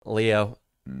Leo,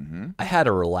 I had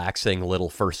a relaxing little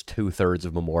first 2/3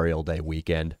 of Memorial Day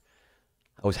weekend.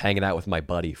 I was hanging out with my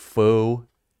buddy Foo.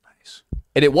 Nice.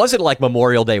 And it wasn't like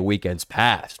Memorial Day weekends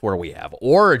past where we have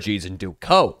orgies and do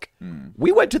coke.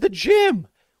 We went to the gym.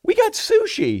 We got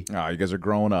sushi. Oh, you guys are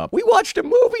growing up. We watched a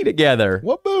movie together.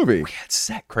 What movie? We had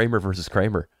Set Kramer versus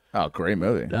Kramer. Oh, great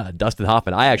movie. Dustin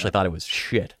Hoffman. I actually thought it was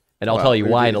shit. And I'll tell you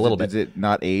why in a little bit. Is it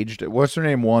not aged? What's her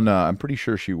name? Won. I'm pretty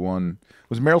sure she won.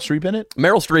 Was Meryl Streep in it?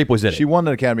 Meryl Streep was in it. She won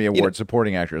an Academy Award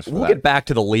supporting actress for We'll that. get back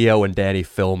to the Leo and Danny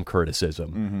film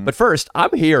criticism. But first,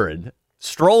 I'm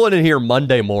strolling in here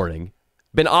Monday morning,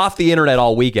 been off the internet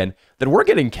all weekend, that we're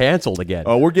getting canceled again.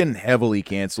 Oh, we're getting heavily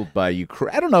canceled by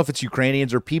Ukraine. I don't know if it's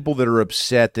Ukrainians or people that are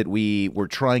upset that we were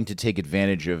trying to take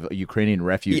advantage of Ukrainian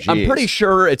refugees. I'm pretty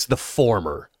sure it's the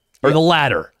former, or the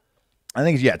latter. I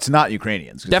think, it's not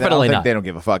Ukrainians. Definitely not. They don't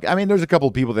give a fuck. I mean, there's a couple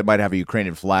of people that might have a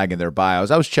Ukrainian flag in their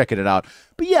bios. I was checking it out.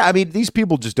 But yeah, I mean, these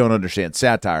people just don't understand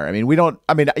satire. I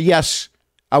mean, yes,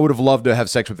 I would have loved to have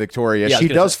sex with Victoria. Yeah, she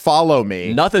does follow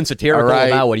me. Nothing satirical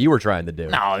about what you were trying to do.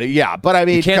 No, yeah, but I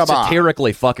mean, you can't come on.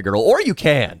 satirically fuck a girl, or you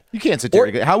can. You can't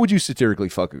satirically. How would you satirically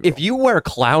fuck a girl? If you wear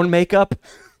clown makeup,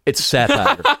 it's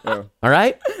satire. All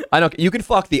right? You can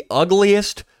fuck the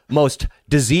ugliest, most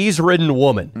disease-ridden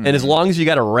woman, and as long as you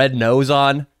got a red nose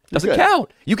on, doesn't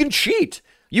count. You can cheat.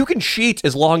 You can cheat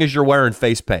as long as you're wearing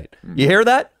face paint. You hear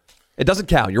that? It doesn't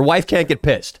count. Your wife can't get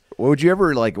pissed. Would you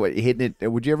ever hitting it?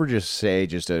 Would you ever just say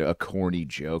a corny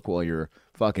joke while you're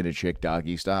fucking a chick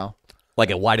doggy style? Like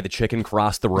a why did the chicken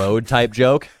cross the road type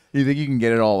joke? You think you can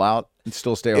get it all out and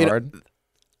still stay hard?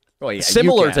 Yeah,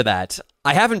 similar to that.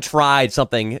 I haven't tried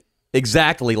something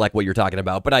exactly like what you're talking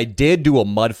about, but I did do a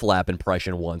mud flap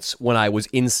impression once when I was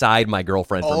inside my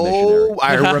girlfriend from missionary. Oh,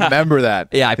 I remember that.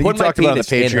 Yeah, I put my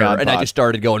penis in her, and I just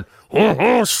started going,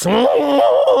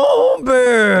 so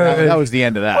bad. That was the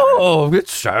end of that. Oh,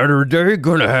 it's Saturday.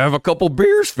 Gonna have a couple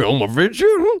beers, film a video.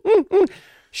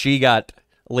 She got,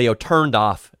 Leo, turned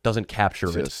off, doesn't capture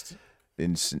just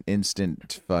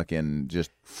instant fucking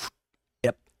just...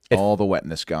 Yep. All the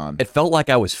wetness gone. It felt like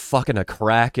I was fucking a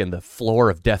crack in the floor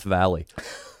of Death Valley.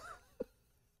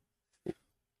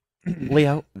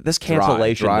 Leo, this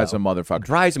cancellation drives a motherfucker.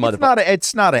 Drives a motherfucker.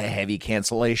 It's not a heavy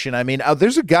cancellation. I mean,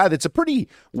 there's a guy that's a pretty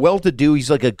well-to-do. He's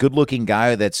like a good-looking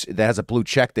guy that has a blue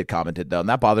check that commented though, and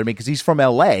that bothered me because he's from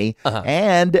L.A.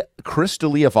 And Chris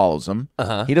D'Elia follows him.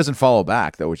 He doesn't follow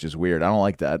back though, which is weird. I don't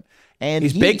like that. And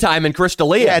he's big time in Chris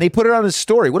D'Elia. Yeah, and he put it on his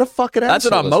story. What a fucking asshole. That's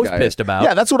what I'm most pissed about.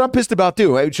 Yeah, that's what I'm pissed about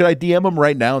too. Should I DM him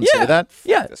right now and say that?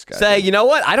 Yeah. Say, you know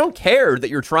what? I don't care that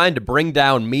you're trying to bring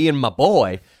down me and my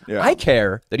boy. Yeah. I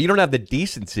care that you don't have the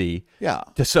decency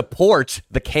to support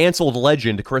the canceled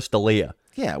legend Chris D'Elia.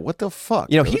 Yeah, what the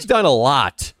fuck? You know, he's done a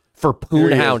lot for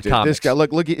Poonhound Comics. This guy,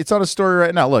 look, it's on a story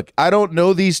right now. Look, I don't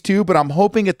know these two, but I'm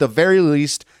hoping at the very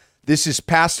least this is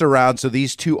passed around so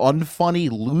these two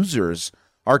unfunny losers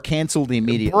are canceled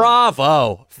immediately.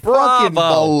 Bravo. Fucking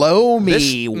below me,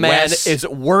 this man is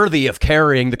worthy of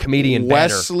carrying the comedian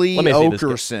Wesley banner.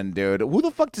 Okerson, dude. Who the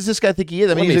fuck does this guy think he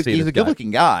is? I mean, he's a good-looking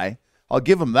guy. I'll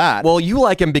give him that. Well, you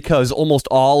like him because almost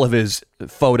all of his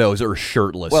photos are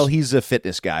shirtless. Well, he's a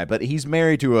fitness guy, but he's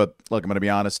married to look, I'm going to be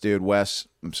honest, dude, Wes,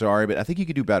 I'm sorry, but I think you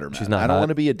could do better, man. She's not I don't want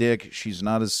to be a dick. She's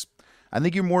not as, I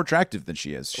think you're more attractive than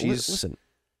she is.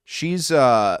 She's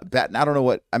I don't know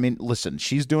what, I mean, listen,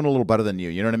 she's doing a little better than you.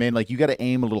 You know what I mean? Like, you got to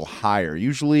aim a little higher.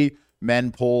 Usually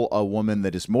men pull a woman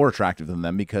that is more attractive than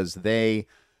them because they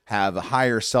have a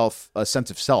higher sense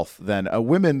of self than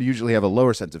women usually have a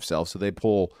lower sense of self. So they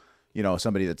pull,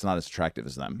 somebody that's not as attractive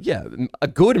as them. Yeah, a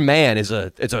good man is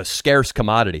a scarce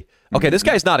commodity. Okay, this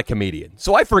guy's not a comedian,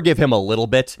 so I forgive him a little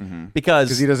bit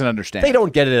because he doesn't understand. They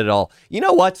don't get it at all. You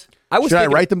know what? Should I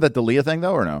write them that D'Elia thing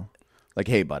though, or no? Like,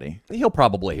 hey, buddy. He'll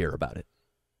probably hear about it.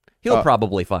 He'll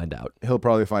probably find out.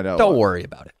 Don't worry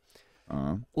about it.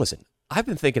 Listen, I've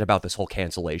been thinking about this whole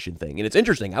cancellation thing, and it's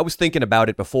interesting. I was thinking about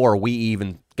it before we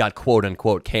even got quote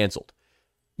unquote canceled.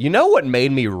 You know what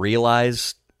made me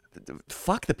realize?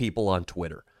 Fuck the people on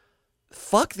Twitter.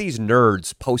 Fuck these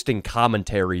nerds posting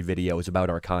commentary videos about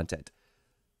our content.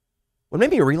 What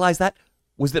made me realize that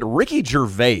was that Ricky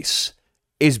Gervais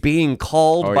is being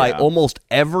called by almost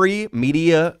every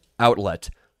media outlet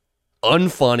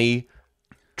unfunny,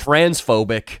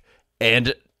 transphobic,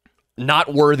 and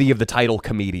not worthy of the title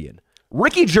comedian.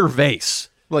 Ricky Gervais.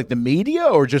 Like the media,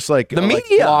 or just like the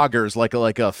media bloggers, like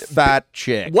a fat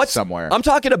chick somewhere. I'm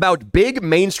talking about big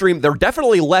mainstream. They're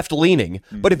definitely left leaning,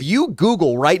 but if you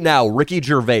Google right now Ricky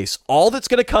Gervais, all that's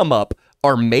going to come up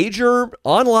are major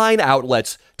online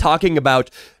outlets talking about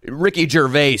Ricky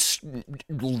Gervais,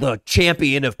 the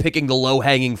champion of picking the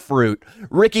low-hanging fruit.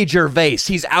 Ricky Gervais,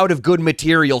 he's out of good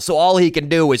material, so all he can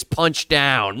do is punch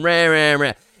down.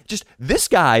 Just this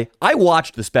guy, I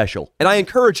watched the special, and I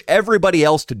encourage everybody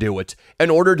else to do it in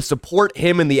order to support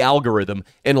him in the algorithm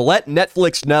and let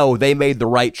Netflix know they made the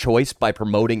right choice by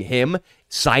promoting him,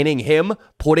 signing him,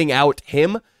 putting out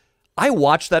him. I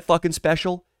watched that fucking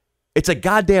special. It's a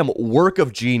goddamn work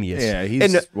of genius. Yeah,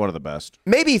 he's one of the best.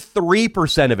 Maybe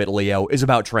 3% of it, Leo, is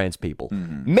about trans people.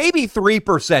 Mm-hmm. Maybe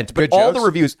 3%, but all the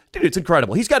reviews, dude, it's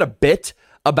incredible. He's got a bit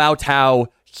about how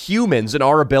humans and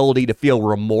our ability to feel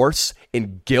remorse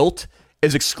and guilt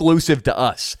is exclusive to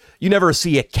us. You never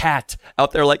see a cat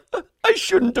out there like, I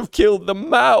shouldn't have killed the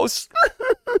mouse.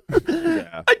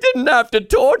 Yeah. I didn't have to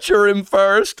torture him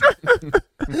first.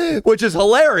 Which is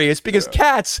hilarious because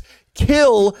cats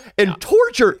kill and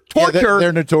torture,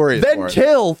 they're notorious then for it.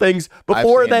 kill things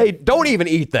before they don't even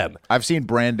eat them. I've seen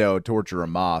Brando torture a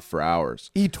moth for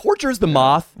hours. He tortures the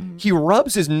moth, he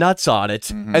rubs his nuts on it,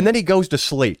 and then he goes to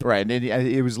sleep. Right, and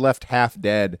it was left half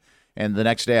dead, and the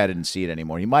next day I didn't see it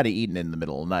anymore. He might have eaten it in the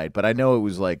middle of the night, but I know it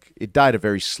was like, it died a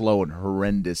very slow and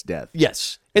horrendous death.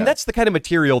 Yes, and that's the kind of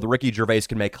material that Ricky Gervais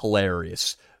can make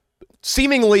hilarious.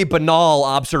 Seemingly banal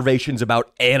observations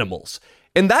about animals.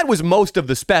 And that was most of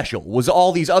the special, was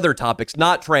all these other topics,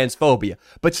 not transphobia.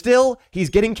 But still, he's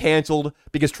getting canceled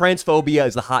because transphobia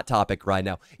is the hot topic right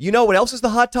now. You know what else is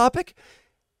the hot topic?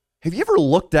 Have you ever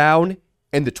looked down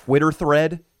in the Twitter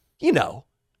thread? You know,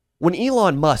 when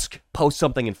Elon Musk posts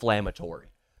something inflammatory,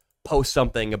 posts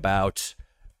something about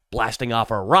blasting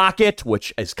off a rocket,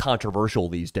 which is controversial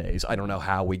these days. I don't know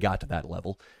how we got to that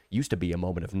level. Used to be a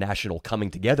moment of national coming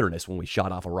togetherness when we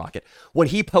shot off a rocket. When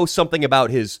he posts something about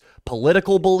his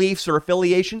political beliefs or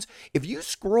affiliations, if you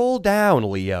scroll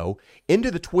down, Leo, into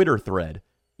the Twitter thread,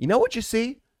 you know what you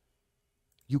see?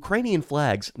 Ukrainian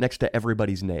flags next to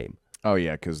everybody's name. Oh,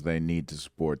 yeah, because they need to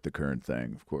support the current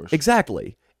thing, of course.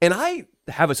 Exactly. And I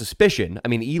have a suspicion, I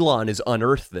mean, Elon has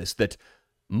unearthed this, that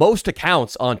most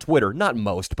accounts on Twitter, not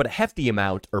most, but a hefty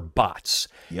amount, are bots.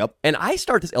 Yep. And I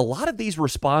start to, a lot of these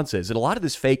responses and a lot of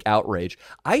this fake outrage,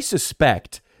 I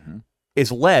suspect is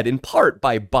led in part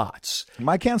by bots.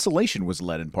 My cancellation was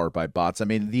led in part by bots. I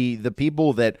mean, the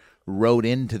people that wrote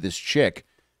into this chick,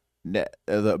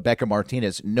 Becca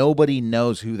Martinez, nobody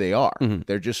knows who they are. Mm-hmm.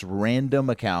 They're just random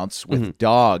accounts with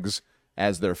dogs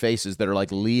as their faces that are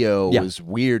like, Leo was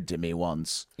weird to me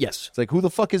once. Yes. It's like, who the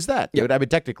fuck is that? Dude, I mean,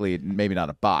 technically, maybe not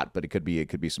a bot, but it could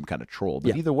be some kind of troll.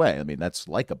 But either way, I mean, that's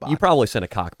like a bot. You probably sent a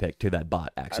cock pic to that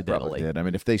bot accidentally. I probably did. I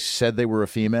mean, if they said they were a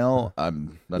female,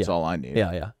 that's all I need.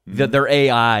 Yeah, yeah. Mm-hmm. Their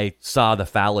AI saw the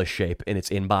phallus shape in its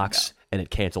inbox, and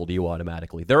it canceled you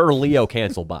automatically. There are Leo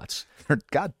cancel bots.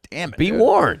 God damn it. Be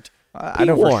warned. I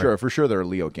know for sure there are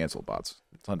Leo cancel bots.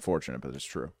 It's unfortunate, but it's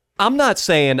true. I'm not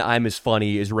saying I'm as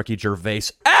funny as Ricky Gervais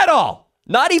at all.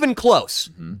 Not even close.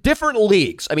 Mm-hmm. Different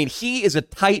leagues. I mean, he is a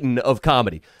titan of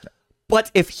comedy. But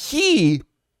if he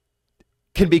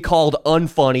can be called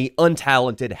unfunny,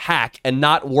 untalented, hack, and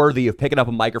not worthy of picking up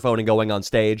a microphone and going on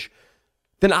stage,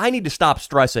 then I need to stop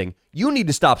stressing. You need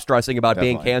to stop stressing about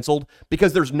being canceled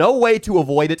because there's no way to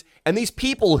avoid it. And these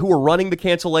people who are running the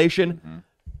cancellation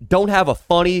don't have a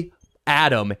funny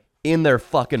atom in their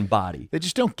fucking body. They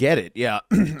just don't get it. Yeah.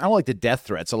 I don't like the death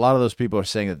threats. A lot of those people are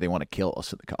saying that they want to kill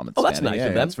us in the comments. Oh, that's nice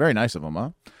of them. It's very nice of them,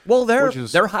 huh? Well,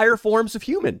 they're higher forms of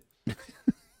human.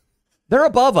 They're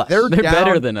above us. They're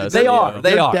better than us. They are.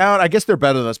 They are. Down. I guess they're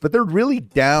better than us, but they're really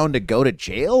down to go to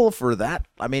jail for that.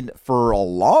 I mean, for a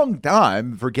long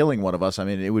time for killing one of us. I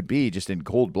mean, it would be just in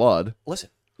cold blood. Listen,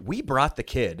 we brought the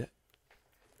kid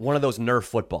one of those Nerf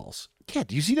footballs. Yeah,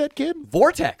 do you see that kid?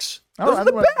 Vortex. Those are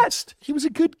the best. He was a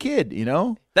good kid, you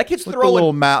know? That kid's throwing a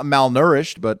little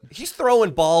malnourished, but he's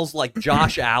throwing balls like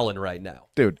Josh Allen right now.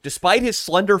 Dude. Despite his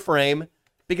slender frame,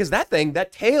 because that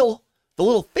tail, the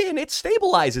little fin, it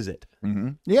stabilizes it. Mm-hmm.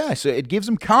 Yeah, so it gives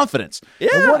him confidence. Yeah.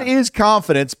 And what is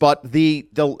confidence but the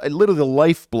literally the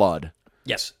lifeblood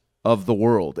of the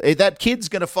world? That kid's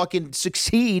going to fucking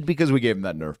succeed because we gave him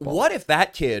that Nerf ball. What if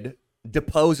that kid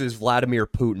deposes Vladimir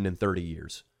Putin in 30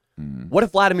 years? Mm-hmm. What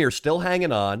if Vladimir's still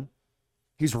hanging on?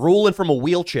 He's ruling from a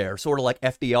wheelchair, sort of like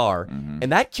FDR. Mm-hmm.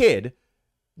 And that kid,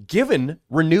 given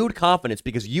renewed confidence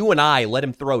because you and I let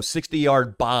him throw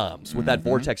 60-yard bombs with that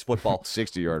Vortex football.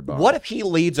 60-yard bomb. What if he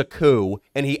leads a coup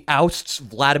and he ousts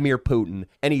Vladimir Putin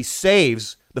and he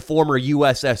saves the former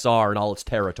USSR and all its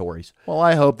territories? Well,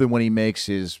 I hope that when he makes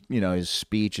his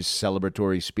speech, his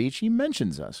celebratory speech, he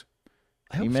mentions us.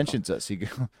 He mentions us. He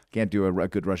can't do a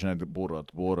good Russian accent.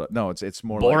 Borat. No, it's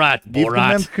more Borat. Give the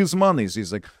man his money.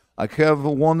 He's like,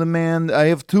 I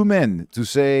have two men to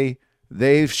say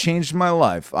they've changed my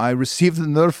life. I received the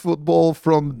Nerf football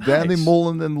from Danny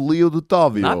Mullen and Leo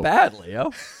DeTavio. Not bad,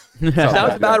 Leo.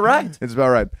 Sounds about right. It's about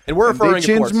right. And we're referring, they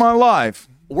changed my life.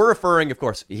 We're referring, of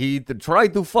course, he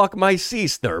tried to fuck my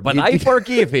sister, but I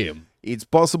forgive him. It's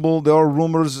possible there are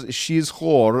rumors she's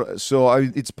whore, so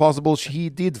it's possible he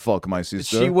did fuck my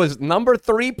sister. She was number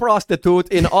 3 prostitute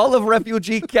in all of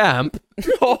refugee camp.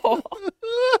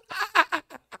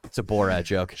 It's a Borat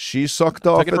joke. She sucked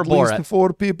off at least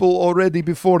 4 people already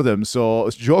before them, so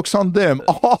joke's on them.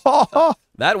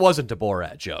 That wasn't a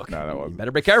Borat joke. No, that wasn't. You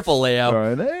better be careful,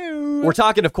 Leo. Right. We're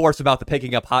talking, of course, about the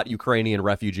picking up hot Ukrainian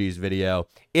refugees video.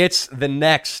 It's the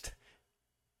next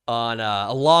on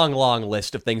a long, long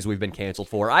list of things we've been canceled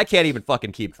for. I can't even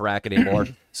fucking keep track anymore.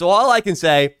 So all I can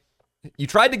say, you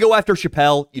tried to go after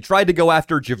Chappelle. You tried to go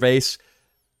after Gervais.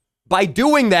 By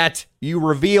doing that, you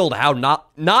revealed how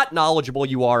not knowledgeable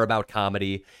you are about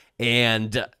comedy,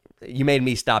 and you made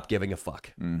me stop giving a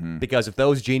fuck. Mm-hmm. Because if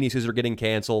those geniuses are getting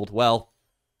canceled, well,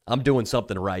 I'm doing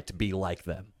something right to be like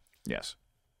them. Yes.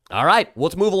 All right,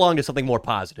 let's move along to something more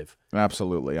positive.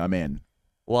 Absolutely, I'm in.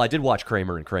 Well, I did watch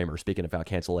Kramer and Kramer, speaking about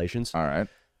cancellations. All right.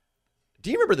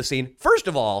 Do you remember the scene? First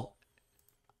of all,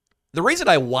 the reason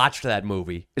I watched that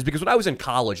movie is because when I was in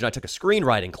college and I took a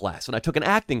screenwriting class and I took an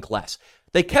acting class,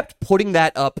 they kept putting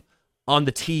that up on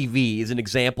the TV as an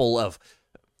example of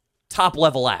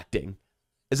top-level acting,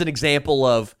 as an example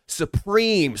of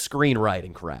supreme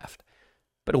screenwriting craft.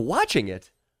 But watching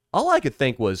it, all I could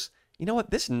think was, you know what,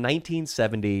 this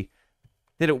 1970,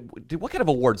 what kind of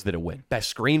awards did it win?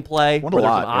 Best screenplay? Won a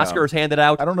lot, Oscars handed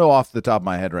out? I don't know off the top of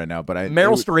my head right now, but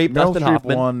Meryl Streep, Dustin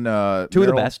Hoffman won 2 of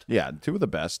the best. Yeah, 2 of the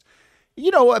best.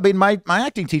 You know, I mean, my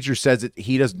acting teacher says that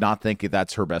he does not think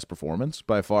that's her best performance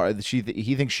by far.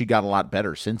 He thinks she got a lot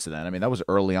better since then. I mean, that was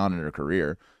early on in her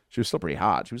career. She was still pretty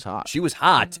hot. She was hot. She was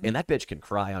hot, and that bitch can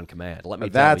cry on command. Let me tell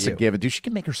you. That's a given. Dude, she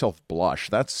can make herself blush.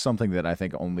 That's something that I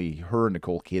think only her and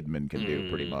Nicole Kidman can do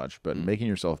pretty much. But making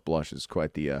yourself blush is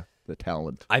quite the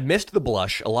talent. I missed the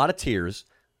blush, a lot of tears.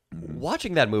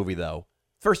 Watching that movie, though,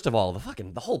 first of all,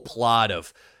 the whole plot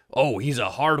of, oh, he's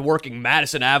a hardworking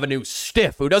Madison Avenue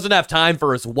stiff who doesn't have time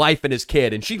for his wife and his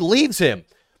kid, and she leaves him.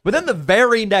 But then the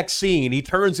very next scene, he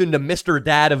turns into Mr.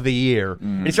 Dad of the Year,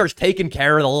 and he starts taking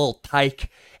care of the little tyke,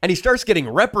 and he starts getting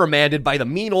reprimanded by the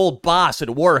mean old boss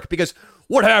at work because,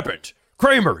 what happened?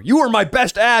 Kramer, you were my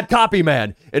best ad copy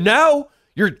man, and now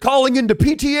you're calling into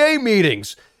PTA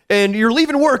meetings, and you're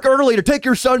leaving work early to take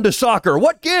your son to soccer.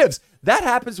 What gives? That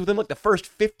happens within like the first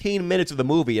 15 minutes of the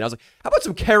movie, and I was like, how about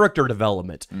some character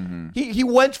development? He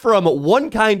went from one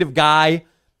kind of guy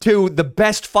to the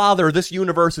best father this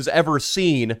universe has ever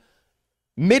seen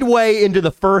midway into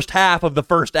the first half of the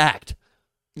first act.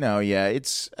 No, yeah,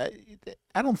 it's...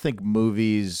 I don't think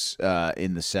movies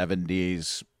in the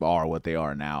 70s are what they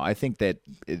are now. I think that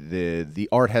the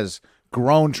art has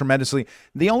grown tremendously.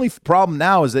 The only problem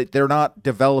now is that they're not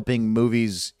developing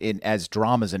movies as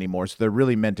dramas anymore, so they're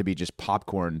really meant to be just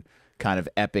popcorn kind of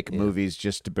epic movies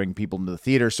just to bring people into the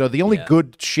theater. So the only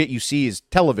good shit you see is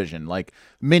television, like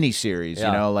miniseries, you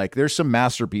know, like there's some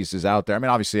masterpieces out there. I mean,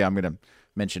 obviously I'm going to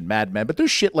mention Mad Men, but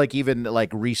there's shit like even like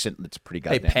recent that's pretty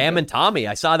goddamn Hey, Pam good. and Tommy,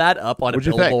 I saw that up on a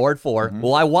billboard for,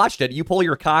 well, I watched it. You pull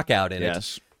your cock out in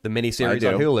it. The miniseries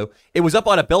on Hulu. It was up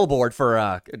on a billboard for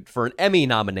an Emmy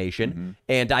nomination,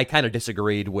 and I kind of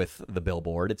disagreed with the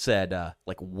billboard. It said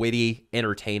like witty,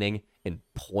 entertaining, and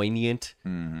poignant.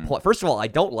 First of all, I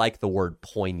don't like the word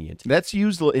poignant. That's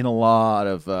used in a lot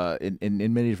of in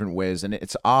many different ways, and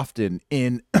it's often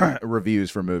in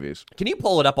reviews for movies. Can you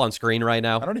pull it up on screen right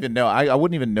now? I don't even know. I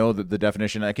wouldn't even know the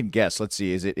definition. I can guess. Let's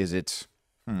see. Is it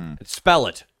Spell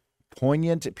it.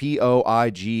 Poignant?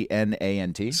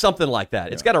 Poignant? Something like that.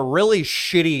 Yeah. It's got a really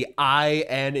shitty I,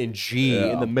 N, and G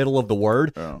in the middle of the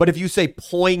word. Yeah. But if you say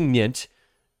poignant,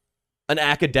 an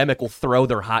academic will throw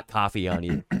their hot coffee on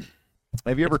you.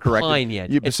 Have you ever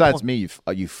corrected? Besides me,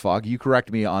 you fuck. You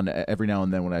correct me on every now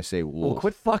and then when I say wolf. Well,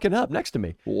 quit fucking up next to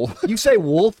me. Wolf. You say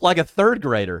wolf like a third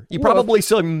grader. You probably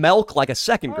say milk like a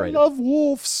second grader. I love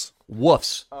wolves.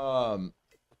 Woofs.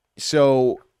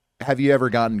 So, have you ever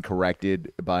gotten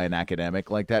corrected by an academic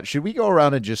like that? Should we go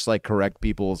around and just like correct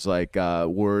people's like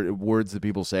words that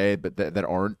people say but that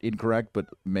aren't incorrect, but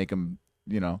make them,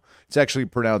 you know, it's actually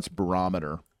pronounced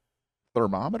barometer.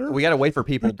 Thermometer? We got to wait for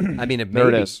people. I mean,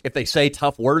 if they say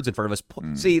tough words in front of us,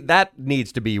 see, that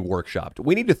needs to be workshopped.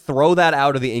 We need to throw that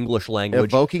out of the English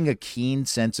language. Evoking a keen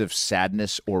sense of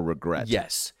sadness or regret.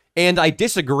 Yes. And I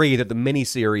disagree that the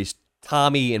miniseries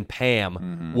Tommy and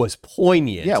Pam was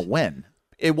poignant. Yeah, when?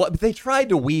 They tried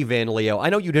to weave in, Leo. I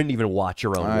know you didn't even watch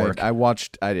your own work.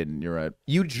 I didn't. You're right.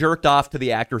 You jerked off to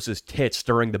the actress's tits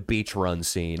during the beach run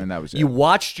scene. And that was it. You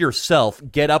watched yourself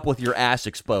get up with your ass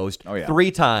exposed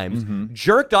 3 times,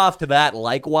 jerked off to that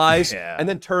likewise, and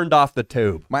then turned off the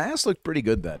tube. My ass looked pretty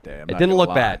good that day. It didn't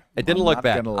look bad. It didn't look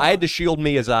bad. I had to shield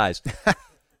Mia's eyes.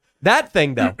 That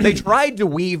thing, though, they tried to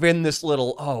weave in this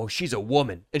little, she's a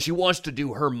woman, and she wants to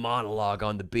do her monologue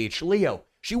on the beach. Leo,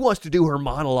 she wants to do her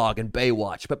monologue in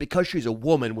Baywatch, but because she's a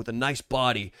woman with a nice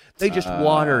body, they just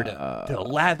want her to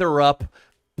lather up,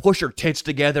 push her tits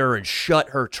together, and shut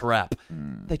her trap.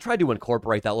 They tried to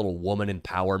incorporate that little woman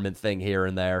empowerment thing here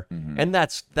and there, and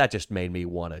that just made me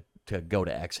want to go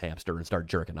to X Hamster and start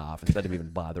jerking off instead of even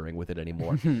bothering with it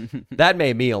anymore. That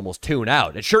made me almost tune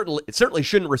out. It certainly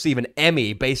shouldn't receive an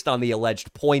Emmy based on the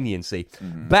alleged poignancy.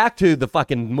 Back to the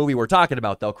fucking movie we're talking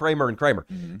about, though, Kramer and Kramer.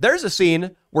 There's a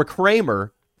scene where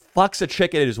Kramer fucks a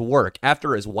chick at his work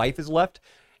after his wife has left,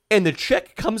 and the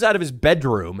chick comes out of his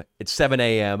bedroom at 7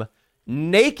 a.m.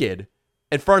 naked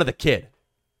in front of the kid.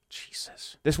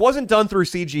 Jesus. This wasn't done through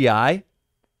CGI.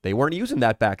 They weren't using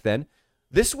that back then.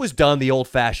 This was done the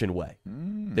old-fashioned way.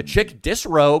 The chick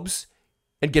disrobes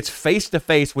and gets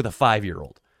face-to-face with a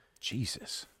 5-year-old.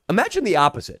 Jesus. Imagine the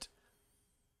opposite.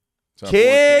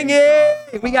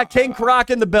 Kingy! We got King Croc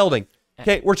in the building.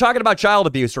 Okay, we're talking about child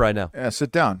abuse right now. Yeah,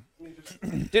 sit down.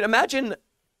 Dude, imagine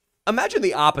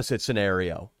the opposite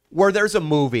scenario, where there's a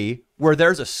movie where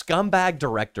there's a scumbag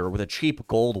director with a cheap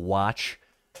gold watch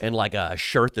and like a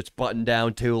shirt that's buttoned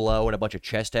down too low and a bunch of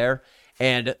chest hair.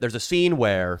 And there's a scene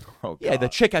where, the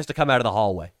chick has to come out of the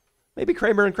hallway. Maybe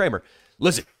Kramer and Kramer.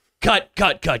 Listen, cut.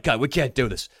 We can't do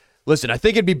this. Listen, I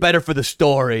think it'd be better for the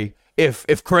story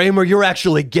if Kramer, you're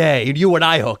actually gay, and you and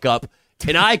I hook up,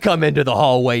 and I come into the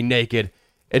hallway naked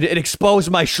and expose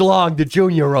my schlong to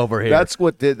Junior over here. That's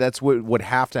what would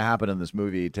have to happen in this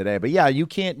movie today. But yeah, you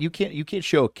can't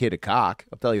show a kid a cock.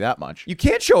 I'll tell you that much. You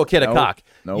can't show a kid a cock.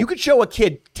 Nope. You could show a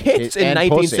kid tits in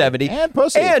 1970 and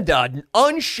pussy and an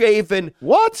unshaven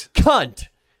cunt.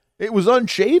 It was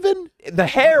unshaven? The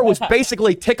hair was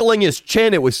basically tickling his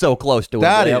chin. It was so close to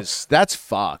him. That's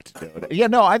fucked, dude. Yeah,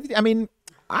 no, I mean,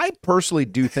 I personally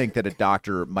do think that a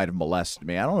doctor might have molested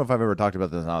me. I don't know if I've ever talked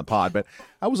about this on the pod, but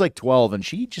I was like 12, and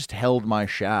she just held my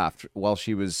shaft while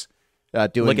she was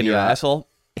doing licking your asshole.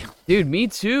 Dude, me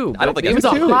too. I don't think it was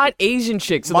a hot Asian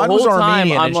chick. So Mine the whole was time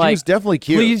Armenian, I'm and like, she was definitely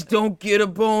cute. Please don't get a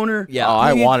boner. Yeah,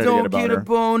 I wanted to get a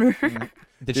boner.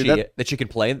 Did she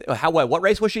complain? What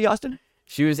race was she, Austin?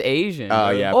 She was Asian.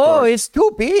 Oh yeah. It's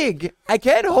too big. I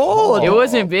can't hold. It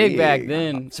wasn't big back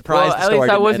then. I'm surprised. Well, at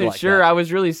least I wasn't sure. I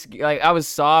was really I was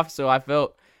soft, so I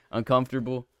felt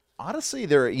uncomfortable. Honestly,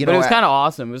 but it was kind of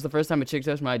awesome. It was the first time a chick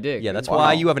touched my dick. Yeah, that's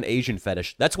why you have an Asian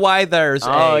fetish. That's why there's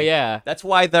That's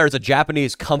why there's a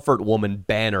Japanese comfort woman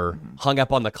banner hung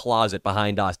up on the closet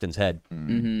behind Austin's head.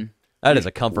 Mm-hmm. That is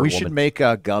a comfort woman. We should make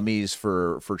gummies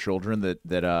for children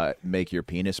that make your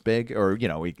penis big, or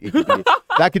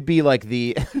that could be like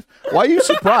the. Why are you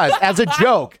surprised? As a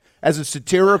joke, as a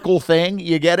satirical thing,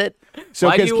 you get it. So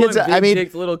why do you kids, want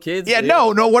big little kids? Yeah, no.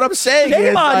 What I'm saying Shame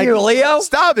is, on you, Leo.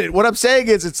 Stop it. What I'm saying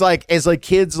is, it's like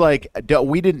kids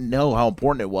we didn't know how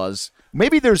important it was.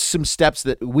 Maybe there's some steps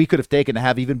that we could have taken to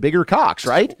have even bigger cocks,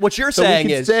 right? What you're saying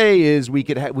is we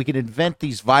could invent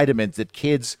these vitamins that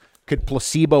kids could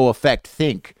placebo effect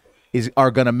think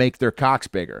are going to make their cocks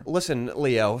bigger. Listen,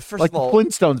 Leo, first like of all, the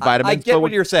Flintstones vitamins. I get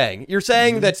what you're saying. You're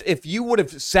saying that if you would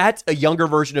have sat a younger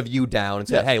version of you down and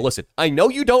said, hey, listen, I know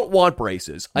you don't want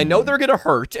braces. I know they're going to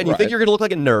hurt, and you think you're going to look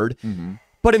like a nerd.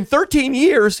 But in 13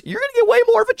 years, you're going to get way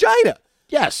more vagina.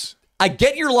 Yes. I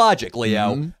get your logic,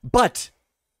 Leo, but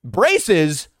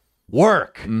braces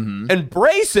work. And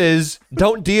braces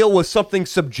don't deal with something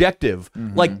subjective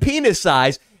like penis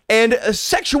size. And a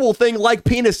sexual thing like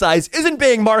penis size isn't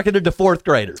being marketed to fourth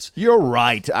graders. You're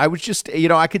right. I was just,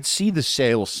 I could see the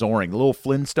sales soaring. Little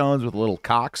Flintstones with little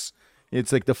cocks.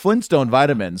 It's like the Flintstone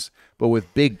vitamins, but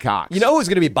with big cocks. You know who's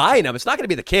going to be buying them? It's not going to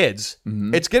be the kids.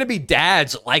 It's going to be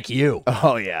dads like you.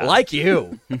 Oh, yeah. Like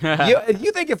you.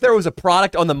 You think if there was a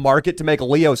product on the market to make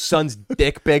Leo's son's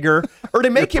dick bigger or to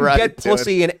make him get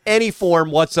pussy in any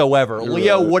form whatsoever,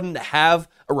 Leo wouldn't have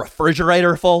a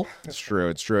refrigerator full? It's true.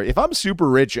 If I'm super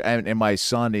rich and my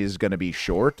son is going to be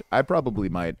short, I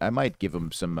might give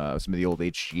him some of the old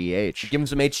HGH. Give him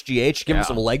some HGH. Give him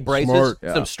some leg braces,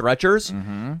 some stretchers.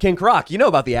 King Croc, you know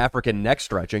about the African neck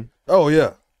stretching. Oh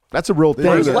yeah, that's a real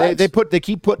thing. They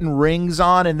keep putting rings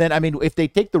on, and then if they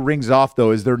take the rings off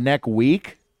though, is their neck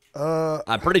weak?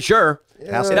 I'm pretty sure. Yeah.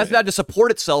 It hasn't had to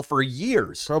support itself for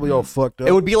years. Probably all fucked up.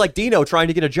 It would be like Dino trying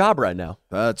to get a job right now.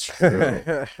 That's true.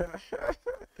 Hey,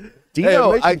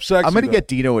 Dino, it makes him sexy, I'm going to though. get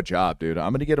Dino a job, dude.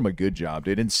 I'm going to get him a good job,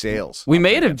 dude, in sales. We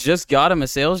may have just got him a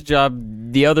sales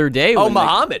job the other day. Oh, when they-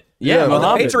 Muhammad. Yeah, On the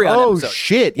Muhammad. Patreon Oh, episode.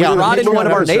 shit. We Yeah, brought in Patreon one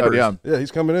of our episode, neighbors. yeah. Yeah,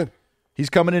 he's coming in. He's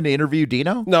coming in to interview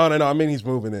Dino? No, I mean, he's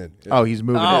moving in. Yeah. Oh, he's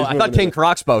moving Oh, in. I thought King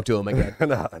Croc spoke to him again.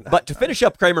 No. But to finish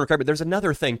up Kramer and Kramer, there's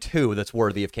another thing, too, that's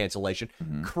worthy of cancellation.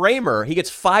 Kramer, he gets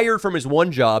fired from his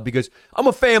one job because I'm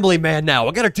a family man now.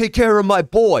 I got to take care of my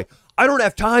boy. I don't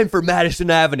have time for Madison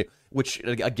Avenue. Which,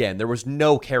 again, there was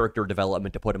no character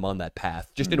development to put him on that path.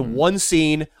 Just in one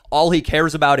scene, all he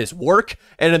cares about is work,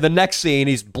 and in the next scene,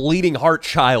 he's bleeding heart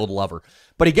child lover.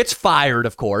 But he gets fired,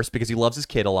 of course, because he loves his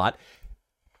kid a lot.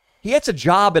 He gets a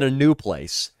job in a new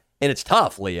place, and it's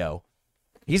tough, Leo.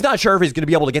 He's not sure if he's going to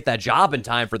be able to get that job in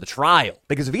time for the trial,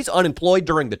 because if he's unemployed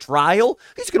during the trial,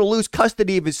 he's going to lose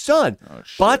custody of his son.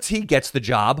 But he gets the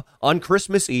job on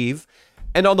Christmas Eve,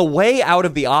 and on the way out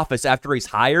of the office after he's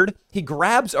hired, he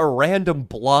grabs a random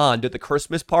blonde at the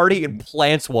Christmas party and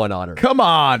plants one on her. Come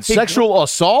on, sexual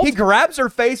assault? He grabs her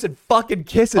face and fucking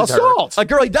kisses Assault. her. A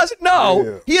girl he doesn't know.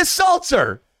 Yeah. He assaults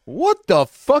her. What the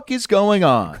fuck is going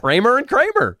on? Kramer and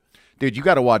Kramer. Dude, you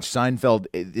got to watch Seinfeld.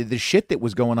 The shit that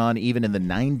was going on even in the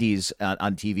 90s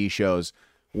on TV shows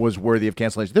was worthy of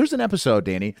cancellation. There's an episode,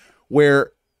 Danny,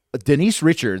 where Denise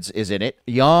Richards is in it,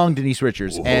 young Denise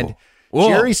Richards, and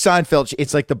Jerry Seinfeld,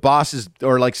 it's like the bosses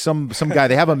or like some guy,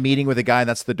 they have a meeting with a guy, and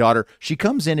that's the daughter. She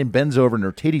comes in and bends over and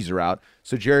her titties are out.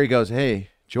 So Jerry goes, hey,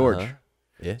 George.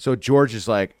 Yeah. So George is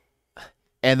like,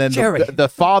 and then Jerry. the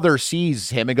father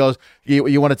sees him and goes,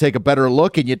 you want to take a better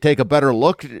look? And you take a better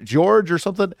look, George, or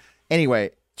something? Anyway,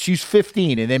 she's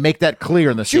 15, and they make that clear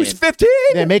in the scene. She was 15?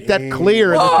 They make that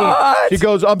clear in the scene. She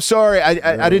goes, I'm sorry,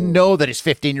 I didn't know that his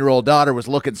 15-year-old daughter was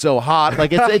looking so hot.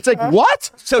 Like, it's like,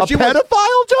 what? So a she was-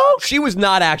 pedophile joke? She was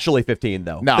not actually 15,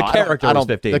 though. No, the character I was don't-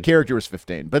 15. The character was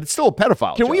 15, but it's still a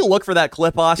pedophile Can joke. we look for that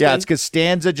clip, Austin? Yeah, it's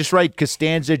Costanza. Just write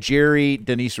Costanza, Jerry,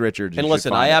 Denise Richards. And You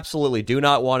listen, should I find it. absolutely do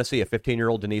not want to see a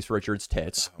 15-year-old Denise Richards'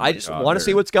 tits. I just God, want to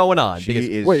see what's going on. She because,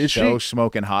 is Wait, is so she-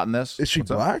 smoking hot in this. Is she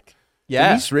black? yeah.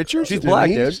 Denise Richards? She's black,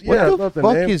 Denise? dude. Yeah, I What thought the the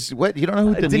fuck name- is what? You don't know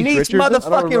who Denise, Denise Richards is? I don't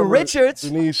Fucking remember. Richards.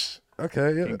 Denise.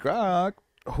 Okay, yeah. Croc.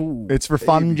 Ooh, It's for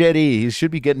Fun Jetty. He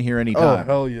should be getting here Oh, anytime.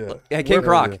 hell yeah. Hey, King What-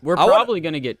 Croc. We're I wanna- probably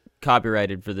going to get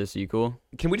copyrighted for this. Are you cool?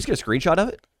 Can we just get a screenshot of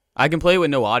it? I can play with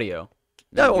no audio.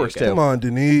 That works, okay. too. Come on,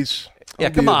 Denise. Yeah,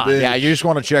 Don't come be a on. bitch. Yeah, you just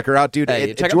want to check her out, dude.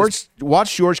 Hey, check out George,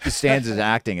 watch George Costanza's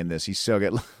acting in this. He's so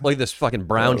good. Look at this fucking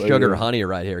brown look sugar at- honey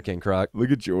right here, King Croc. Look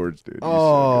at George, dude. He's so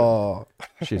Oh,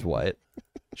 She's white.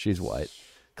 She's white.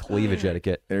 Cleavage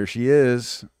etiquette. good. There she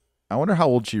is. I wonder how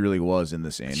old she really was in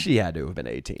the scene. She had to have been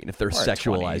 18 if they're Probably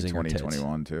sexualizing 20, her tits.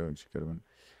 21 too. She could have been.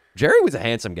 Jerry was a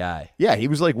handsome guy. Yeah, he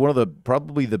was like one of the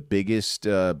probably the biggest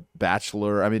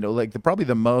bachelor. I mean, like probably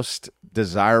the most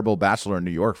desirable bachelor in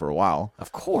New York for a while.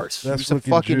 Of course. that's He was,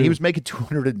 looking Jew. he was making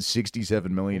 $267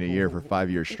 million a year for 5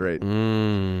 years straight.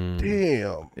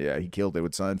 Damn. Yeah, he killed it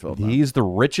with Seinfeld. man. He's the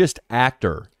richest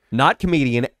actor, not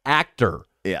comedian, actor.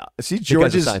 Yeah. See, Because George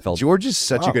of is Seinfeld. George is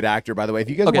such a good actor. By the way, if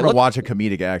you guys Okay, want to let's- watch a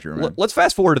comedic actor, man, Let's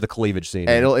fast forward to the cleavage scene.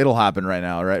 hey, it'll happen right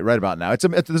now. Right about now.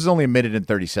 This is only a minute and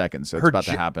 30 seconds, so it's about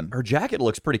to happen. Her jacket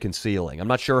looks pretty concealing. I'm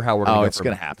not sure how we're Oh, going it's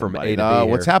gonna happen, from buddy. A to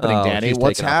B What's here. happening, Oh, Danny? she's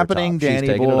What's taking off her happening, top. Danny She's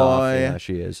taking it off. boy? Yeah,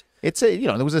 she is. It's a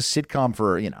there was a sitcom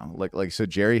for like so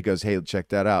Jerry goes, hey, check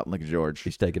that out. And look at George.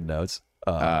 She's taking notes.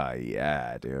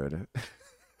 Yeah, dude.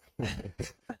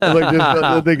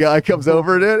 Look, the guy comes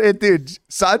over, dude.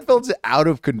 Seinfeld's out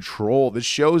of control. This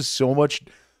show's so much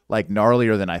like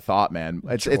gnarlier than I thought, man.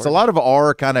 It's a lot of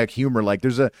R kind of humor. Like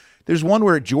there's one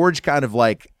where George kind of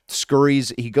like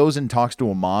scurries. He goes and talks to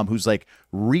a mom who's like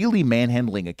really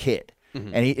manhandling a kid.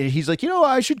 And he's like,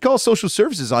 I should call social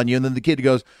services on you. And then the kid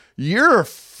goes, you're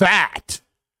fat.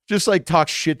 Just like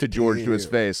talks shit to George to his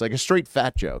face, like a straight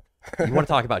fat joke. You want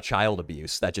to talk about child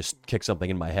abuse? That just kicked something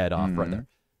in my head off right there.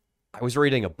 I was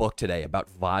reading a book today about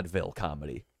vaudeville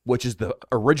comedy, which is the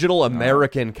original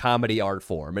American comedy art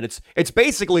form. And it's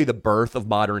basically the birth of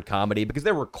modern comedy because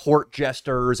there were court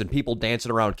jesters and people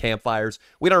dancing around campfires.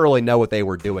 We don't really know what they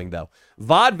were doing, though.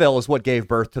 Vaudeville is what gave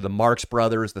birth to the Marx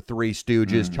Brothers, the Three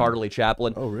Stooges, Charlie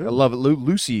Chaplin. Oh, really? I love it.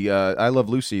 Lucy. I love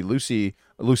Lucy.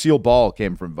 Lucille Ball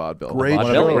came from vaudeville. Great One of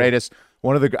the show. greatest.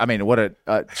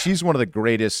 She's one of the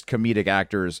greatest comedic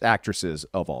actresses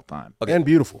of all time. And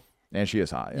beautiful. And she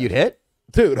is hot. Yeah. You'd hit?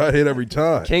 Dude, I hit every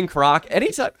time. King Croc,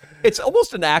 anytime. It's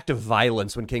almost an act of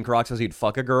violence when King Croc says he'd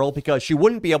fuck a girl because she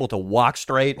wouldn't be able to walk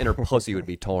straight and her pussy would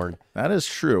be torn. That is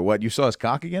true. What, you saw his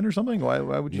cock again or something? Why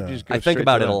would you just go I think straight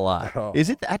about to it that? a lot. Oh. Is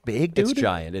it that big, dude? It's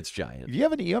giant. It's giant. Do you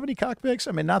have any cock pics?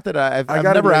 I mean, not that I've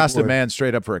gotta never make asked a one. man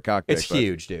straight up for a cock pic. It's but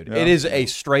huge, dude. Yeah. It is a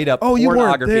straight up Oh, you weren't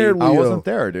pornography. there, I Leo. wasn't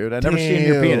there, dude. I never seen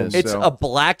your Damn. penis. It's so. a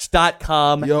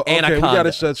blacked.com Yo, okay, anaconda. we got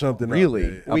to set something up. Really?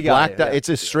 man. A We got blacked, it, yeah. It's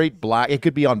a straight black. It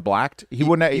could be on blacked. He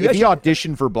wouldn't. you If he guys-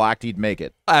 auditioned for blacked, he'd make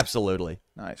it. Absolutely.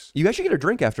 Nice. You guys should get a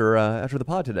drink after the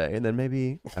pod today, and then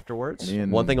maybe afterwards, Me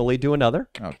and- one thing will lead to another.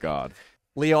 Oh God.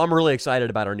 Leo, I'm really excited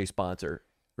about our new sponsor.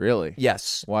 Really?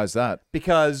 Yes, Why is that?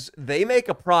 because they make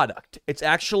a product. It's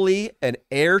actually an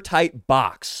airtight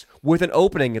box with an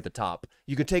opening at the top.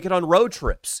 You can take it on road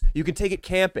trips. You can take it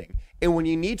camping. And when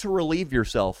you need to relieve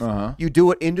yourself, you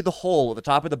do it into the hole at the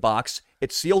top of the box.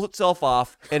 It seals itself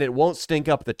off, and it won't stink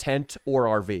up the tent or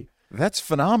RV. That's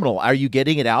phenomenal. Are you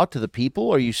getting it out to the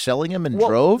people? Are you selling them in Well,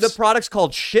 droves? the product's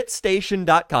called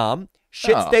shitstation.com.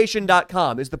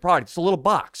 Shitstation.com is the product. It's a little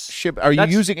box. Are you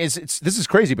That's- using? This is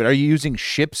crazy, but are you using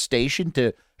ShipStation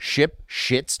to ship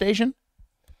shit station?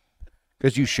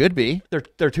 Because you should be.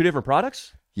 They're two different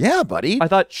products? Yeah, buddy. I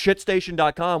thought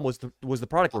shitstation.com was the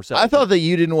product we're selling. I thought that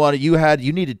you didn't want to.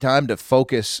 You needed time to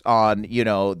focus on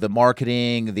the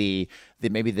marketing, the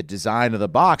maybe the design of the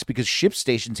box, because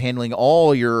ShipStation's handling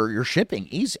all your shipping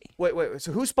easy. Wait.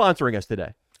 So who's sponsoring us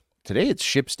today? Today it's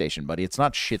ShipStation, buddy. It's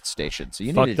not ShitStation. So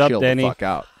you need Fucked to up, chill Danny. the fuck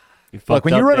out. You Look, fucked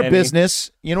when you up, run a Danny.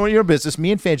 business, when you're a business,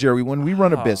 me and Fanjeri, when we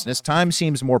run a business, time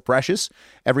seems more precious.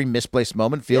 Every misplaced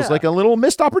moment feels Yeah. like a little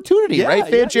missed opportunity, Yeah, right,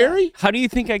 yeah, Fanjeri? How do you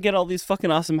think I get all these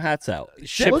fucking awesome hats out?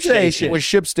 ShipStation. With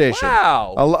ShipStation.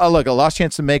 Wow. Look, a lost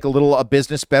chance to make a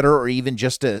business better, or even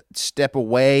just to step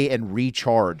away and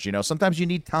recharge. Sometimes you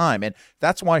need time, and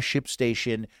that's why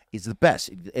ShipStation is the best.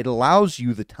 It allows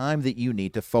you the time that you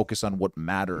need to focus on what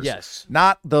matters. Yes.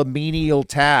 Not the menial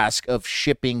task of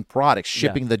shipping products,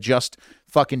 shipping the just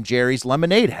fucking Jerry's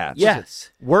lemonade hats. Yes.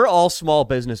 We're all small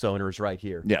business owners right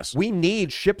here. Yes. We need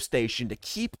ShipStation to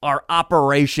keep our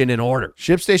operation in order.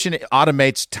 ShipStation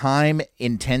automates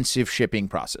time-intensive shipping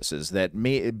processes that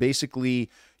basically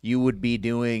you would be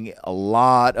doing a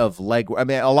lot of a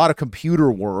lot of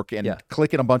computer work and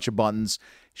clicking a bunch of buttons.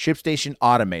 ShipStation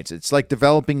automates it. It's like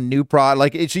developing new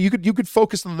so you could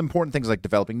focus on the important things like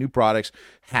developing new products,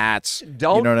 hats. You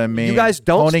know what I mean? You guys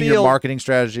don't honing your steal- marketing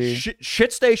strategy.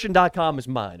 Shitstation.com is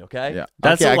mine, okay? Yeah,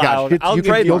 That's okay, I allowed. got it. I'll You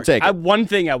give can, you- you'll take it. One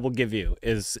thing I will give you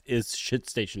is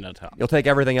shitstation.com. You'll take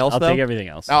everything else, I'll though? take everything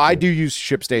else. Now, I do use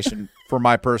ShipStation for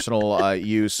my personal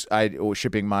use.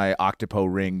 Shipping my Octopo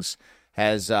rings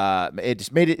has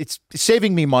it's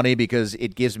saving me money because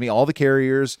it gives me all the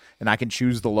carriers and I can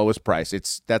choose the lowest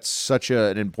price. That's such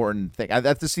an important thing.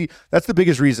 That's the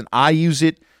biggest reason I use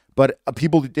it. But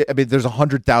people, there's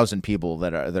 100,000 people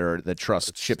that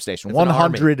trust ShipStation. It's an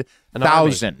army.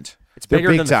 100,000. It's bigger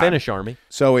They're than big the time. Finnish army.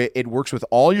 So it works with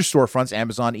all your storefronts,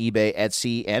 Amazon, eBay,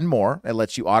 Etsy, and more. It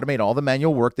lets you automate all the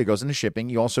manual work that goes into shipping.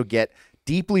 You also get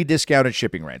deeply discounted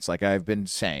shipping rates, like I've been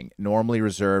saying, normally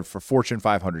reserved for Fortune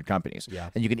 500 companies.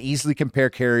 Yeah. And you can easily compare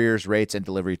carriers, rates, and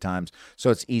delivery times, so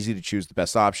it's easy to choose the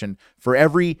best option for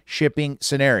every shipping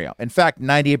scenario. In fact,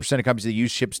 98% of companies that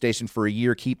use ShipStation for a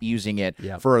year keep using it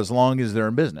for as long as they're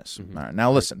in business. All right,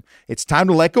 now listen, it's time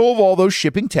to let go of all those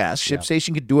shipping tasks.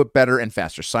 ShipStation can do it better and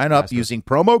faster. Sign up using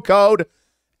promo code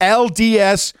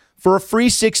LDS for a free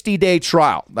 60-day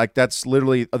trial. Like, that's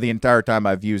literally the entire time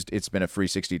I've used it's been a free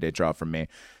 60-day trial from me.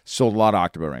 Sold a lot of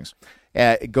Octopo rings.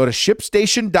 Go to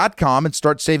ShipStation.com and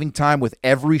start saving time with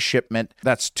every shipment.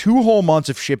 That's 2 whole months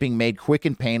of shipping made quick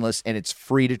and painless, and it's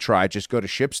free to try. Just go to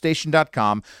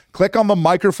ShipStation.com, click on the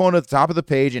microphone at the top of the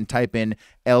page, and type in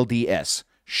LDS.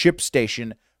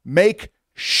 ShipStation. Make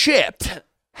ship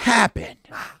happen.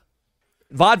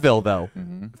 Vaudeville, though.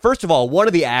 First of all, one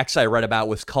of the acts I read about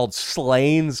was called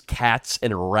Slains, Cats,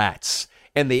 and Rats.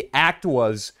 And the act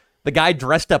was the guy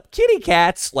dressed up kitty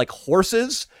cats like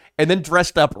horses and then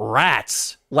dressed up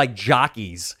rats like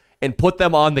jockeys and put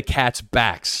them on the cats'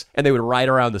 backs. And they would ride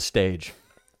around the stage.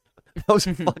 That was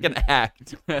a fucking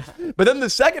act. But then the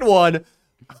second one,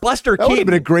 Buster That would have Keaton.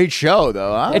 been a great show,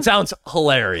 though, huh? It sounds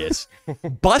hilarious.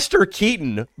 Buster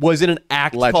Keaton was in an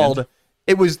act Legend. called,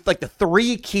 it was like the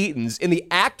Three Keatons, and the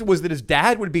act was that his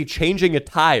dad would be changing a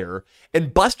tire,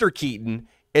 and Buster Keaton,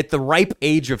 at the ripe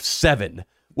age of 7,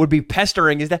 would be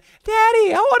pestering his dad,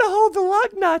 Daddy, I want to hold the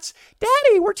lug nuts.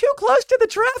 Daddy, we're too close to the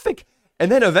traffic.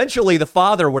 And then eventually the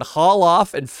father would haul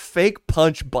off and fake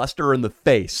punch Buster in the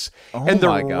face. And the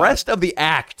my God. rest of the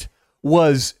act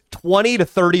was 20 to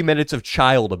 30 minutes of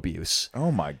child abuse.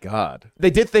 Oh my God.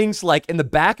 They did things like in the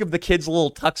back of the kid's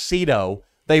little tuxedo,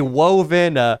 they wove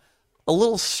in a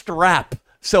little strap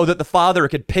so that the father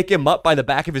could pick him up by the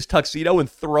back of his tuxedo and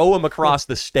throw him across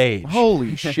the stage.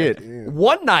 Holy shit.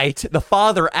 One night, the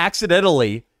father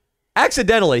accidentally,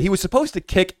 he was supposed to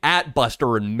kick at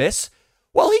Buster and miss.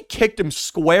 Well, he kicked him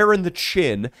square in the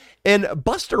chin, and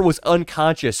Buster was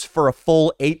unconscious for a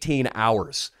full 18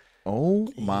 hours.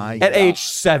 Oh my God. At age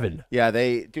 7. Yeah,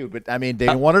 they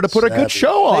wanted to put a good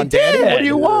show on, They Danny. did. What do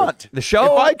you want? The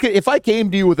show. If I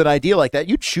came to you with an idea like that,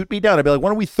 you'd shoot me down. I'd be like, why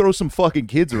don't we throw some fucking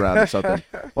kids around or something?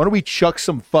 Why don't we chuck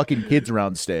some fucking kids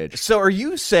around stage? So are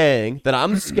you saying that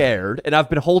I'm scared and I've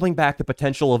been holding back the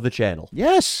potential of the channel?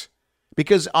 Yes.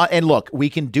 Because and look, we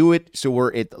can do it, so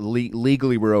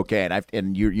legally we're okay.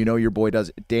 And you know your boy does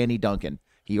it. Danny Duncan.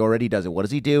 He already does it. What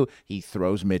does he do? He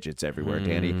throws midgets everywhere,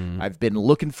 Danny. I've been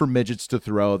looking for midgets to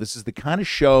throw. This is the kind of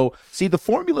show. See, the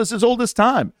formula's as old as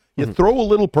time. You throw a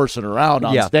little person around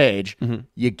on stage,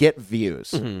 you get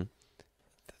views.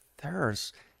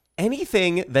 There's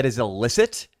anything that is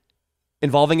illicit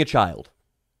involving a child.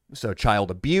 So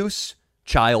child abuse,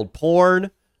 child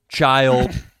porn,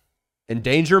 child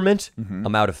endangerment,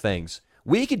 I'm out of things.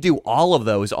 We could do all of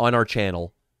those on our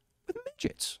channel with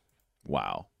midgets.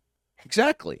 Wow.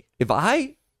 Exactly.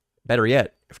 Better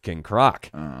yet, if King Croc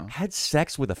had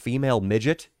sex with a female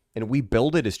midget and we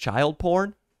build it as child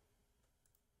porn,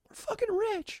 we're fucking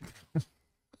rich.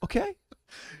 Okay?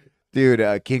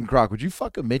 Dude, King Croc, would you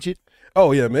fuck a midget?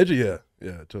 Oh yeah, midget. Yeah,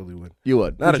 yeah, I totally would. You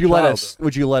would. Not a child,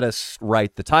 Would you let us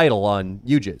write the title on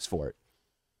UJIS for it?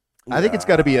 I think it's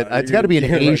got to be an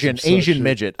you're Asian like some such shit.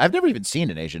 midget. I've never even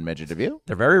seen an Asian midget. Have you?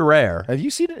 They're very rare. Have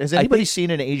you seen it? Has anybody seen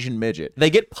an Asian midget?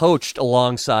 They get poached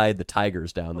alongside the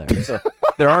tigers down there. So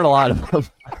there aren't a lot of them.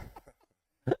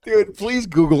 Dude, please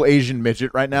Google Asian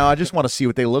midget right now. I just want to see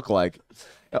what they look like.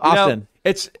 Austin.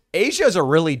 Asia's a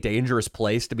really dangerous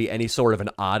place to be any sort of an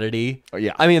oddity. Oh,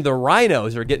 yeah. I mean, the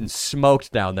rhinos are getting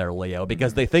smoked down there, Leo,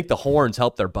 because they think the horns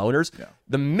help their boners. Yeah.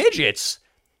 The midgets,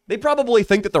 they probably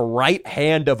think that the right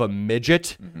hand of a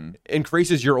midget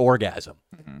increases your orgasm.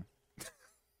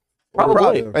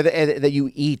 Probably. Or that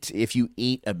you eat, if you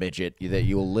eat a midget, that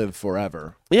you will live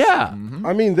forever. Yeah.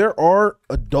 I mean, there are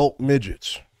adult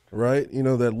midgets, right? You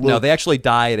know that look. No, they actually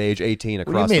die at age 18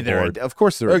 across the board. Of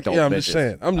course they're adult yeah, I'm midgets. just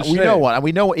saying. We know one.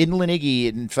 We know Inland Iggy,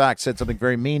 in fact, said something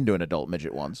very mean to an adult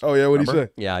midget once. Oh yeah, what did he say?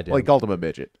 Yeah, I did. Well, he called him a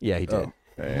midget. Yeah, he did. Oh.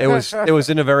 It was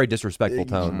in a very disrespectful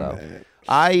tone, though.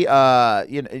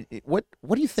 What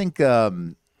do you think?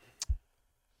 Those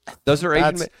are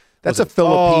Asian. That's a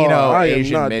Filipino I am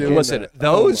Asian not midget. doing Listen,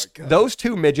 that. those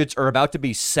two midgets are about to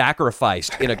be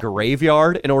sacrificed in a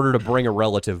graveyard in order to bring a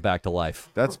relative back to life.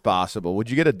 That's possible.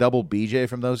 Would you get a double BJ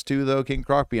from those two, though, King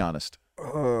Croc? Be honest.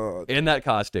 In that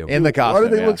costume. In the costume. Why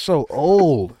do they look so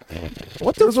old?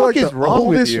 What the Those fuck are like is the wrong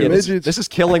with oldest you? midgets This is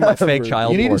killing my fake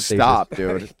child You need porn to thesis. stop,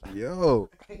 dude. Yo,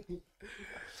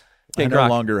 I no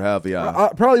longer have, I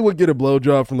probably would get a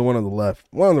blowjob from the one on the left.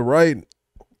 One on the right,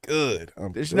 good.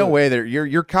 There's no way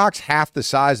your cock's half the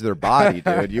size of their body,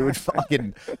 dude. You would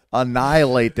fucking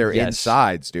annihilate their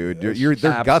insides, dude. Their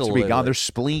guts will be gone. Their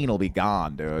spleen will be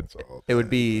gone, dude. It would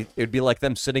be like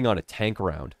them sitting on a tank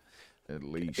round. At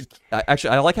least. Actually,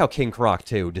 I like how King Croc,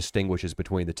 too, distinguishes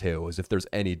between the two, as if there's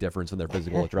any difference in their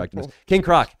physical attractiveness. King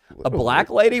Croc, a black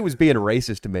lady was being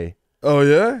racist to me. Oh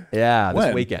yeah? Yeah, this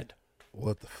When? weekend.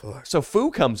 What the fuck? So Fu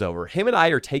comes over. Him and I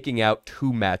are taking out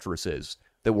 2 mattresses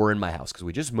that were in my house because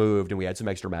we just moved and we had some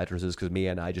extra mattresses because me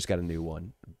and I just got a new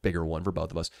one, bigger one for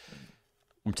both of us.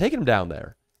 I'm taking them down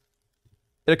there.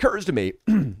 It occurs to me,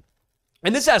 and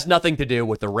this has nothing to do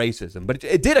with the racism, but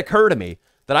it did occur to me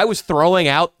that I was throwing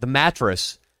out the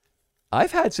mattress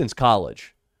I've had since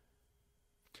college.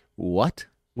 What?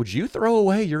 Would you throw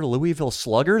away your Louisville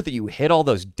Slugger that you hit all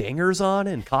those dingers on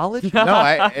in college? No,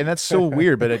 and that's so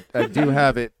weird, but I do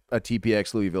have a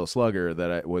TPX Louisville Slugger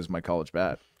that was my college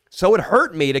bat. So it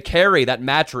hurt me to carry that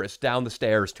mattress down the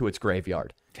stairs to its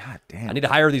graveyard. God damn. I need to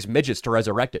hire these midgets to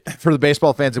resurrect it. For the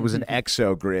baseball fans, it was an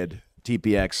Exo Grid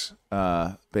TPX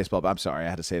baseball bat. I'm sorry, I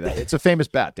had to say that. It's a famous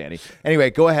bat, Danny. Anyway,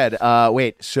 go ahead.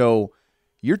 Wait, so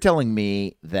you're telling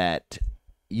me that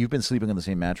you've been sleeping on the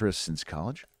same mattress since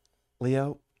college?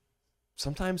 Leo,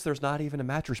 sometimes there's not even a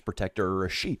mattress protector or a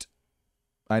sheet.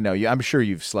 I know. I'm sure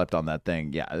you've slept on that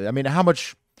thing. Yeah. I mean, how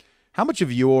much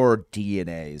of your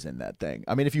DNA is in that thing?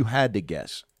 I mean, if you had to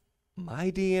guess.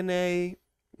 My DNA,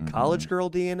 college girl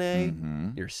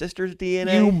DNA, your sister's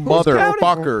DNA. You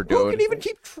motherfucker, dude. Who can even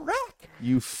keep track?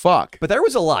 You fuck. But there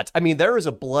was a lot. I mean, there was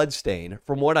a blood stain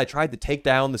from when I tried to take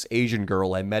down this Asian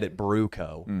girl I met at Brew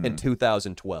Co. in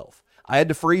 2012. I had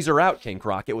to freeze her out, King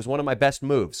Croc. It was one of my best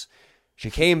moves. She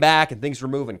came back and things were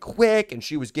moving quick and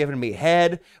she was giving me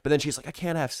head, but then she's like, I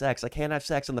can't have sex. I can't have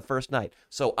sex on the first night.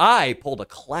 So I pulled a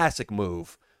classic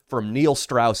move from Neil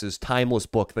Strauss's timeless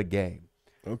book, The Game.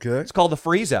 Okay. It's called the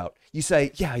freeze out. You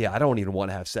say, yeah, I don't even want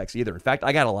to have sex either. In fact,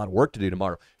 I got a lot of work to do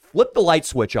tomorrow. Flip the light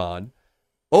switch on,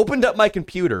 opened up my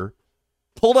computer,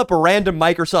 pulled up a random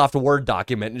Microsoft Word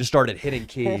document and just started hitting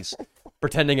keys,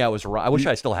 pretending I was right. I wish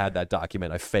I still had that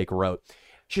document I fake wrote.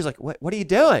 She's like, what are you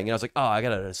doing? And I was like, oh, I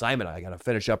got an assignment I got to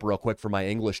finish up real quick for my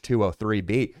English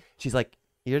 203B. She's like,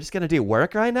 you're just going to do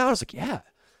work right now? I was like, yeah.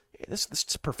 This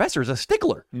professor's a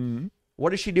stickler. Mm-hmm. What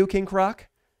does she do, King Croc?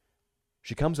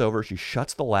 She comes over, she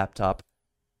shuts the laptop,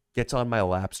 gets on my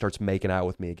lap, starts making out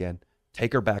with me again.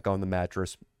 Take her back on the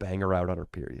mattress, bang her out on her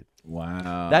period.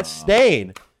 Wow. That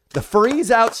stain, the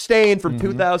freeze out stain from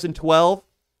 2012,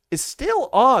 is still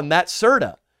on that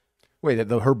Serta. Wait,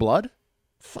 her blood?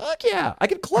 Fuck yeah, I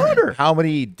could clone her. How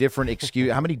many different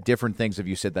things have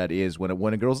you said that is when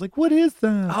a girl's like, what is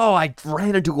that? Oh, I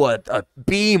ran into a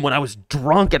beam when I was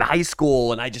drunk in high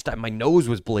school, and my nose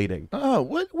was bleeding. Oh,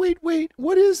 what? Wait,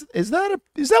 what is that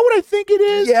what I think it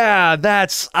is? Yeah,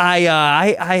 that's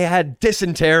I had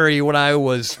dysentery when I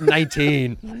was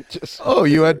 19.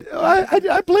 You had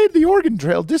I played the Oregon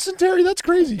Trail. Dysentery, that's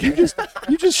crazy.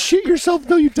 You just shit yourself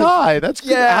until you die. That's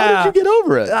yeah. How did you get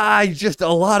over it? Just a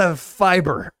lot of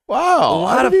fiber. Wow, a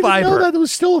lot of didn't fiber. Even know that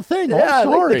was still a thing. Yeah,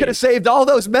 they could have saved all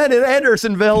those men in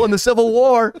Andersonville in the Civil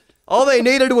War. All they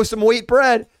needed was some wheat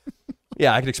bread.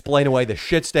 Yeah, I could explain away the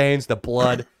shit stains, the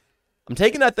blood. I'm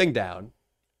taking that thing down.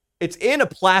 It's in a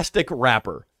plastic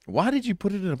wrapper. Why did you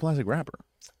put it in a plastic wrapper?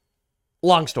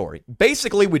 Long story.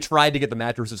 Basically, we tried to get the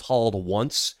mattresses hauled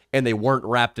once, and they weren't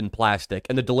wrapped in plastic.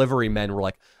 And the delivery men were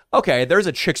like, okay, there's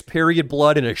a chick's period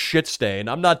blood and a shit stain.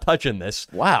 I'm not touching this.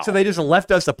 Wow. So they just left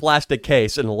us a plastic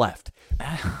case and left.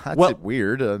 That's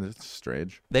weird. It's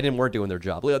strange. They weren't doing their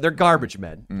job. They're garbage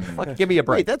men. Fuck, give me a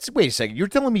break. Wait a second. You're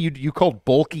telling me you called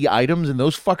bulky items and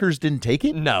those fuckers didn't take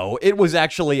it? No, it was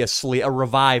actually a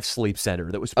Revive sleep center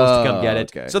that was supposed to come get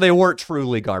it. Okay. So they weren't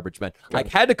truly garbage men. I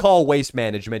had to call Waste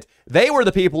Management. They were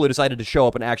the people who decided to show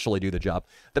up and actually do the job.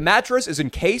 The mattress is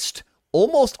encased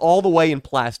almost all the way in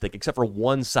plastic, except for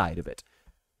one side of it.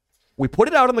 We put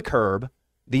it out on the curb,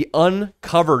 the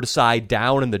uncovered side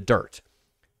down in the dirt.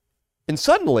 And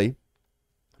suddenly,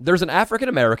 there's an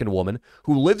African-American woman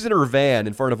who lives in her van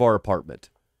in front of our apartment.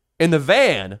 And the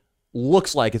van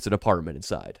looks like it's an apartment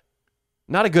inside.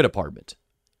 Not a good apartment.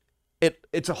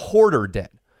 It's a hoarder den.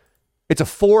 It's a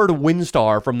Ford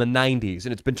Windstar from the 90s,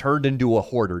 and it's been turned into a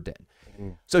hoarder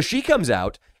den. So she comes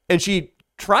out, and she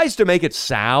tries to make it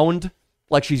sound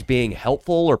like she's being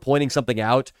helpful or pointing something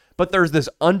out, but there's this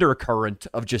undercurrent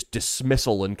of just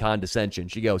dismissal and condescension.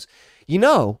 She goes,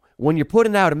 when you're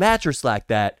putting out a mattress like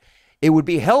that, it would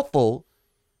be helpful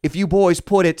if you boys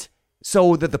put it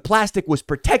so that the plastic was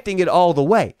protecting it all the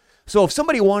way. So if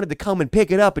somebody wanted to come and pick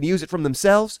it up and use it from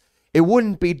themselves, it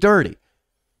wouldn't be dirty.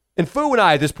 And Fu and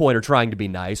I at this point are trying to be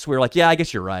nice. We're like, yeah, I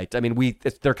guess you're right. I mean,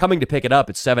 they're coming to pick it up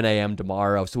at 7 a.m.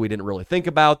 tomorrow, so we didn't really think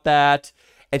about that.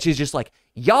 And she's just like,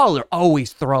 y'all are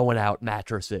always throwing out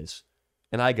mattresses.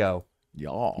 And I go,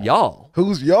 Y'all?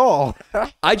 Who's y'all?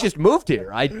 I just moved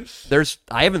here. I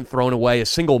haven't thrown away a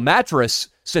single mattress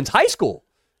since high school.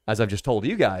 As I've just told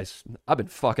you guys, I've been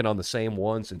fucking on the same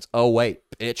one since 08,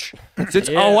 bitch. Since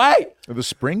 08. The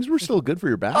springs were still good for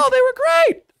your back? Oh, they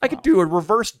were great. I could do a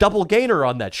reverse double gainer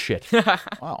on that shit.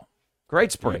 Wow.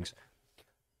 Great springs.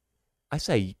 I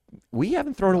say, we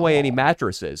haven't thrown away any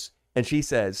mattresses. And she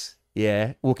says,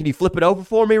 yeah. Well, can you flip it over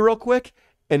for me real quick?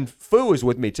 And Fu is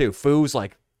with me, too. Fu's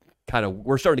like,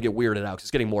 we're starting to get weirded out because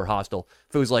it's getting more hostile.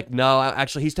 Fu's like, no,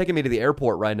 actually, he's taking me to the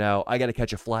airport right now. I got to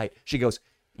catch a flight. She goes,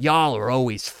 y'all are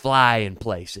always flying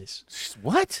places.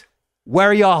 What? Where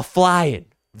are y'all flying?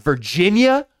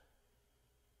 Virginia?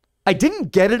 I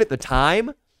didn't get it at the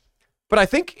time, but I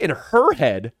think in her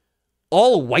head,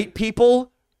 all white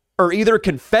people are either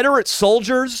Confederate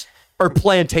soldiers or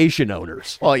plantation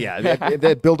owners. Well, yeah,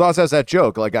 Bill Dawes has that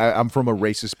joke. Like, I'm from a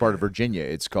racist part of Virginia.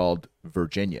 It's called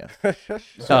Virginia.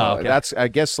 So okay. That's, I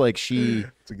guess, like she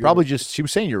probably she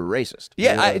was saying you're racist.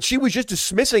 Yeah, she was just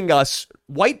dismissing us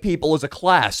white people as a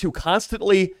class who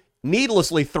constantly,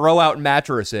 needlessly throw out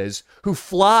mattresses, who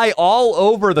fly all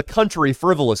over the country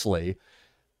frivolously.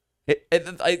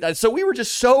 So we were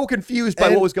just so confused by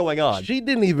what was going on. She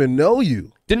didn't even know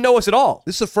you. Didn't know us at all.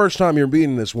 This is the first time you're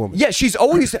meeting this woman. Yeah, she's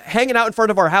always hanging out in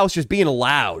front of our house just being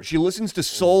loud. She listens to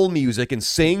soul music and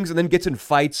sings and then gets in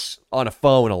fights on a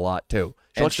phone a lot, too.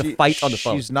 She likes to fight on the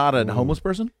phone. She's not a homeless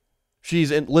person?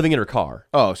 She's living in her car.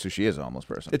 Oh, so she is a homeless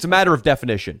person. It's a matter of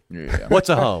definition. Yeah. What's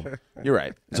a home? You're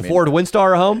right. Is a Ford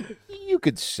Windstar a home? You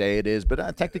could say it is, but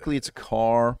technically it's a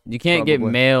car. You can't get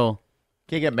mail.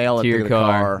 Can't get mail to into your the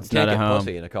car. It's Can't not a get home.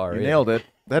 pussy in a car. You nailed it.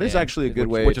 That is actually a good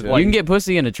way. which is to, why You can get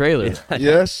pussy in a trailer.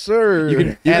 Yes, sir.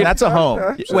 and that's a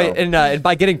home. So. Wait, and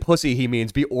by getting pussy, he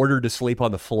means be ordered to sleep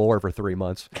on the floor for 3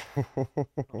 months.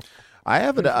 I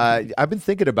haven't. I've been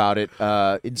thinking about it.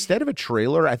 Instead of a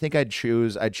trailer, I think I'd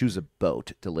choose a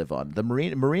boat to live on. The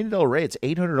Marina Del Rey. It's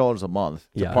 $800 a month.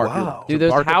 To Yeah. park Wow. Dude, to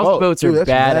those park a houseboats boat. are Dude, that's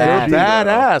badass. mad.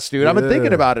 Badass, dude. I've been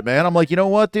thinking Yeah. about it, man. I'm like, you know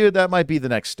what, dude? That might be the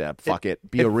next step. Fuck it.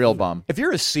 Be a real bum. If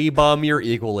you're a sea bum, you're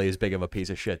equally as big of a piece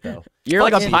of shit, though. You're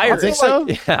like a You pirate. think so?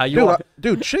 Yeah, you Dude, are.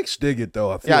 dude, chicks dig it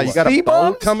though. I feel Yeah, like. you got a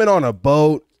boat. Coming on a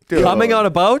boat. Dude. Coming on a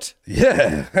boat?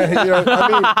 Yeah. You know, I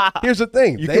mean, here's the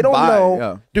thing. They can don't buy, know.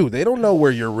 yeah. Dude, they don't know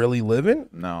where you're really living.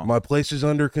 No. My place is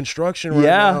under construction right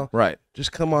Yeah. now. Right.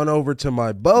 Just come on over to my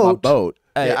My boat. boat.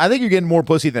 Hey. Yeah, I think you're getting more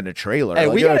pussy than a trailer. Hey,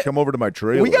 Like, we yeah, gotta- come over to my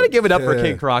trailer. We got to give it up for Yeah.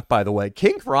 King Croc, by the way.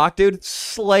 King Croc, dude,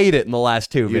 slayed it in the last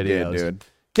two You videos. did, dude.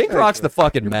 King Croc's the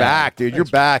fucking man. Back, dude. You're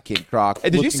back, King Croc. Hey,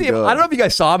 did you Looking see him? good. I don't know if you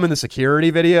guys saw him in the security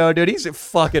video, dude. He's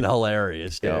fucking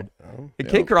hilarious, dude.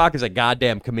 King Croc is a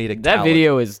goddamn comedic That talent.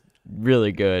 video is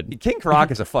really good. King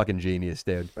Croc is a fucking genius,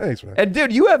 dude. Thanks, man. And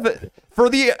dude, you have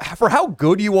for how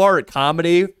good you are at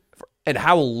comedy and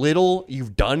how little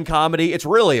you've done comedy, it's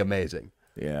really amazing.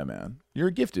 Yeah, man. You're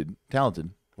gifted, talented.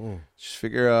 Just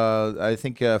figure. I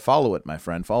think follow it, my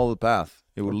friend. Follow the path.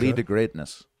 It will lead to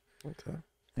greatness.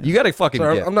 You got to fucking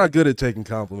Sorry, gift. I'm not good at taking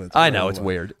compliments. I know it's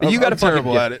weird. I'm- You got to I'm fucking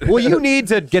terrible gift. at it. Well, you need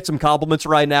to get some compliments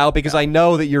right now because I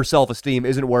know that your self-esteem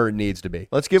isn't where it needs to be.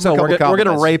 Let's give him so a couple we're gonna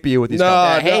compliments. rape you with these. No,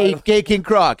 compliments. Hey, King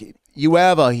Croc, you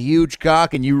have a huge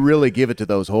cock, and you really give it to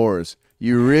those whores.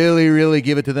 You really, really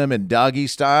give it to them in doggy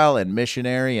style and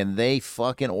missionary, and they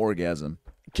fucking orgasm.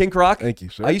 King Croc. Thank you,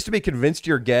 sir. I used to be convinced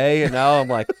you're gay, and now I'm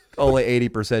like only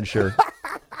 80% sure.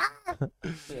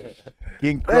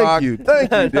 King Croc, Thank you,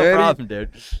 Daddy. No problem, dude.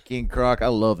 King Croc, I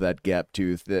love that gap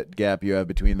tooth, that gap you have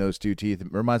between those two teeth.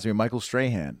 It reminds me of Michael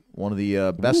Strahan, one of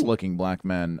the best-looking black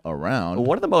men around.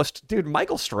 One of the most, dude,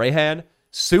 Michael Strahan,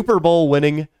 Super Bowl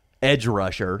winning edge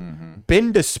rusher,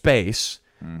 been to space,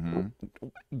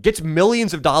 gets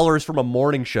millions of dollars from a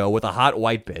morning show with a hot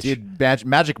white bitch. Did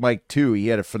Magic Mike 2, he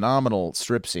had a phenomenal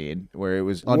strip scene where it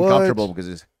was uncomfortable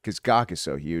because his cock is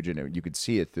so huge and you could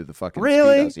see it through the fucking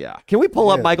Really? Speedos. Yeah. Can we pull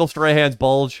up Michael Strahan's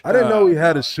bulge? I didn't know he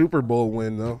had a Super Bowl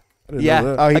win though. I didn't Yeah.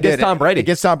 know that. Oh, he Against did. Tom Brady.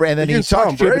 Against Tom Brady. And then he Against talked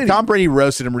Tom shit. Brady. Tom Brady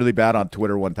roasted him really bad on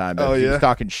Twitter one time. Oh, He yeah? was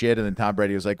talking shit, and then Tom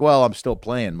Brady was like, well, I'm still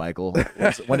playing, Michael.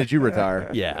 When did you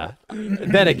retire? Yeah.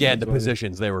 Then again, the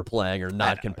positions they were playing are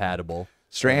not compatible.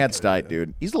 Strahan's tight,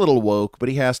 dude. He's a little woke, but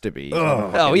he has to be.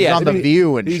 Oh, He's yeah. on The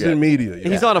View and He's shit. in media. Yeah.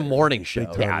 He's on a morning show.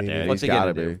 Big time Yeah, media. dude. What's He's he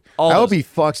gonna gotta do? be. All I hope those- he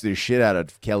fucks the shit out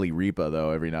of Kelly Ripa, though,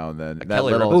 every now and then. That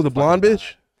Kelly little, Ripa. Oh, the blonde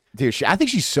bitch. Dude, I think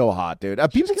she's so hot, dude.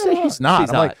 People say she's not.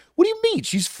 She's I'm like, hot. what do you mean?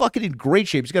 She's fucking in great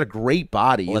shape. She's got a great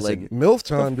body. Listen, Like, MILF what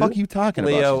time, the fuck dude. are you talking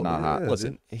about? Leo, She's not hot.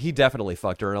 listen, he definitely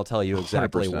fucked her, and I'll tell you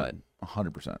exactly 100%. when.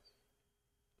 100%.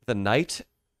 The night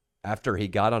after he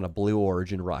got on a Blue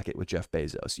Origin rocket with Jeff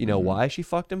Bezos. You know why she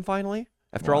fucked him finally?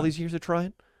 After all Why? these years of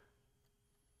trying?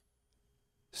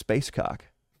 Space cock.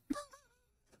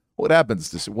 What happens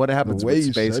The way with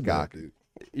you space said that, cock? dude.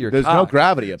 Your There's no cock.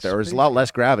 gravity up there. There's a lot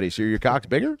less gravity. So your cock's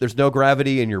bigger? There's no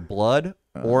gravity in your blood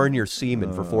or in your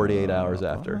semen for 48 hours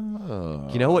after.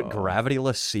 You know what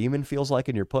gravityless semen feels like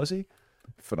in your pussy?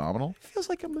 Phenomenal. It feels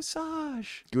like a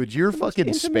massage. Dude, your fucking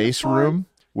intimate space part. room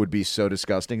would be so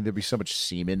disgusting. There'd be so much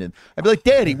semen, and I'd be like,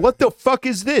 "Daddy, what the fuck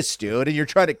is this, dude?" And you're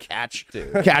trying to catch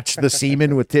the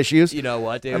semen with tissues. You know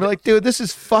what, dude? I'm like, dude, this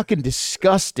is fucking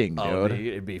disgusting, Oh, dude.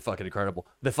 it'd be fucking incredible.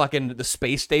 The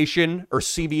space station or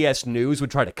CBS News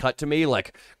would try to cut to me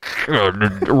like,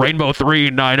 Rainbow 3,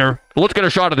 Niner. Let's get a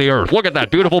shot of the Earth. Look at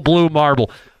that beautiful blue marble.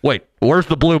 Wait, where's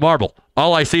the blue marble?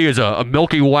 All I see is a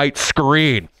milky white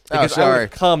screen. Because I would sorry.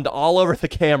 have cummed all over the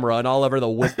camera and all over the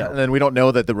And window. then we don't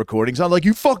know that the recording's on. Like,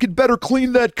 you fucking better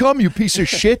clean that cum, you piece of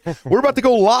shit. We're about to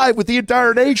go live with the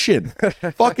entire nation.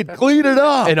 Fucking clean it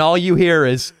up. And all you hear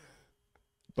is,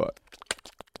 But-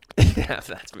 yeah,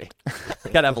 that's me.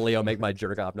 Gotta have Leo make my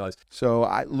jerk off noise. So,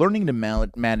 learning to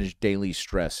manage daily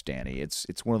stress, Danny, it's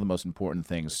one of the most important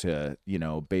things to,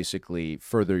 basically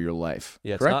further your life.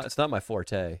 Yeah, correct? it's not my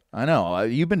forte. I know.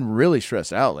 You've been really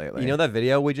stressed out lately. You know that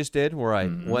video we just did where I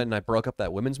went and I broke up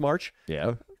that women's march?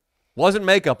 Yeah. Wasn't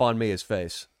makeup on Mia's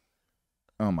face.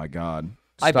 Oh my God.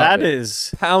 I Stop That it.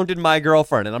 is Pounded my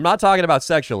girlfriend, and I'm not talking about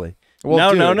sexually.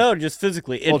 Well, No, just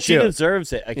physically. And she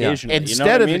deserves it occasionally.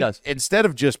 Instead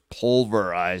of just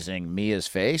pulverizing Mia's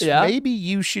face, maybe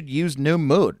you should use New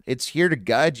Mood. It's here to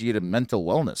guide you to mental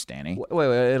wellness, Danny.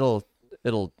 Wait,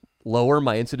 it'll lower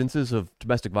my incidences of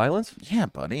domestic violence? Yeah,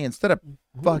 buddy. Instead of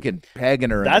fucking pegging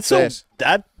her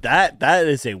that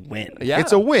is a win. Yeah.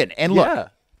 It's a win. And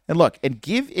look,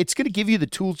 it's going to give you the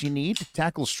tools you need to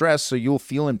tackle stress so you'll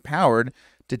feel empowered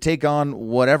to take on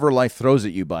whatever life throws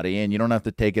at you, buddy, and you don't have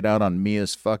to take it out on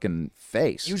Mia's fucking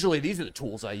face. Usually these are the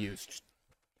tools I use.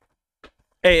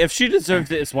 Hey, if she deserves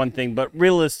it, it's one thing, but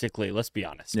realistically, let's be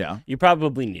honest. Yeah. You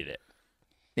probably need it.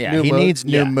 Yeah, he needs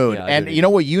New Mood. Yeah, and you know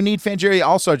what you need, Fanjerry?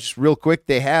 Also, just real quick,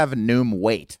 they have Noom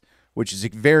Weight, which is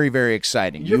very, very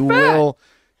exciting.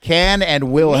 Can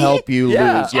and will help you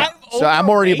lose. Yeah. So I'm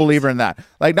already a believer in that.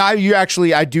 Like now,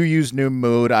 I do use New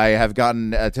Mood. I have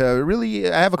gotten to really.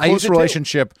 I have a close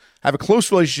relationship. I have a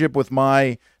close relationship with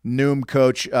my Noom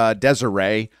coach,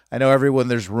 Desiree. I know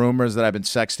there's rumors that I've been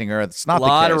sexting her. It's not the case.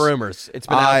 A lot of rumors. It's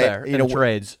been out there in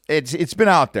trades. It's been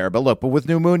out there. But with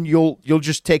New Moon, you'll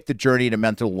just take the journey to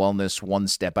mental wellness one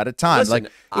step at a time. Listen,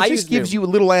 it just gives you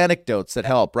little anecdotes that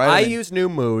help, right? I use New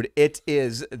Mood. It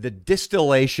is the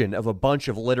distillation of a bunch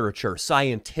of literature,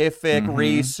 scientific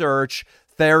research,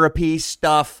 therapy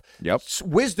stuff,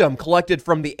 wisdom collected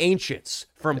from the ancients,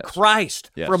 from Christ,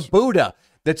 from Buddha.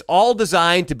 That's all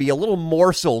designed to be a little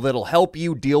morsel that'll help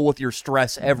you deal with your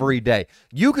stress every day.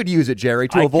 You could use it, Jerry,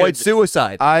 to avoid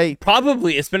suicide.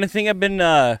 It's been a thing I've been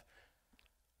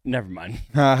never mind.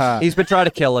 He's been trying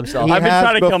to kill himself. I've been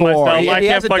trying to kill myself. I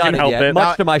can't fucking help it.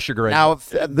 Much to my chagrin. Now,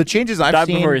 the changes I've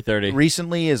seen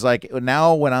recently is like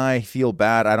now when I feel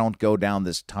bad, I don't go down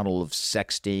this tunnel of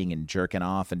sexting and jerking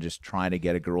off and just trying to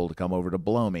get a girl to come over to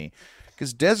blow me.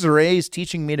 Because Desiree is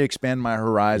teaching me to expand my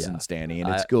horizons, Danny,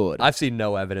 and it's good. I've seen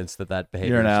no evidence that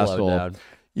behavior is slowed down.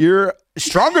 You're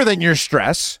stronger than your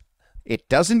stress. It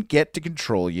doesn't get to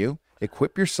control you.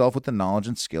 Equip yourself with the knowledge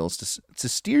and skills to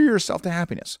steer yourself to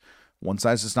happiness. One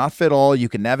size does not fit all. You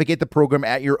can navigate the program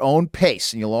at your own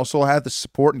pace, and you'll also have the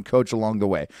support and coach along the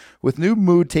way. With New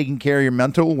Mood taking care of your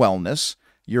mental wellness,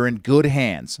 you're in good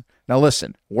hands. Now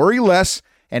listen, worry less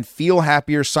and feel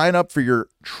happier. Sign up for your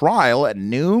trial at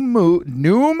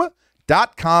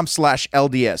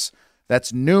Noom.com/LDS.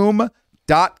 That's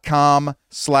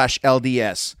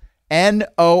Noom.com/LDS.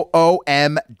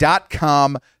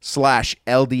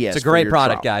 Noom.com/LDS. It's a great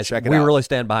product, guys. Check it out. We really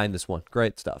stand behind this one.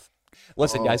 Great stuff.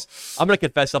 Listen, guys, I'm going to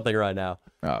confess something right now.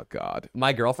 Oh, God.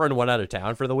 My girlfriend went out of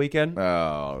town for the weekend.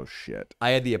 Oh, shit.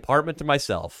 I had the apartment to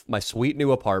myself, my sweet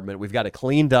new apartment. We've got it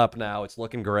cleaned up now. It's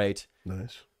looking great.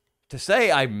 Nice. To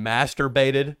say I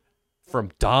masturbated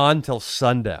from dawn till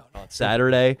sundown on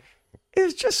Saturday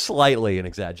is just slightly an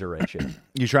exaggeration.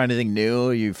 You try anything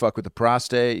new? You fuck with the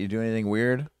prostate? You do anything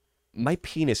weird? My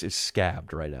penis is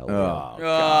scabbed right now. Oh,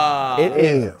 God. It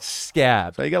is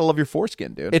scabbed. So you gotta love your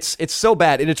foreskin, dude. It's so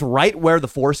bad, and it's right where the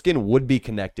foreskin would be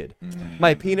connected.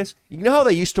 My penis. You know how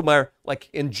they used to wear, like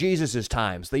in Jesus's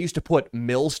times, they used to put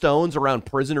millstones around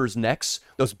prisoners' necks.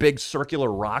 Those big circular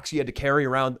rocks you had to carry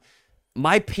around.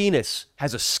 My penis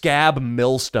has a scab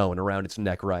millstone around its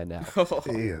neck right now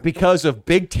because of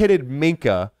big-titted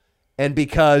Minka and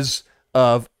because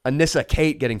of Anissa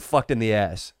Kate getting fucked in the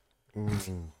ass.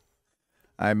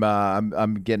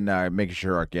 I'm getting making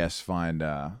sure our guests find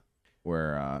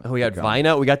where. We got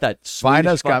Vina. We got that.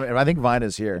 Vina's coming. I think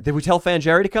Vina's here. Did we tell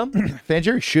Fanjerry to come?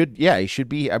 Fanjerry should. Yeah, he should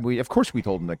be. Of course, we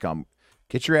told him to come.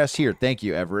 Get your ass here. Thank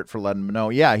you, Everett, for letting him know.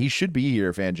 Yeah, he should be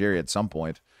here, Fanjerry, at some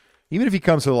point. Even if he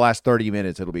comes for the last 30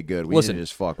 minutes, it'll be good. We need to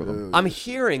just fuck with him. I'm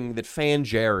hearing that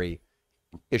Fanjerry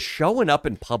is showing up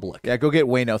in public. Yeah, go get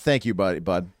Wayno. Thank you,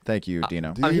 bud. Thank you,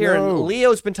 Dino. I'm hearing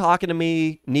Leo's been talking to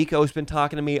me. Nico's been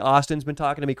talking to me. Austin's been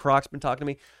talking to me. Croc's been talking to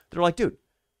me. They're like, dude,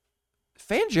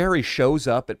 Fanjerry shows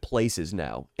up at places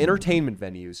now, entertainment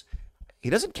venues. He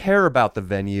doesn't care about the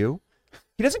venue.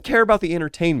 He doesn't care about the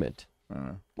entertainment.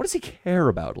 What does he care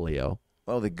about, Leo?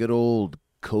 Oh, the good old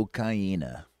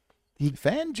cocaine.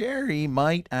 Fanjerry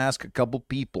might ask a couple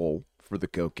people for the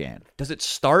cocaine. Does it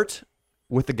start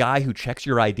with the guy who checks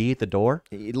your ID at the door?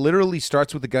 It literally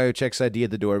starts with the guy who checks ID at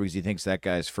the door because he thinks that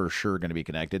guy's for sure going to be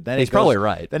connected. Then he's probably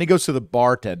right. Then he goes to the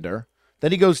bartender.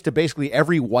 Then he goes to basically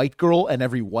every white girl and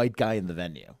every white guy in the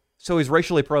venue. So he's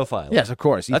racially profiled. Yes, of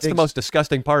course. That's the most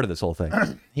disgusting part of this whole thing.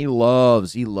 He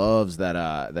loves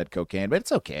that cocaine, but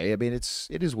it's okay. I mean, it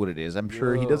is what it is. I'm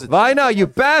sure he does it. Vina, you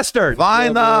bastard!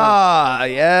 Vina,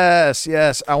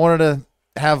 yes. I wanted to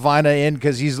have Vina in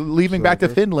because he's leaving back to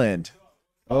Finland.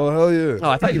 Oh, hell yeah. Oh,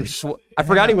 I thought you were. I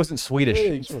forgot he wasn't Swedish.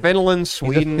 Yeah, Finland,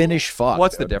 Sweden. Finnish fuck.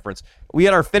 What's the difference? We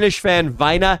had our Finnish fan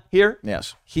Vina here.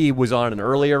 Yes. He was on an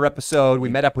earlier episode. We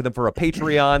met up with him for a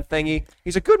Patreon thingy.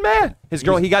 He's a good man.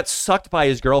 He got sucked by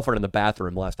his girlfriend in the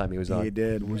bathroom last time he was on. He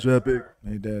did. It was epic.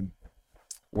 He did.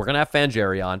 We're gonna have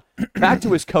Fanjerry on. Back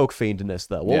to his coke fiendness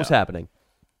though. What was happening?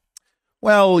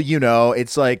 Well,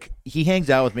 it's like he hangs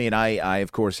out with me, and I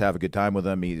of course have a good time with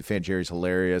him. Fanjerry's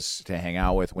hilarious to hang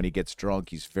out with. When he gets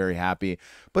drunk, he's very happy.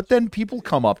 But then people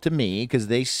come up to me because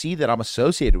they see that I'm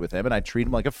associated with him, and I treat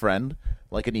him like a friend,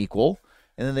 like an equal.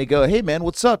 And then they go, "Hey, man,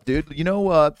 what's up, dude?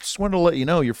 Just wanted to let you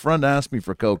know your friend asked me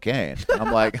for cocaine."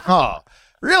 I'm like, "Huh?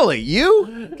 Really?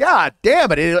 You? God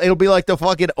damn it. It'll be like the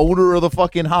fucking owner of the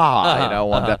fucking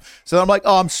one time. So I'm like,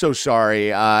 "Oh, I'm so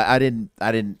sorry. I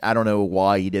don't know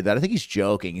why he did that. I think he's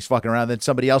joking. He's fucking around." Then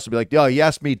somebody else will be like, "Oh, he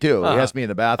asked me too. He asked me in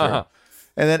the bathroom."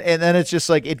 And then it's just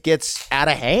like it gets out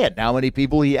of hand how many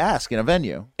people he asks in a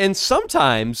venue. And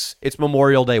sometimes it's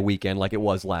Memorial Day weekend like it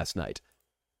was last night.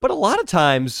 But a lot of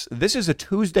times this is a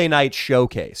Tuesday night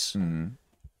showcase.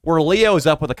 Where Leo's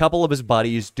up with a couple of his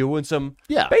buddies doing some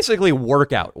basically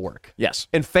workout work. Yes.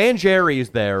 And Fanjerry's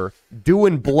there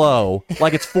doing blow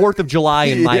like it's 4th of July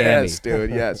in Miami. Yes, dude,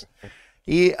 yes.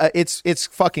 It's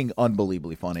fucking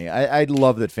unbelievably funny. I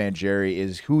love that Fanjerry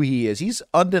is who he is. He's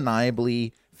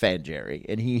undeniably Fanjerry,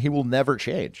 and he will never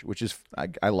change, which is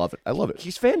I love it. I love it.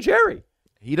 He's Fanjerry.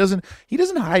 He doesn't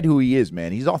hide who he is,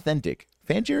 man. He's authentic.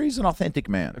 Fanjerry's an authentic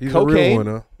man. He's Cocaine, a real one,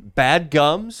 huh? bad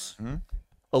gums,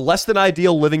 a less than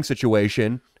ideal living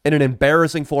situation, and an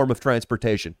embarrassing form of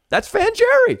transportation. That's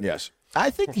Fanjerry. Yes. I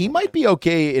think he might be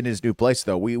okay in his new place,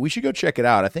 though. We should go check it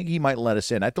out. I think he might let us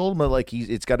in. I told him that, like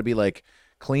it's got to be like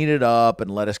clean it up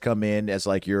and let us come in as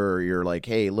like you're like,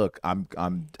 hey, look,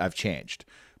 I've changed.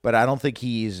 But I don't think I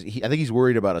think he's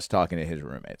worried about us talking to his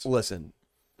roommates. Listen,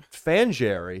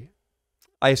 Fanjerry.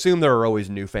 I assume there are always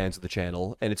new fans of the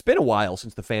channel, and it's been a while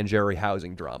since the Fanjerry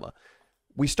housing drama.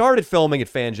 We started filming at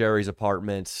Fanjerry's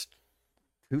apartment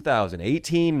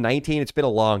 2018, 19. It's been a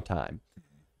long time.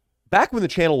 Back when the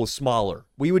channel was smaller,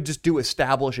 we would just do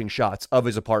establishing shots of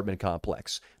his apartment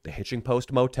complex. The Hitching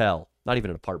Post Motel. Not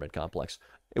even an apartment complex.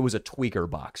 It was a tweaker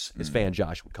box, as Fan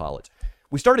Josh would call it.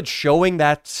 We started showing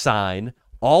that sign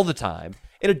all the time,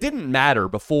 and it didn't matter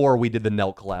before we did the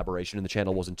Nelk collaboration and the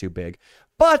channel wasn't too big.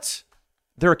 But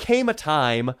there came a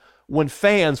time when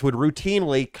fans would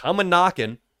routinely come a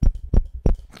knocking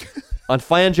on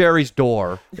Fanjerry's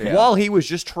door while he was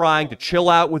just trying to chill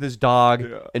out with his dog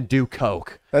and do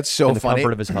coke. That's so in the funny.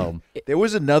 comfort of his home. There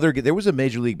was a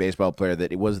Major League Baseball player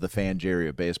that it was the Fanjerry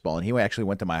of baseball, and he actually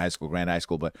went to my high school, Grand High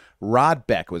School, but Rod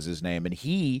Beck was his name, and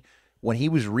when he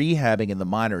was rehabbing in the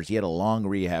minors, he had a long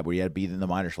rehab where he had to be in the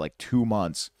minors for like 2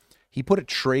 months. He put a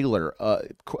trailer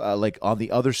like on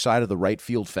the other side of the right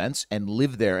field fence and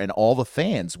lived there, and all the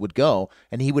fans would go,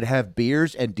 and he would have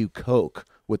beers and do coke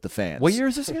with the fans. What year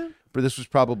is this again? But this was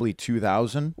probably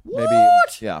 2000, maybe.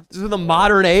 What? Yeah. This is the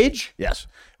modern age? Yes.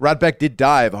 Rod Beck did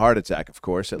die of a heart attack, of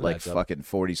course, at like fucking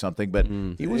 40-something, but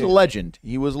he was a legend.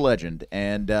 He was a legend.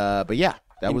 And, but yeah,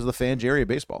 that was the Fanjerry of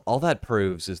baseball. All that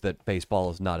proves is that baseball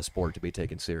is not a sport to be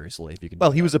taken seriously. If you can.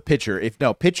 Well, he was a pitcher.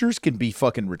 Pitchers can be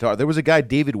fucking retarded. There was a guy,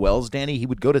 David Wells, Danny. He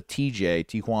would go to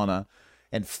Tijuana,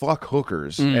 and fuck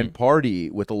hookers and party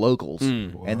with the locals,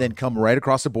 and then come right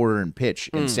across the border and pitch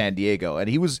in San Diego. And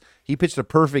he pitched a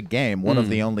perfect game, one of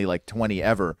the only like 20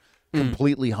 ever,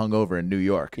 completely hungover in New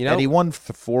York. And he won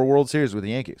 4 World Series with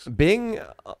the Yankees.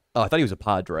 I thought he was a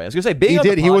Padre. I was gonna say being he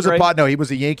did. The he was Padre, he was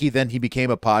a Yankee. Then he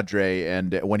became a Padre,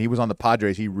 and when he was on the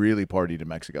Padres, he really partied in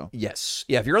Mexico. Yes,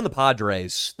 yeah. If you're on the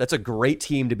Padres, that's a great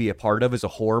team to be a part of as a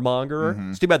whoremonger.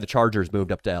 It's too bad the Chargers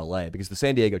moved up to LA because the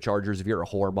San Diego Chargers, if you're a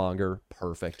whoremonger,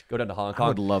 perfect. Go down to Hong Kong. I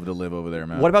would love to live over there,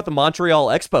 man. What about the Montreal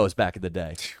Expos back in the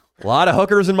day? A lot of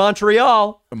hookers in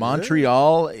Montreal.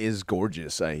 Montreal is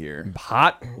gorgeous, I hear.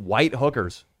 Hot white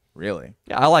hookers. Really?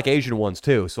 Yeah, I like Asian ones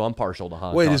too, so I'm partial to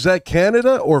Hong Kong. Wait, is that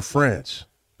Canada or France?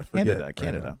 Canada.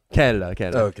 Canada.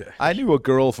 Okay. I knew a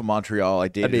girl from Montreal. I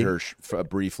dated her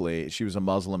briefly. She was a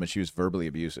Muslim, and she was verbally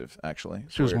abusive, actually.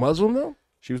 She was Muslim, though?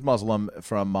 She was Muslim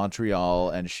from Montreal,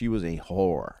 and she was a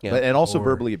whore. Yeah. And also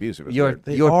verbally abusive. Your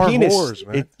penis, whores,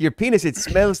 man. Your penis, it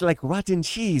smells like rotten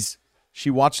cheese. She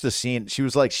watched the scene. She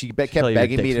was like, kept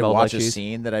begging me to watch a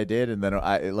scene that I did, and then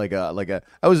I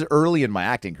was early in my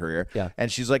acting career,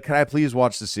 and she's like, "Can I please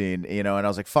watch the scene?" And I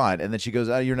was like, "Fine." And then she goes,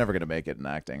 "Oh, you're never gonna make it in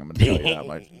acting. I'm gonna tell you that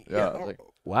much." Yeah, I was like,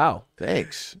 wow,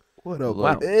 thanks. What a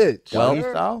bitch.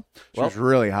 Well, she was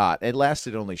really hot. It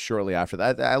lasted only shortly after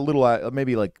that.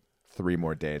 Maybe like 3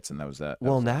 more dates, and that was that.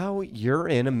 Well, now you're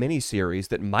in a mini series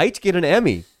that might get an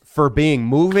Emmy for being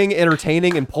moving,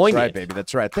 entertaining, and poignant. That's right, baby.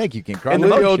 That's right. Thank you, King Carl. And the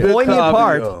Leo most did poignant copy,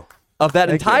 part yo. of that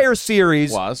entire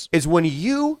series Was. is when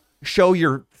you show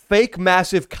your fake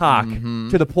massive cock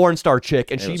to the porn star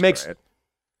chick, and It she was makes great.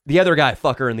 the other guy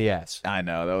fuck her in the ass. I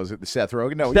know. That was Seth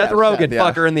Rogen. No, Seth yeah, Rogen yeah.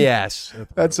 fuck her in the ass.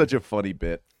 That's such a funny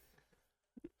bit.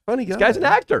 Funny guy. This guy's an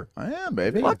actor. I am,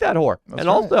 baby. Fuck that whore. That's And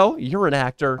right. also, you're an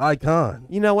actor. Icon.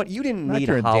 You know what? You didn't need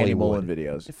Actor in Danny Mullen Hollywood.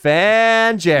 videos.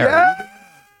 Fan Jerry.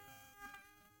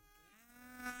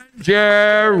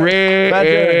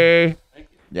 Jerry.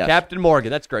 Yes. Captain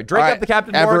Morgan. That's great. Drink All up right, the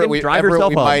Captain Everett, Morgan. Drive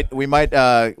yourself home. we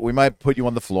might put you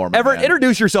on the floor, my Everett, man.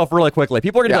 introduce yourself really quickly.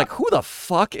 People are going to Yeah. be like, who the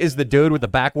fuck is the dude with the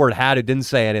backward hat who didn't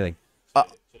say anything?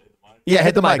 Yeah,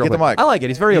 hit the mic. real Hit the quick. mic. I like it.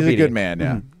 He's very He's a obedient. good man.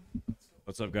 Yeah.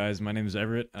 What's up, guys? My name is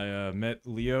Everett. I met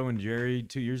Leo and Jerry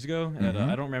 2 years ago at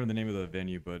I don't remember the name of the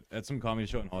venue, but at some comedy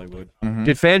show in Hollywood.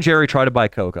 Did Fan Jerry try to buy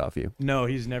coke off you? No,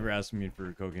 he's never asked me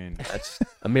for cocaine. That's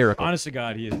a miracle. Honest to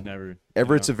God, he has never.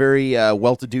 Everett's a very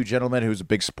well-to-do gentleman who's a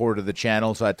big supporter of the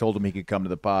channel, so I told him he could come to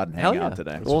the pod and Hell hang yeah. out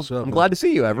today. Well, what's up, I'm man. glad to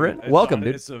see you, Everett. It's Welcome,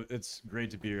 dude. It's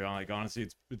great to be here. Like honestly,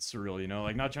 it's surreal. You know,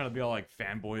 like not trying to be all like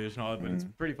fanboyish and all that, but it's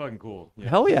pretty fucking cool. Yeah.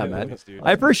 Hell yeah, Yeah, man. thanks, dude.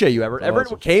 I appreciate you, Everett.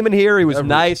 Everett came in here. He was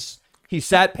nice. He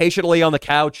sat patiently on the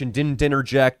couch and didn't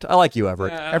interject. I like you,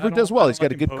 Everett. Yeah, I Everett don't- does well. I He's don't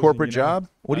got a like good imposing, corporate you know? job.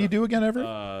 What do you do again, Everett?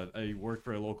 I work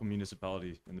for a local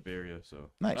municipality in the Bay Area, so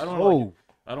Nice. I don't wanna,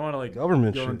 I don't want to like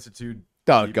Government go shit. into too.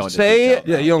 Don't go into Say- detail.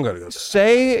 Yeah, you don't gotta go.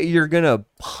 Say you're going to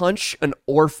punch an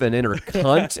orphan in her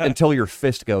cunt until your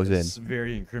fist goes in. It's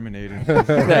very incriminating.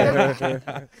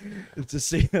 Hey, to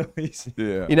say the least.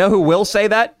 Yeah. you know who will say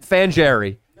that? Fan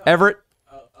Jerry. Everett.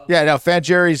 Yeah, no, Fat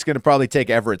Jerry's going to probably take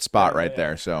Everett's spot right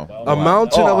there. So A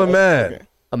mountain of a man.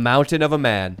 A mountain of a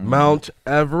man. Mount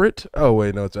Everett. Oh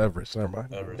wait, no, it's Everest. Never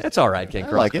mind. That's all right, King I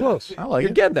Cross. like it. Close. I like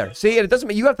You're it. getting there. See, and it doesn't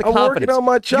mean you have the I'm working confidence. on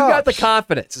my You got the chops.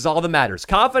 confidence is all that matters.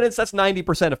 Confidence, that's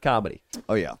 90% of comedy.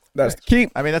 Oh yeah. That's the key.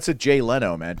 I mean, that's a Jay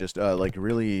Leno, man. Just like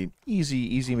really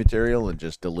easy material and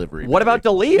just delivery. What about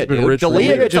D'Elia, been dude? rich for D'Elia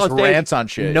years. gets Just on stage, rants on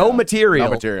shit, No yeah. material.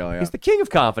 No material, yeah. He's the king of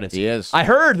confidence. He is. I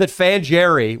heard that Fan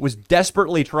Jerry was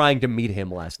desperately trying to meet him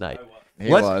last night. He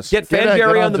Let's was. get Fan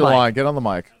Jerry on the mic. line. Get on the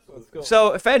mic.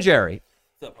 So, Fan Jerry,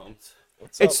 What's up, Holmes?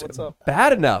 it's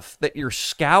bad enough that you're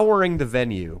scouring the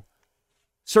venue,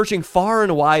 searching far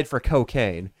and wide for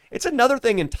cocaine. It's another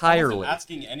thing I entirely. wasn't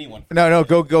asking anyone. For No,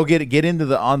 go get it. Get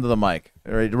onto the mic.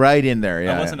 Right in there.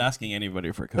 Yeah. I wasn't asking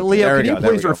anybody for cocaine. Leo, There we can you go,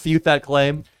 there we please go. refute that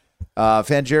claim?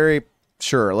 Fan Jerry.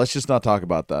 Sure. Let's just not talk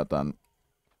about that then.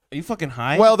 Are you fucking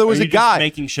high? Well, there Or was are a you just guy.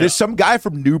 making shit There's up? some guy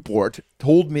from Newport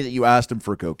told me that you asked him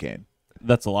for cocaine.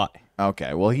 That's a lie.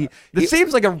 Okay. Well, This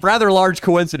seems like a rather large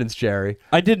coincidence, Jerry.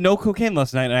 I did no cocaine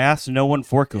last night, and I asked no one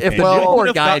for cocaine. If the I Newport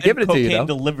would've guy had gotten given it to you, cocaine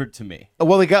though. delivered to me.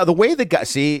 Well, the way the guy,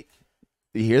 see,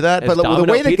 you hear that? It's But the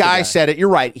Domino way the Pizza guy guy. said it, you're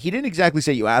right. He didn't exactly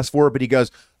say you asked for it, but he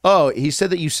goes, "Oh, he said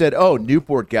that you said, oh,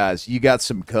 Newport guys, you got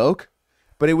some coke."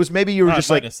 But it was maybe you were I just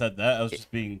might like, have said that. I was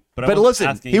just being. But, I But wasn't listen,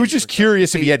 asking he was you just for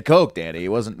curious if he had coke, Danny. He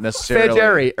wasn't necessarily. Fan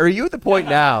Jerry, are you at the point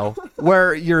now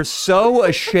where you're so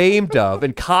ashamed of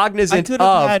and cognizant I could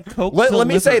have of? had Coke Let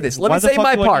me say delivered. this. Let Why me the say fuck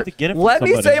my do I need part. to get it from Let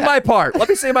me somebody? say my part. Let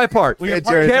me say my part. Well, your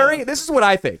Jerry, part's Jerry, this is what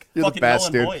I think. You're the fucking best,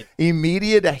 null dude. and void.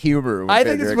 Immediate humor. with I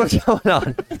Fan think this is Jerry. what's going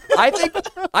on.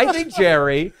 I think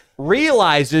Jerry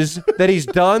realizes that he's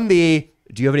done the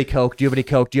do you have any coke? Do you have any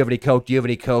coke? Do you have any coke? Do you have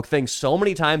any coke? Thing so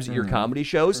many times at your comedy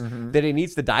shows that he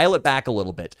needs to dial it back a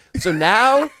little bit. So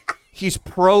now he's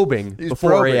probing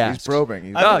before he asks. He's probing.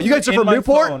 He's Oh, you guys are In from my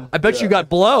Newport? phone. I bet you got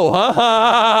blow, huh?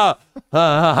 Ha, ha,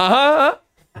 ha,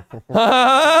 ha,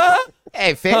 ha,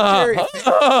 Hey, Fan Jerry.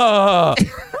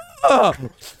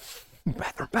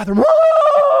 bathroom. That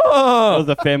Ah! was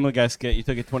a Family Guy skit. You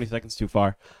took it 20 seconds too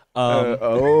far. Ah!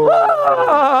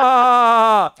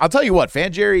 I'll tell you what,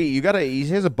 Fan Jerry, he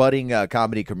has a budding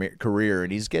comedy career,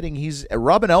 and he's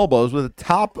rubbing elbows with the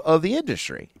top of the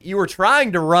industry. You were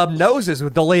trying to rub noses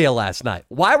with D'Elia last night.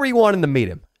 Why were you wanting to meet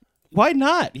him? Why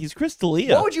not? He's Chris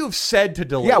D'Elia. What would you have said to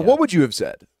D'Elia? Yeah, what would you have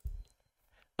said?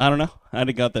 I don't know. I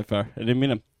didn't got that far. I didn't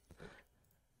mean him.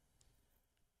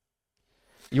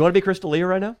 You want to be Chris D'Elia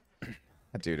right now?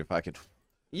 Dude, if I could.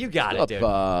 You got it,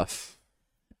 dude.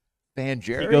 Fan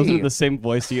Jerry. He goes into the same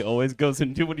voice he always goes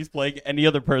into when he's playing any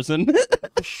other person.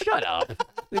 Shut up.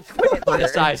 Quit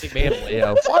criticizing me,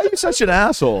 Leo. Why are you such an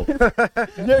asshole?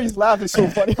 Jerry's laugh is so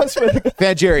funny. I swear to God.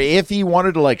 Fan Jerry, if he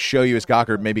wanted to like show you his cock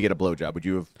or maybe get a blowjob, would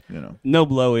you have, No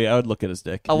blowy. I would look at his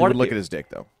dick. I you want would to look at his dick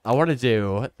though. I want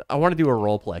to do a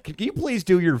role play. Can you please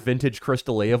do your vintage Chris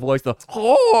D'Elia voice? The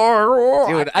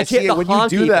Dude, I see can't. it The when you honky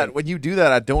do that. thing. When you do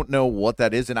that, I don't know what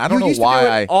that is, and I don't You know used to why do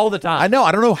it all the time. I know.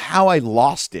 I don't know how I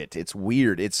lost it. It's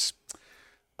weird. It's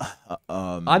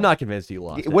I'm not convinced you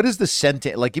lost. What is the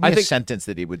sentence? Like, give me I a think- sentence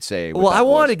that he would say. with Well, that I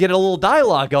want to voice. get a little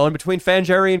dialogue going between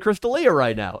Fanjerry and Crystalia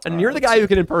right now, and you're the guy who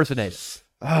can impersonate it.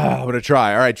 I'm gonna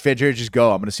try. All right, Fanjerry, just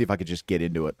go. I'm gonna see if I could just get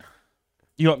into it.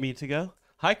 You want me to go?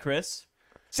 Hi, Chris.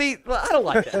 See, I don't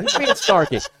like that. It's being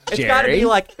snarky. It's got to Jerry? be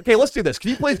like, okay, let's do this.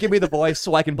 Can you please give me the voice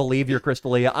so I can believe you're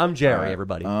Crystalia? I'm Jerry,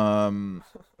 everybody. Let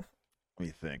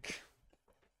me think.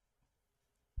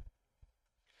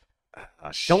 Oh,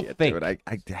 Don't shit, think. dude. I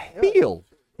Feel.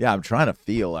 yeah, I'm trying to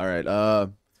feel. All right.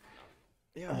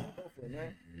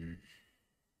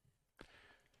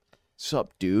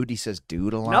 Sup, dude? He says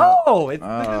dude a lot. No, it's the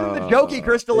jokey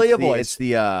Crystalia voice. It's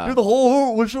the Do the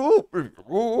whole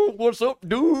what's up,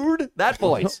 dude? That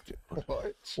voice.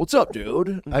 what's up,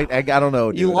 dude? I don't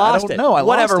know. Dude. You lost I don't it. know. I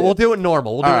Whatever. lost it. We'll do it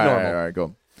normal. We'll do All it right, normal. all right,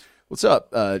 go. What's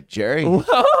up, Jerry?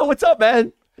 Oh, what's up,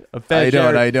 man? How you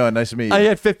doing? How you doing? Nice to meet you. I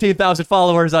had 15,000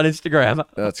 followers on Instagram.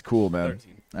 That's cool, man.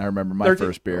 I remember my 13.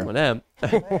 first beer. M&M.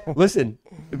 Listen,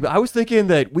 I was thinking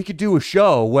that we could do a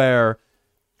show where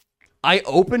I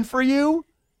open for you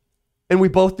and we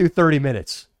both do 30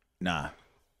 minutes. Nah,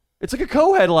 It's like a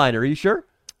co-headliner. Are you sure?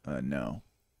 no.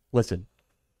 Listen,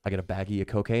 I got a baggie of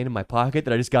cocaine in my pocket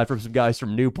that I just got from some guys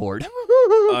from Newport.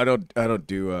 I don't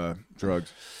do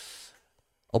drugs.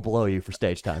 I'll blow you for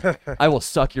stage time. I will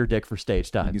suck your dick for stage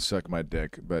You time. suck my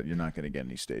dick, but you're not gonna get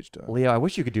any stage time. Leo, I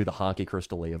wish you could do the honky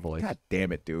Crystalia voice. God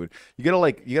damn it, dude! You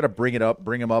gotta bring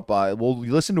him up. We'll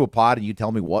listen to a pod and you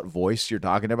tell me what voice you're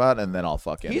talking about, and then I'll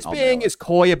fucking. He's I'll being nail it. as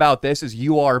coy about this as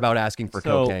you are about asking for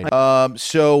So- cocaine.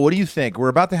 So what do you think? We're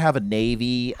about to have a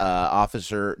Navy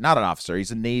officer, not an officer.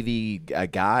 He's a Navy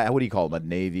guy. What do you call him? A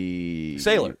Navy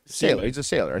Sailor. Sailor. He's a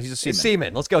sailor. He's a seaman.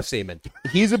 Seaman. Let's go, Seaman.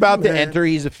 He's about to enter.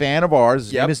 He's a fan of ours.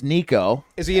 His Yep. name is Nico.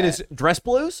 Is he in his dress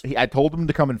blues? I told him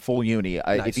to come in full uni. If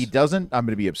Nice. he doesn't, I'm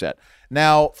going to be upset.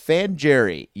 Now, Fan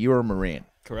Jerry, you are a Marine.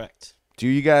 Correct. Do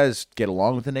you guys get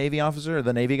along with the Navy officer or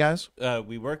the Navy guys?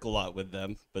 We work a lot with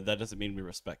them, but that doesn't mean we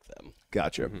respect them.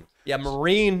 Gotcha. Yeah,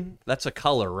 marine, that's a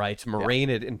color, right?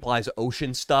 Marine, it implies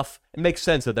ocean stuff. It makes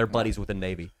sense that they're buddies with the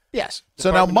Navy. Yes.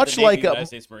 So now, Department of much the Navy, like United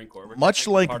States Marine Corps, we're much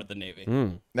technically like- part of the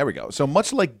Navy. there we go. So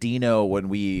much like Dino when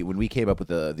we came up with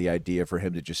the idea for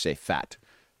him to just say fat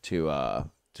to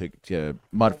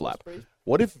Mudflap.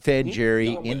 What if Fan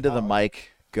Jerry into the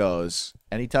mic goes,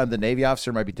 anytime the Navy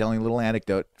officer might be telling a little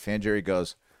anecdote, Fan Jerry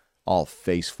goes, "I'll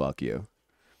face fuck you."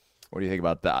 What do you think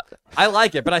about that? I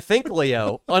like it, but I think,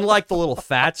 Leo, unlike the little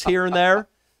fats here and there,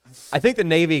 I think the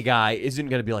Navy guy isn't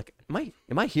going to be like,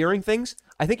 am I hearing things?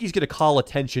 I think he's going to call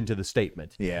attention to the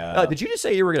statement. Yeah. Did you just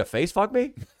say you were going to face fuck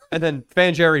me? And then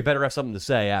Fan Jerry better have something to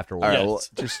say afterwards. All right, Yes. well,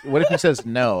 just what if he says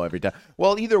no every time?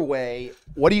 Well, either way,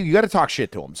 what do you got to talk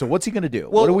shit to him? So what's he going to do?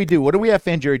 Well- what do we do? What do we have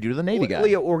Fan Jerry do to the Navy guy?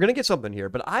 Leo, we're going to get something here,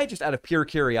 but I just, out of pure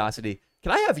curiosity,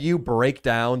 can I have you break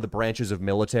down the branches of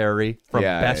military from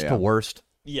Yeah, best yeah. to worst?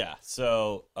 Yeah.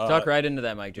 So Talk right into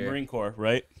that, Mike, Jerry. Marine Corps,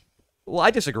 right? Well,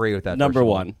 I disagree with that. Number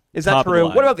personally. one. Is that Top of the true?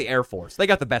 line. What about the Air Force? They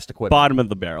got the best equipment. Bottom of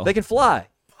the barrel. They can fly.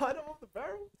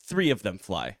 3 of them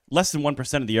fly. Less than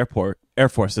 1% of the Air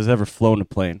Force has ever flown a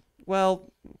plane. Well,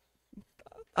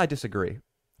 I disagree.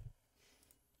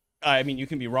 I mean, you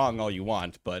can be wrong all you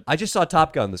want, but I just saw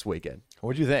Top Gun this weekend.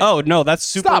 What'd you think? oh no, that's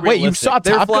super. Stop! Wait, you realistic. saw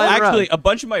They're Top Gun? flying around. Actually, a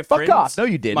bunch of my Fuck friends. off. No,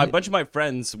 you didn't. A bunch of my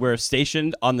friends were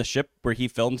stationed on the ship where he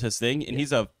filmed his thing, and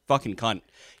he's a fucking cunt.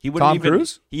 He wouldn't Tom even,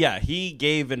 Cruise? Yeah, he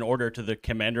gave an order to the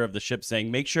commander of the ship saying,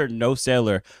 "Make sure no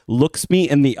sailor looks me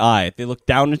in the eye. They look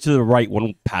down and to the right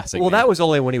when passing." Well, me." that was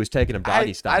only when he was taking him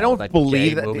doggy style. I don't that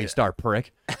believe gay that- movie star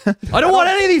prick. I don't want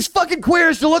any of these fucking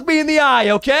queers to look me in the eye.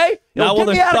 Okay? Now, Get well,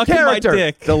 me they're out of sucking my character.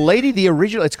 dick. The lady, the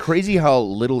original. It's crazy how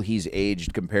little he's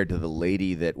aged compared to the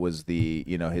lady that was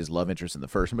his love interest in the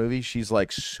first movie. She's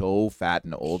like so fat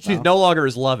and old. She's now. no longer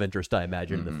his love interest, I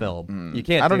imagine, in the film. You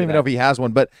can't. I don't do even that. know if he has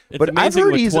one, but It's I've amazing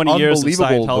heard what he's 20 years of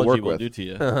unbelievable to Scientology work will with. do to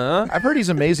you. I've heard he's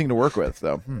amazing to work with,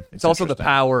 though. It's also the interesting.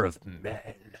 power of men.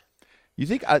 You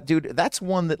think, dude? That's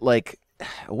one that like.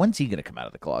 When's he gonna come out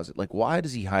of the closet? Like, why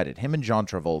does he hide it? Him and John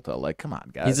Travolta. Like, come on,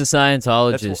 guys. He's a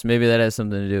Scientologist. Maybe that has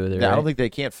something to do with it. Yeah, I right? don't think they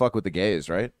can't fuck with the gays,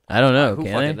 right? I don't know. Who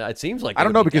Can fucking, they? it seems like I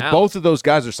don't they know would be because down. both of those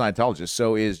guys are Scientologists.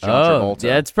 So is John Oh, Travolta.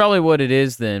 yeah, that's probably what it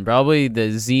is then. Probably the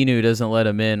Xenu doesn't let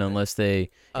him in unless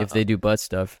if they do butt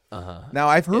stuff. Now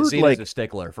I've Yeah, heard Zena's like a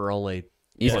stickler for only.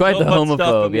 He's Yeah, quite the no butt stuff,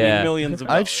 homophobe. but Yeah. millions of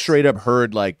I've dollars. straight up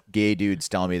heard like gay dudes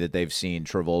tell me that they've seen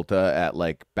Travolta at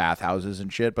like bathhouses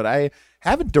and shit, but I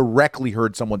haven't directly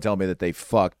heard someone tell me that they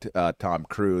fucked Tom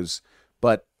Cruise.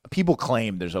 But people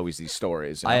claim there's always these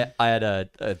stories. You know? I had a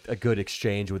good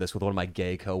exchange with this with one of my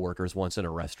gay coworkers once in a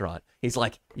restaurant. He's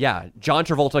like, "Yeah, John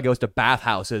Travolta goes to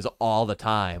bathhouses all the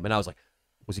time," and I was like,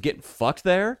 "Was he getting fucked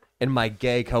there?" And my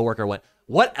gay coworker went,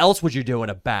 what else would you do in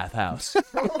a bathhouse?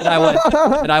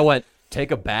 And I went,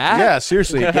 take a bath? Yeah,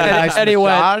 seriously. Get a nice And he went,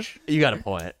 massage. you got a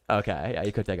point. Okay, yeah,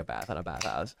 you could take a bath in a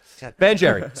bathhouse. Ben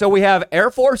Jerry, so we have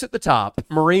Air Force at the top,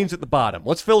 Marines at the bottom.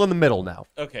 Let's fill in the middle now.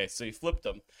 Okay, so you flipped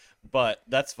them, but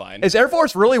that's fine. Is Air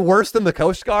Force really worse than the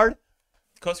Coast Guard?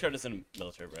 Coast Guard isn't a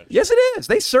military branch. Yes, it is.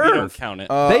 They We serve. don't count it.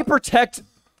 They protect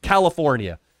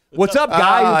California. What's up,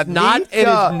 guy who's not in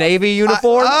his Navy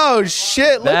uniform? Oh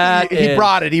shit! Look, That he is-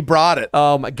 brought it. He brought it.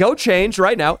 Go change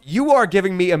right now. You are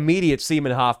giving me immediate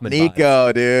Seaman Hoffman vibes.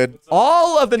 Nico, dude.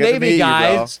 All of the Good to Navy meet you,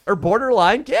 guys are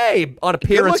borderline gay on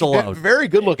appearance alone. Very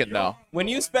good looking though. When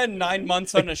you spend 9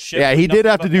 months on a ship, Yeah, he with did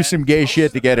nothing have to but do men- some gay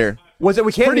shit to get here. Was it?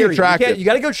 We can't Pretty hear attractive. You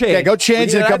got to go change. Yeah, go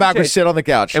change We and gotta come back and change. sit on the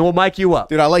couch. and we'll mic you up.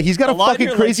 Dude, I like. He's got a lot of fucking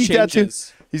your crazy life tattoo.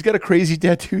 changes. He's got a crazy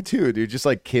tattoo too, dude. Just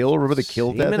like kill. Remember the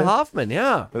kill Seaman tattoo? Hoffman,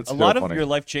 yeah. That's A so lot of funny. your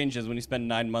life changes when you spend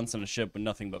 9 months on a ship with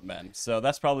nothing but men. So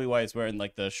that's probably why he's wearing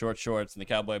like the short shorts and the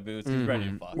cowboy boots. He's ready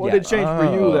to fuck. What did change for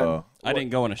you then? Oh. I didn't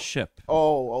go on a ship.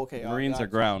 Oh, okay. Marines are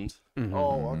ground.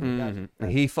 Oh, okay.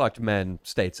 Gotcha. He fucked men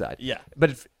stateside. Yeah.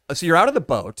 But so you're out of the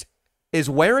boat. Is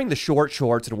wearing the short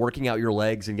shorts and working out your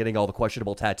legs and getting all the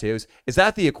questionable tattoos, is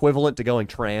that the equivalent to going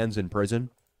trans in prison?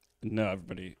 No,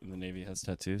 everybody in the Navy has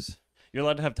tattoos. You're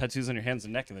allowed to have tattoos on your hands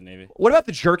and neck in the Navy. What about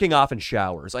the jerking off in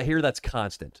showers? I hear that's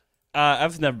constant.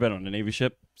 I've never been on a Navy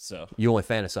ship, so You only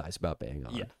fantasize about being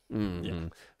on. yeah. Yeah.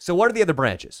 So what are the other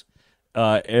branches?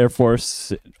 Air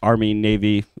Force, Army,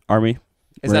 Navy, Army.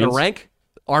 Is that a Marines. rank?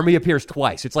 Army appears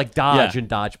twice. It's like dodge Yeah. and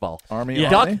dodgeball. Army. Yeah.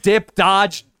 Duck, Army? dip,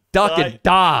 dodge, duck, Dive. and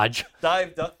dodge.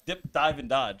 Dive, duck, dip, dive, and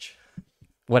dodge.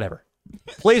 Whatever.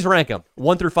 Please rank them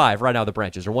 1 through 5 right now, the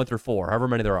branches, or 1 through 4, however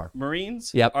many there are.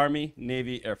 Marines, Yep. Army,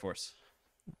 Navy, Air Force.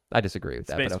 I disagree with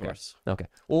that. Space but okay. Force. Okay.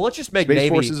 Well, let's just make Space Navy.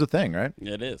 Force is a thing, right?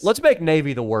 It is. Let's make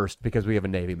Navy the worst because we have a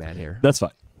Navy man here. That's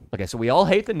fine. Okay, so we all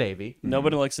hate the Navy.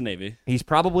 Nobody likes the Navy. He's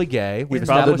probably gay. We've He's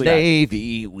probably established that.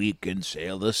 Navy, we can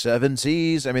sail the 7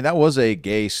 seas. I mean, that was a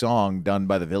gay song done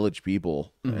by the Village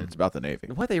People. And it's about the Navy.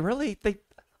 What they really they.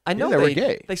 I know they were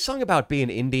gay. They sung about being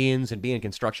Indians and being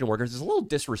construction workers. It's a little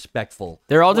disrespectful.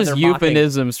 They're all when just they're mocking-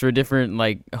 euphemisms for different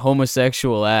like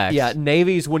homosexual acts. Yeah,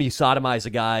 Navy's when you sodomize a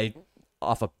guy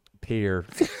off a pier.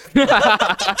 He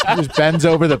just bends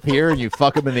over the pier and you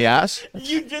fuck him in the ass.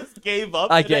 You just gave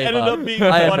up. I and gave it ended up. up being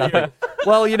I had funnier. nothing.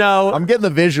 Well, you know, I'm getting the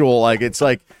visual. Like, it's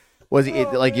like, was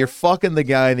it like you're fucking the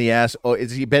guy in the ass? Oh,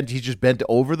 is he bent? He's just bent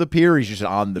over the pier. Or he's just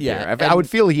on the Yeah, pier. I would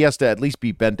feel he has to at least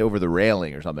be bent over the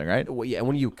railing or something, right? well, yeah,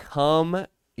 when you come,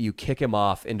 you kick him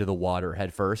off into the water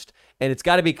head first, and it's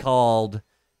got to be called.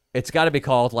 It's got to be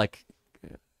called like,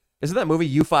 isn't that movie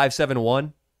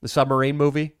U-571, the submarine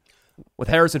movie with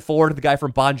Harrison Ford, the guy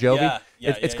from Bon Jovi?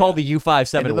 Yeah, It's called the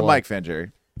U-571. Into the mic, fan,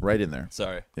 Jerry. Right in there.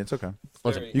 Sorry. It's okay.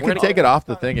 Listen, You we're can gonna- take it off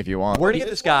the thing if you want. We're gonna get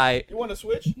this guy. You want to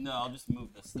switch? No, I'll just move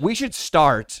this thing. We should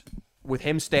start with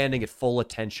him standing at full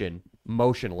attention,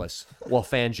 motionless, while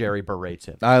Fan Jerry berates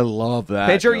him. I love that.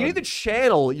 Fan Jerry, you dude. need to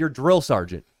channel your drill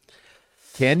sergeant.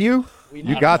 Can you?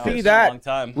 You got It's this. been a long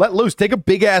time. Let loose. Take a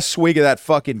big ass swig of that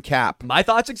fucking cap. My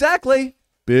thoughts exactly.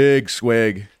 Big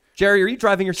swig. Jerry, are you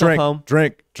driving yourself Drink. home?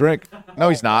 Drink. Drink. No,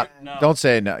 he's not. No. Don't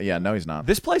say no. Yeah, no, he's not.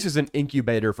 This place is an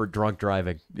incubator for drunk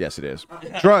driving. Yes, it is.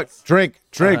 Drink. Drink.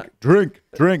 Drink. Drink.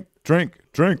 Drink. Drink.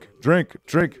 Drink. Drink.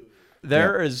 Drink.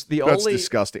 There is the That's only.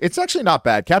 disgusting. It's actually not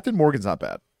bad. Captain Morgan's not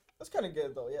bad. That's kind of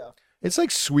good though. Yeah. It's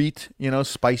like sweet,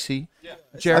 spicy.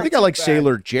 Jerry, I think I like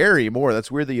Sailor Jerry more.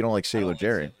 That's weird that you don't like Sailor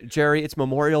Jerry. Jerry, it's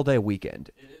Memorial Day weekend.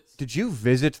 Did you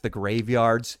visit the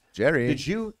graveyards? Jerry. Did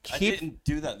you I keep? didn't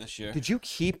do that this year. Did you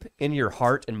keep in your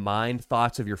heart and mind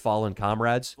thoughts of your fallen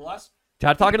comrades? The last,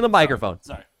 Talking to the microphone.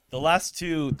 sorry. The last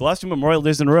two Memorial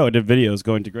Days in a row, I did videos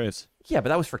going to graves. Yeah, but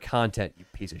that was for content, you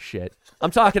piece of shit.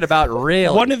 I'm talking about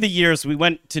real. One of the years we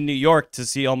went to New York to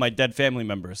see all my dead family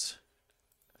members.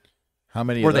 How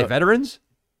many? Were of they those- veterans?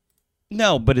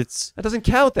 No, but it's That doesn't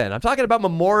count then. I'm talking about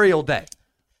Memorial Day.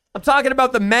 I'm talking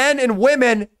about the men and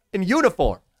women in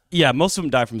uniform. yeah. Most of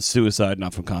them die from suicide,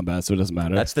 not from combat, so it doesn't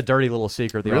matter. That's the dirty little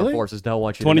secret the Really? armed forces don't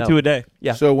want you 22 to know. a day.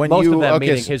 Yeah. So when most you- of them okay,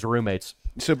 meaning so- his roommates.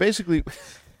 So basically,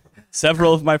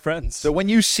 Several of my friends. so when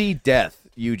you see death,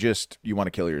 you want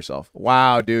to kill yourself.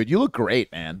 Wow, dude, you look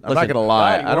great, man. I'm not Listen, gonna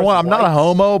lie. I'm not a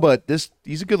homo, but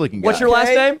he's a good looking guy. What's your last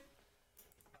name?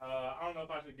 I don't know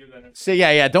if I should give that. Say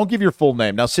yeah. Don't give your full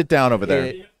name. Now sit down over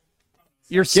there.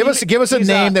 You're Give us a he's,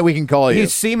 name that we can call you.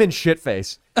 He's Seaman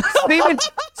Shitface. Seaman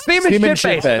Seaman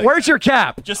Shitface. Shitface. Where's your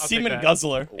cap? Just take Seaman that.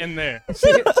 Guzzler. In there.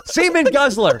 Seaman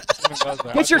Guzzler.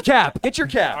 Get your cap. Get your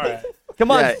cap. All right.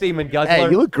 Come on, Yeah. Seaman Guzzler.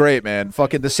 Hey, you look great, man.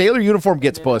 Fucking the sailor uniform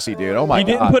gets pussy, dude. Oh my He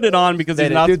god. didn't put it on because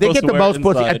he's not Dude, they supposed get to the wear it most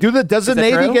pussy. inside. Does the Is that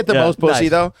Navy true? get the Yeah. most pussy Nice.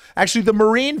 though? Actually, the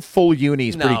Marine full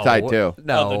uni's pretty tight too.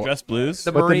 No, Oh, the dress blues?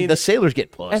 The But Marines, the sailors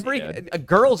get pussy.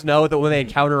 girls know that when they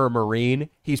encounter a Marine,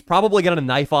 he's probably got a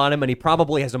knife on him, and he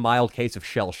probably has a mild case of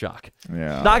shell shock.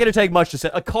 Yeah. Not going to take much to say.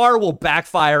 A car will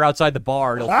backfire outside the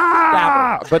bar. And it'll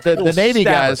stab her. But the It'll Navy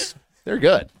stab her. guys, they're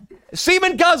good.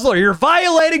 Seaman Guzzler, you're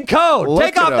violating code. Look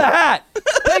Take it off up. the hat.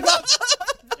 Take off.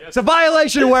 It's a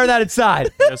violation to wear that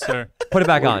inside. Yes, sir. Put it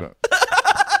back on.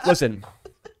 Listen,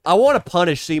 I want to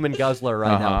punish Seaman Guzzler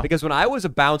right now because when I was a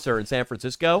bouncer in San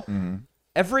Francisco,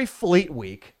 every Fleet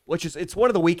Week, it's one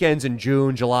of the weekends in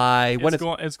June, July, when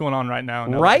It's going on right now.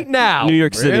 No. right now. New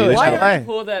York City. Really? Why,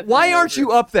 why aren't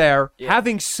you up there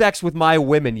having sex with my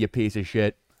women, you piece of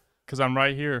shit? Because I'm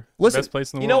right here. Listen, Best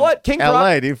place in the you world. know what, King Croc?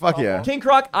 LA, dude. Fuck yeah. King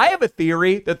Croc, I have a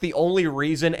theory that the only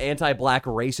reason anti-black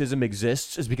racism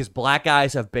exists is because black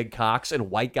guys have big cocks and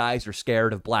white guys are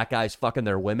scared of black guys fucking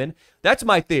their women. That's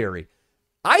my theory.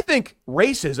 I think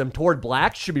racism toward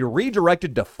blacks should be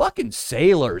redirected to fucking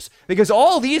sailors because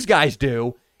all these guys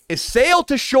do is sail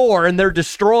to shore in their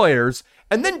destroyers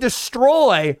and then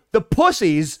destroy the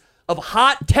pussies of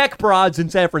hot tech broads in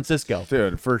San Francisco.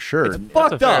 Dude, for sure. That's a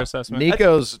Fucked fair up. assessment.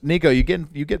 Nico, you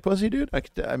get pussy, dude?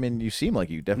 I mean, you seem like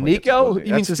you definitely get Nico? some pussy.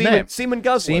 You mean That's his Seaman, name. Seaman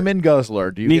Guzzler? Seaman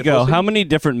Guzzler. Do you get Nico, pussy? how many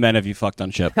different men have you fucked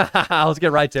on ship? Let's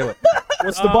get right to it.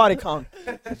 What's the body count?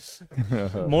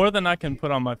 More than I can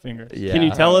put on my fingers. Yeah. Can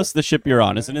you tell us the ship you're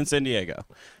on? Is it in San Diego?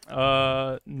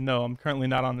 No, I'm currently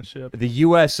not on the ship. The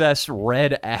USS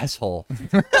Red Asshole.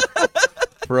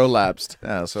 Prolapsed.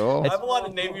 Yeah, so I have a lot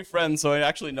of Navy friends, so I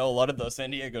actually know a lot of those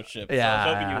San Diego ships. So I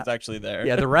was hoping he was actually there.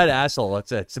 Yeah, the Red Asshole.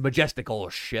 It's a majestical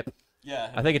ship.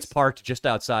 Yeah. I think it's parked just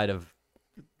outside of.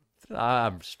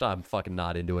 I'm fucking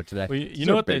not into it today. Well, you These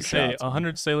know are what they big say? shots.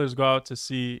 100 sailors go out to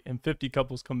sea and 50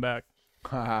 couples come back.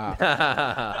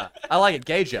 I like it.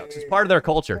 Gay jokes. It's part of their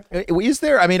culture. is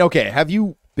there? I mean, okay. Have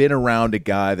you been around a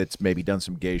guy that's maybe done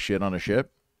some gay shit on a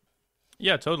ship?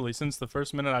 Yeah, totally. Since the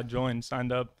first minute I joined,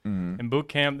 signed up Mm-hmm. in boot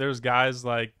camp, there's guys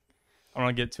like, I don't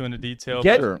want to get too into detail.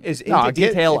 Get but as into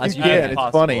detail if as you you can. can. It's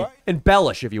possible. funny.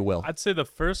 Embellish, if you will. I'd say the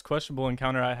first questionable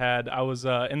encounter I had, I was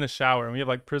in the shower, and we have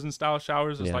like prison style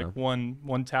showers. There's Yeah. like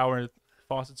one tower,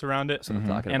 faucets around it. That's what I'm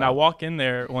talking And I about. walk in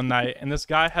there one night, and this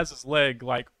guy has his leg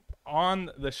like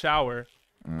on the shower,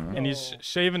 and he's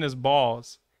shaving his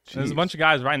balls. And there's a Jeez. bunch of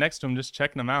guys right next to him just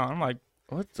checking him out. I'm like,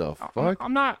 What the I'm, fuck?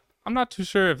 I'm not too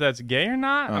sure if that's gay or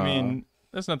not. I mean,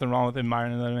 there's nothing wrong with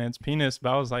admiring another man's penis,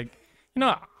 but I was like,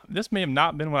 this may have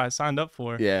not been what I signed up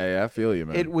for. Yeah, I feel you,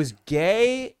 man. It was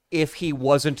gay if he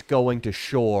wasn't going to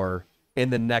shore in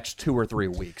the next 2 or 3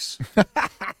 weeks.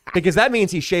 Because that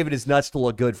means he's shaving his nuts to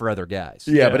look good for other guys.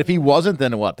 yeah, but if he wasn't,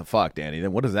 then what the fuck, Danny?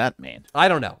 Then what does that mean? I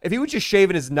don't know. If he was just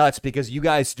shaving his nuts because you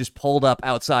guys just pulled up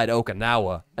outside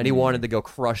Okinawa and he wanted to go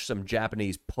crush some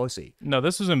Japanese pussy, No,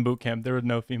 this was in boot camp. There were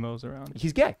no females around.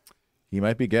 he's gay. He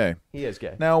might be gay. He is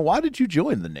gay. Now, why did you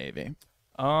join the Navy?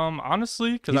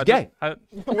 Honestly, because He's gay.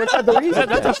 Was that the reason?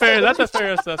 That's a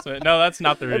fair assessment. No, that's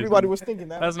not the reason. Everybody was thinking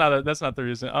that. That's not the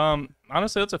reason.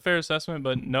 Honestly, that's a fair assessment,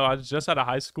 but no, I was just out of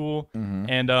high school,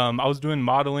 and I was doing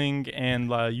modeling and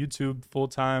YouTube full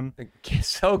time.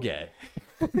 So gay.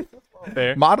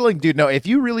 Fair. Modeling, dude. No, if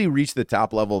you really reach the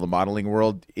top level of the modeling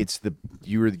world,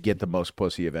 you get the most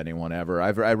pussy of anyone ever.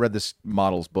 I read this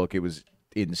model's book. It was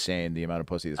insane the amount of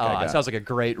pussy this guy Oh, got. it sounds like a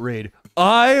great read.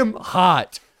 I'm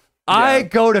hot. I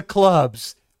go to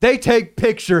clubs. They take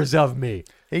pictures of me.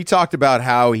 He talked about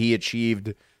how he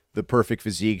achieved the perfect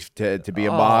physique to be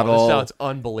a model. This sounds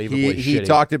unbelievably He shitty.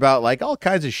 talked about like all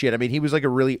kinds of shit. I mean, he was like a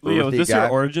really Leo, earthy is this guy.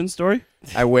 your origin story?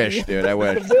 I wish, dude. I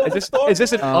wish. Is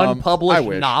this an I unpublished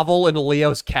wish. novel in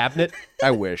Leo's cabinet?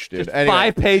 I wish, dude. Just Anyway,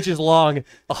 5 pages long,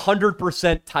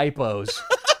 100% typos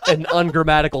and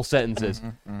ungrammatical sentences.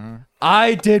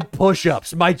 I did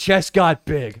push-ups. My chest got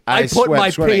big. I put sweat my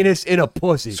swimming. penis in a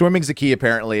pussy. Swimming's the key,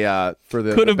 apparently, for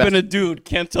the Could have best, been a dude.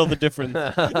 Can't tell the difference.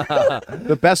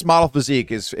 the best model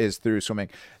physique is through swimming.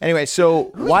 Anyway,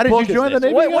 so why did Book you is join the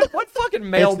this? Navy? What fucking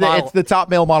male model? It's the top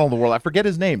male model in the world. I forget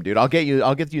his name, dude. I'll get you the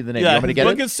name. You yeah, want me to his get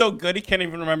book it? is so good he can't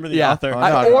even remember the yeah, author.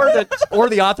 or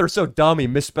the author's so dumb he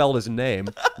misspelled his name.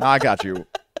 No, I got you.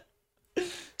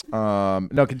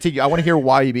 No, continue. I want to hear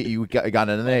why you got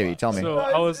into the Navy. Tell me. So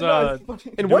I was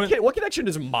And what connection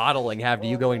does modeling have to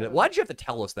you going to? Why did you have to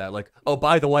tell us that? Like, oh,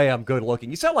 by the way, I'm good looking.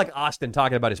 You sound like Austin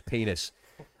talking about his penis.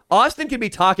 Austin could be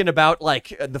talking about like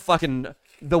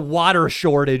the water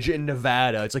shortage in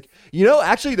Nevada. It's like,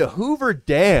 actually the Hoover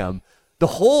Dam, the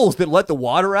holes that let the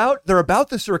water out, they're about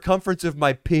the circumference of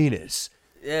my penis.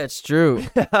 Yeah, it's true.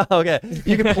 Okay,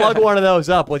 you can plug one of those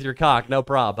up with your cock, no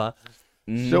problem.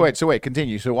 Huh? So wait,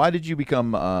 continue. So why did you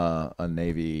become a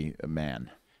Navy man?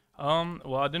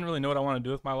 Well, I didn't really know what I wanted to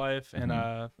do with my life, and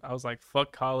I was like,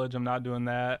 fuck college, I'm not doing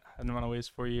that. I didn't want to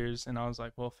waste 4 years, and I was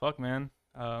like, well, fuck, man.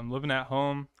 I'm living at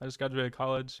home. I just graduated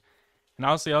college, and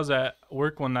honestly, I was at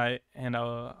work one night, and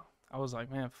I was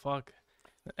like, man, fuck.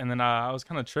 And then I was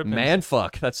kind of tripping. Man,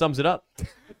 fuck. That sums it up.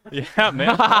 Yeah,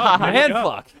 man. Fuck, Man,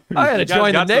 fuck. I gotta You guys join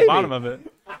the got to Navy. the bottom of it.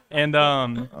 And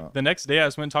the next day, I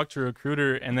just went and talked to a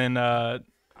recruiter, and then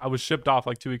I was shipped off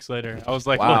like 2 weeks later. I was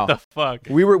like, Wow. what the fuck?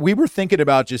 We were thinking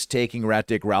about just taking Rat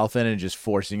Dick Ralph in and just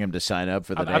forcing him to sign up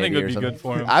for the Navy. I think it or would be something. good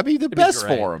for him. I'd be the best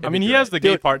great. for him. I mean, he has the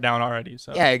gay part down already.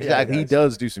 So Yeah, exactly. He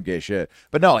does do some gay shit.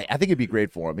 But no, I think it'd be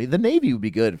great for him. The Navy would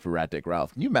be good for Rat Dick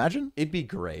Ralph. Can you imagine? It'd be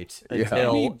great. Yeah.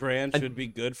 Until, Maybe Brand should be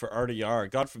good for RDR.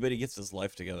 God forbid he gets his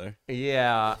life together.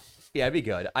 yeah, it'd be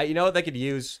good. You know what they could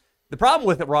use? The problem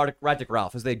with Rat Dick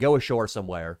Ralph is they'd go ashore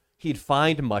somewhere. He'd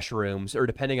find mushrooms, or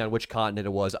depending on which continent it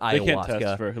was, They can't ayahuasca,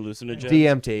 test for hallucinogens.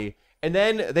 DMT, and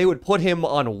then they would put him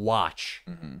on watch.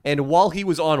 And while he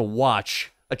was on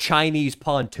watch, a Chinese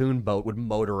pontoon boat would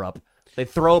motor up. They'd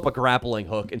throw up a grappling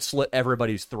hook and slit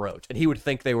everybody's throat, and he would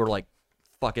think they were like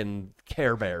fucking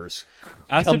Care Bears. Come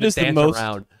Acid to is the dance most.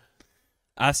 around.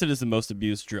 Acid is the most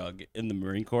abused drug in the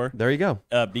Marine Corps There you go.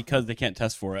 because they can't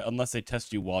test for it unless they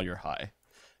test you while you're high,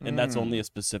 and that's only a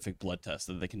specific blood test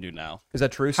that they can do now. Is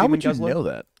that true? How Seaman would you Guzzler? know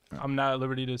that? I'm not at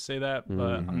liberty to say that,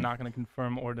 but I'm not going to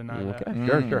confirm or deny that.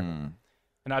 Okay, sure.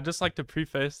 And I'd just like to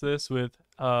preface this with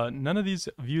none of these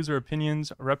views or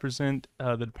opinions represent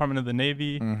the Department of the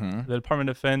Navy, the Department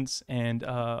of Defense, and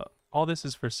all this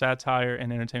is for satire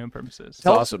and entertainment purposes.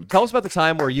 Tell awesome. Tell us about the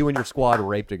time where you and your squad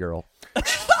raped a girl.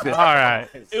 All right.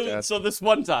 So this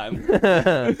one time,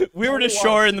 we were to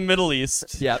shore in the Middle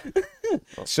East, Yep.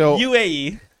 So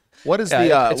UAE. what is Yeah,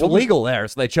 the it's what was- illegal there,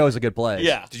 so they chose a good place.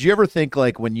 Yeah. Did you ever think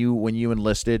like when you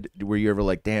enlisted, were you ever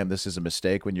like, damn, this is a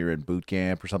mistake when you're in boot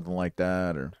camp or something like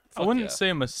that? Or I wouldn't yeah. say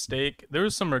a mistake. There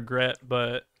was some regret,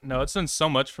 but no, it's done so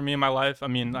much for me in my life. I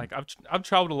mean, like I've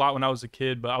traveled a lot when I was a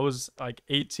kid, but I was like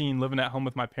 18 living at home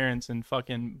with my parents in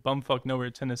fucking bumfuck nowhere,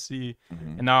 Tennessee.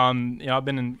 And now I've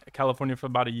been in California for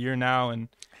about a year now, and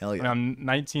hell when yeah. I'm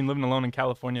 19 living alone in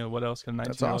California, what else can a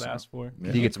 19-year-old awesome. ask for? Do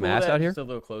you get some ass out here? Just a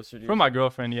little closer to you. From my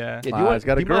girlfriend, yeah. Yeah, do you Wow, want, he's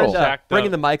got a do you mind, girl. Jacked bringing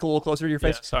up. the mic a little closer to your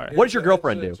face? Yeah, sorry. What does your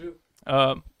girlfriend do?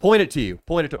 Point it to you.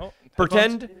 Point it to. Oh,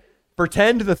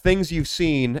 Pretend the things you've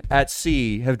seen at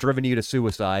sea have driven you to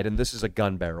suicide, and this is a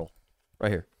gun barrel, right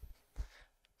here.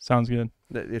 Sounds good.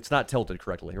 It's not tilted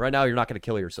correctly. Right now, you're not going to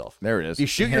kill yourself. There it is. If you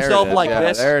shoot There it yourself is. like Yeah,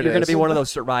 this, there you're it going to is. be one of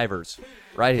those survivors.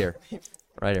 Right here.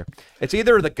 Right here. It's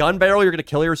either the gun barrel you're going to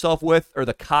kill yourself with, or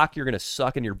the cock you're going to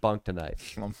suck in your bunk tonight.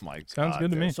 Oh my god. Sounds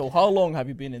good to me. So how long have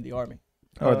you been in the army?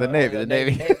 Oh, the Navy. The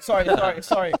Navy.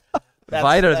 Sorry.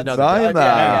 Vita's another Vita. guy.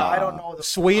 Yeah, I don't know.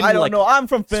 Sweden, I don't like, know. I'm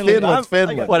from Finland.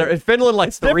 Finland. Whatever. In Finland,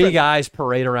 like three different. guys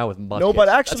parade around with muskets. No, but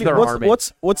That's actually, their army.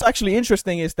 what's actually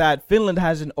interesting is that Finland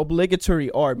has an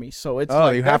obligatory army, so it's Oh,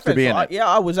 like you have to different. be So in I- it. yeah,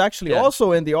 I was actually Yeah.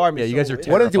 also in the army. Yeah, you so guys are it's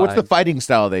What's the terrifying. fighting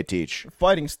style they teach?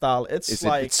 fighting style. It's Is it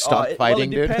like stunt well,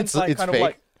 fighting, it dude? depends, It's kind fake. of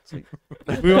like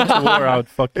If we went to war, I would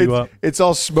fuck you up. It's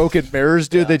all smoke and mirrors,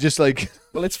 dude. They just like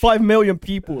well, it's 5 million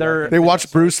people. They're- they watch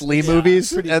Bruce Lee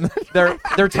movies and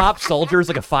Their top soldier is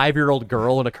like a 5-year-old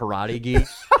girl in a karate gi.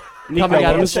 Coming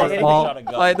out of Nico, the wall.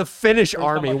 Like the Finnish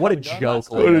army. What a joke,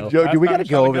 what a Leo. joke. Dude, we gotta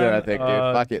go over there. I gun, think, dude.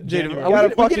 Fuck it. Dude, January. we gotta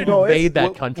could fucking go. invade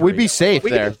that country. We'd be safe we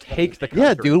could there. just take the country.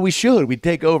 Yeah, dude, we should. We'd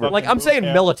take over. Like I'm saying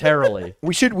militarily.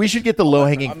 We should get the low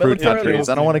hanging fruit militarily countries.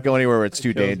 I don't want to go anywhere where it's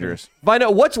too dangerous.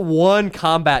 Vino, what's one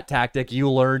combat tactic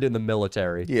you learned in the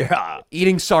military? Yeah.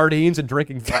 Eating sardines and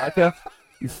drinking vodka?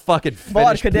 You fucking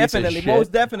Finnish vodka, piece definitely, of shit.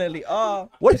 most definitely.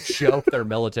 What a joke their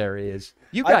military is.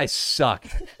 You guys suck.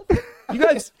 You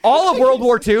guys, all of World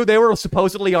War II, they were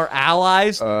supposedly our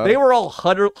allies. They were all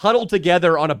huddled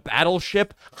together on a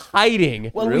battleship,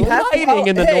 hiding, Well, we had hiding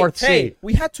in the North Sea.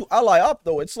 We had to ally up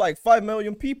though. It's like 5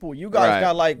 million people. You guys Right.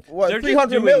 got like what They're just 300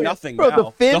 doing million. nothing Bro, now.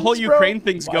 the Finns, whole bro. Ukraine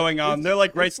thing's going on. They're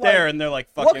like right it's like- there, and they're like,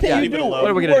 "Fuck What it, can you leave it do? alone."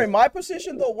 What are we You gonna were do? in my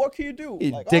position though. What can you do?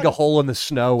 You Like, dig a honestly. hole in the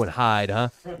snow and hide, huh?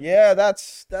 Yeah,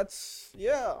 that's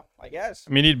yeah. I guess.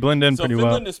 I mean, he'd blend in So pretty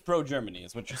Finland well. is pro Germany,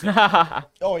 is what you're saying.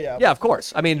 Oh yeah. Yeah, of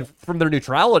course. I mean, from their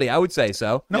neutrality, I would say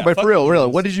so. No, Yeah, but fuck for real, the really,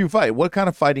 Finns. what did you fight? What kind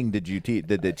of fighting did you teach?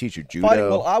 Did they teach you? Judo? Fighting.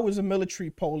 Well, I was a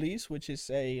military police, which is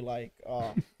a like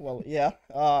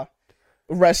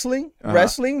wrestling,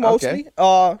 wrestling mostly.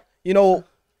 You know,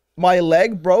 my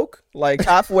leg broke like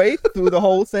halfway through the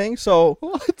whole thing. So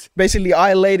basically,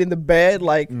 I laid in the bed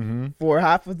like for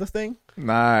half of the thing.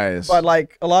 Nice. But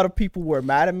like a lot of people were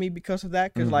mad at me because of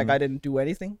that, because like I didn't do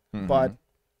anything. But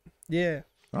Yeah.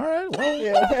 All right. Well,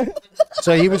 Yeah.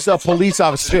 so he was a police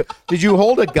officer. Did you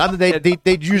hold a gun? They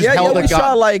just Yeah, held we a gun.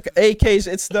 shot like AKs.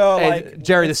 It's the Hey, like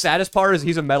Jerry, the saddest part is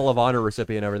he's a Medal of Honor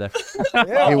recipient over there.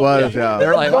 yeah. He was. Yeah.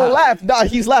 They're like, Don't wow. laugh. Nah,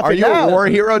 he's laughing Are you now. a war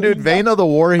hero, dude? Vano the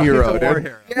war hero,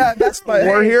 dude. Yeah, that's my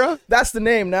War hero? That's the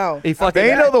name now. He fucking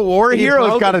Vano the war He hero is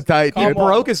broke kind of tight, He dude.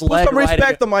 broke his leg some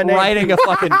respect on my name. riding a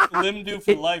fucking. Slim do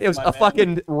for life. It was my a man.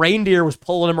 fucking reindeer was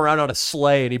pulling him around on a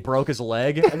sleigh, and he broke his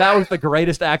leg, and that was the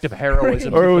greatest act of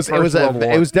heroism. Or since the First World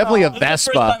War. it was definitely a This is the first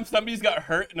Vespa. time somebody's got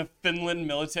hurt in a Finland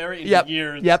military in Yep,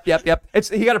 years. yep.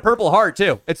 He got a Purple Heart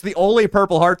too. It's the only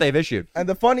Purple Heart they've issued. And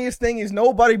the funniest thing is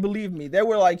nobody believed me. They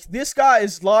were like, "This guy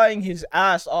is lying his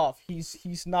ass off. He's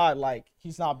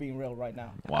not being real right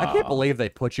now." I can't believe they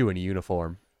put you in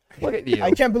uniform. Look at you.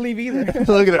 I can't believe either.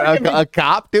 Look at a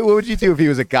cop, dude. What would you do if he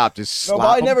was a cop? Just No, slap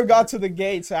but I him? never got to the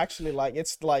gates actually. Like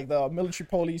it's like the military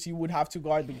police, you would have to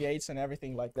guard the gates and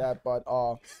everything like that. But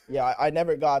yeah, I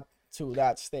never got to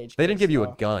that stage. They didn't give you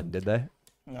a gun, did they?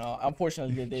 No,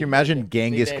 unfortunately they did. Can you imagine they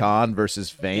Genghis did. Khan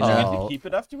versus Did you Vano? get Oh. to keep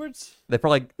it afterwards? They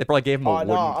probably gave him a Oh, wooden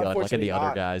no, gun like unfortunately the other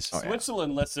not. guys.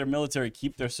 Switzerland lets their military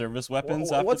keep their service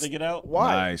weapons Wha- after what's- they get out.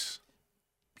 Why? Nice.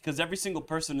 Because every single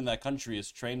person in that country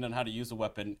is trained on how to use a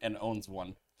weapon and owns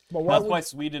one. But why That's would why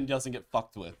Sweden doesn't get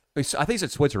fucked with. I think he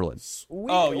said Switzerland.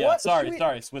 Oh yeah, what? sorry,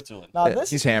 Sweet- Switzerland. Nah, Yeah, this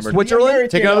He's is hammered. Switzerland?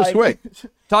 Take another swig.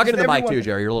 Talking to the mic everyone- too,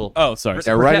 Jerry. You're a little. Oh, sorry.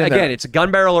 Yeah, right in there. Again, it's a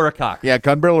gun barrel or a cock. Yeah,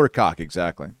 gun barrel or cock,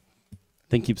 exactly.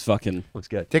 Thing keeps fucking. Looks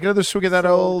good. Take another swig of that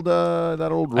old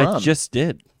rum. I just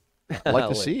did. I'd like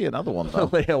to see another one though.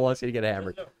 Leo wants you to get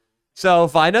hammered. So,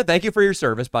 Vina, thank you for your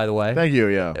service, by the way. Thank you.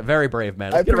 Yeah. A very brave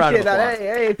man. I Let's get a round appreciate of that.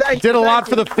 applause. Hey, thank Did you. a lot thank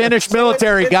for the you. Finnish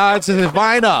military, guys. This is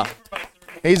Vina.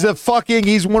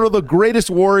 He's one of the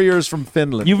greatest warriors from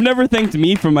Finland. You've never thanked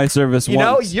me for my service You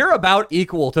know, once. you're about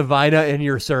equal to Vina in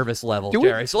your service level, Do we-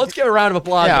 Jerry. So let's give a round of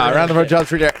applause. Yeah, for a round of him. applause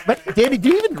for Derek. But Danny, do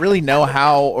you even really know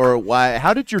how or why?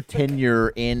 How did your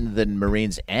tenure in the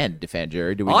Marines end, Fan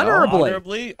Jerry? Do we know? Honorable.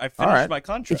 Honorably, I finished All right. my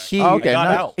contract. He, Oh, okay, I got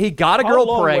nice. out. he got a How girl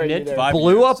long were you pregnant, there? 5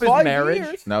 blew years. up his 5 marriage,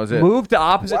 years? That was it. moved to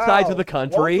opposite Wow. sides of the What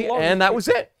country, was the longest and that was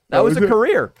it. That was a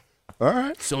career. All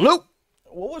right. Salute.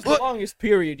 What was the longest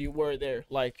period you were there?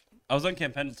 Like I was on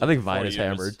campaign. I think for 4 Vina's years.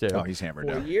 hammered, too. Oh, he's hammered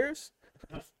 4 down. years?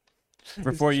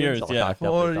 For 4 years, yeah.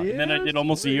 years. And then I did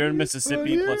almost a year in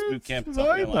Mississippi plus boot camp in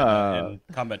South Carolina and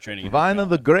combat training. in Vina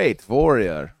the Great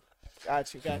Warrior.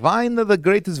 Got you. Vina the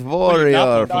Greatest Warrior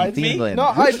not from believe me? Finland.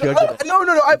 No,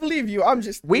 no, I believe you. I'm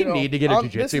just. We you know, need to get a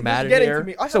this jiu-jitsu is mat in getting to here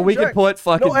me. I so haven't we can drank. put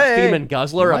fucking No, hey, Steven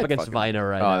Guzzler up might against fucking- Vina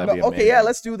right Oh, now. that'd be No, okay, amazing. yeah,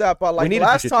 let's do that. But like need a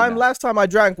last jiu-jitsu mat. time I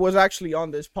drank was actually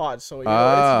on this pod, so you know,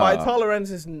 Ah. it's, my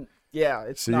tolerance is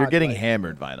it's. So you're not, getting like-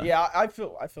 hammered, Vina. Yeah, I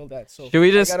feel that. So Should we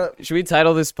I just gotta- should we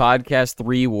title this podcast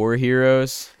 "3 War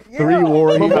Heroes"? Three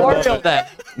warriors. Memorial Day.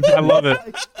 I love it.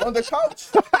 on the couch?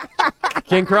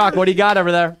 King Croc, what do you got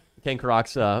over there? King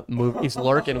Croc's he's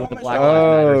lurking with the Black Lives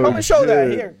Oh. Matter. Come and show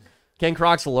that here. King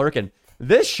Croc's lurking.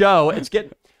 This show,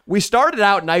 we started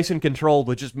out nice and controlled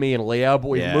with just me and Leo, but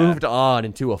we've Yeah. moved on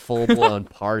into a full-blown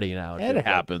party now. It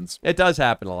happens. It does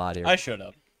happen a lot here. I showed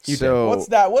up. So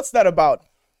What's that about?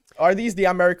 Are these the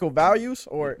American values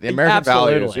or? the American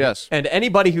Absolutely. values, yes. And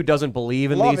anybody who doesn't believe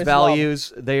in Love these is love.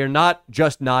 values, they are not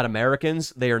just not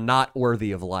Americans. They are not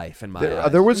worthy of life, in my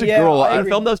eyes. There was a Yeah, girl. I You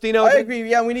agree. film those, Dino? I agree.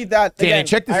 Yeah, we need that. Danny, Again,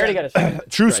 check this I already out. got a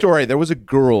True story. There was a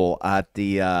girl at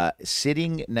the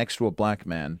sitting next to a black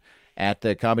man at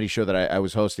the comedy show that I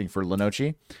was hosting for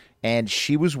Lenoci, and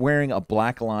she was wearing a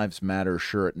Black Lives Matter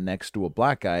shirt next to a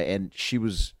black guy, and she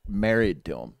was married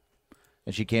to him.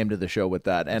 And she came to the show with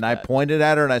that. And I pointed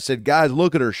at her and I said, guys,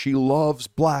 look at her. She loves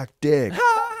black dick.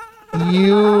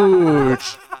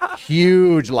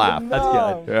 Huge laugh. That's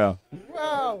good. Yeah.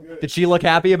 Wow. Did she look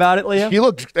happy about it, Leo? She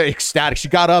looked ecstatic. She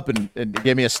got up and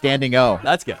gave me a standing O.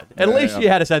 That's good. At least she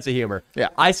had a sense of humor. Yeah.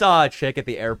 I saw a chick at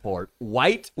the airport,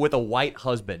 white with a white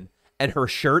husband, and her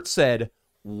shirt said,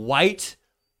 white,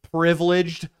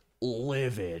 privileged,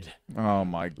 livid. Oh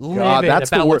my God. Livid That's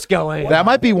the about what's worst. going That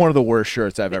might be one of the worst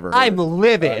shirts I've ever heard. I'm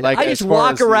livid. Like, I as just far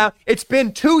walk as the- around. It's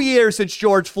been 2 years since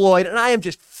George Floyd, and I am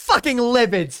just fucking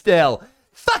livid still.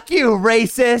 Fuck you,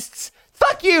 racists.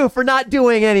 Fuck you for not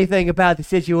doing anything about the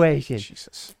situation.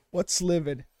 Jesus. What's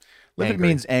livid? Livid Angry.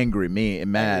 means angry,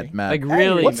 mad. Like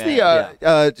really, What's man.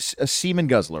 the a semen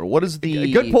guzzler? What is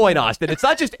the Good point, Austin. It's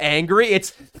not just angry,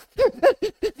 it's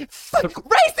fuck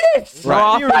racist.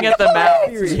 Frothing at the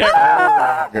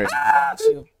mouth. Great.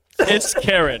 It's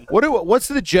Karen. What's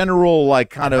the general like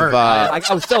kind of I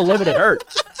was so livid it hurt.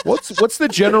 what's the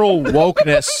general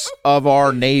wokeness of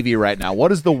our Navy right now?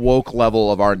 What is the woke level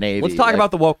of our Navy? Let's talk Like,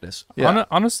 about the wokeness. Yeah.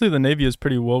 Honestly, the Navy is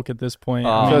pretty woke at this point.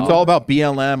 So it's all about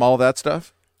BLM, all that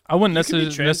stuff. I wouldn't You can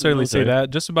be necessarily say military. that.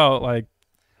 Just about like,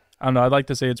 I don't know. I'd like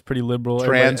to say it's pretty liberal.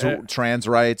 Trans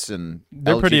rights and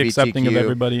they're pretty accepting of LGBTQ.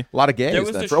 everybody. A lot of gays. There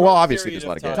was then. a short Well, obviously period there's a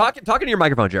lot of of gays. time. Talking to your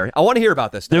microphone, Jerry. I want to hear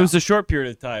about this. There now. was a short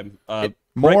period of time,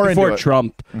 more right before into it.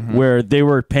 Trump, where they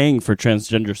were paying for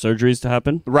transgender surgeries to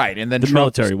happen. Right, and then The Trump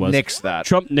military was. nixed that.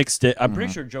 Trump nixed it. I'm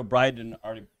pretty sure Joe Biden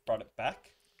already brought it back.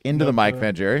 Into the mic,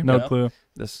 man, Jerry. No Yeah. clue.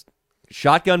 This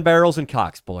shotgun barrels and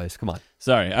cocks, boys. Come on.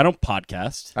 Sorry, I don't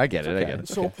podcast. I get it. I get it.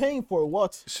 So paying for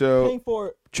what? So- paying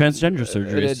for Transgender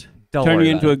surgeries. Don't Turn worry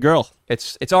you about into it. a girl.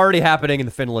 It's already happening in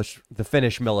the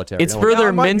Finnish military. It's Don't for worry. their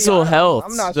I might be- mental health.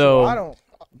 I'm not so sure. I don't.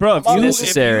 Bro, if I'm you,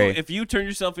 necessary. if you turn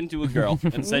yourself into a girl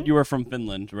and said you were from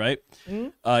Finland, right?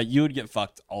 You would get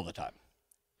fucked all the time.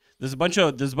 There's a bunch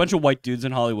of white dudes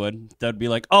in Hollywood that would be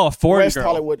like, "Oh, a foreign West girl."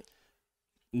 Hollywood.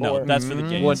 No, Or- that's for the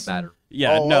gays. Wouldn't matter.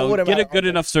 Yeah, Oh, no. wouldn't Get a matter. good Okay.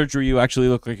 enough surgery, you actually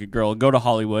look like a girl. Go to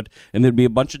Hollywood, and there'd be a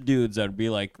bunch of dudes that would be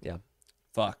like, Yeah.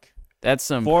 fuck, that's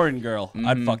some. foreign girl.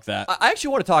 I'd fuck that. I actually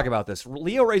want to talk about this.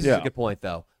 Leo raises Yeah. a good point,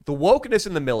 though. The wokeness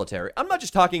in the military. I'm not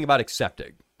just talking about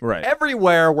accepting. Right.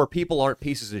 Everywhere where people aren't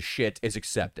pieces of shit is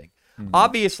accepting.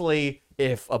 Obviously,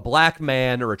 if a black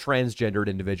man or a transgendered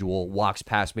individual walks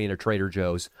past me in a Trader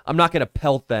Joe's, I'm not going to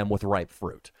pelt them with ripe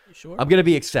fruit. Sure. I'm going to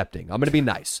be accepting. I'm going to be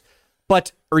nice.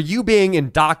 But are you being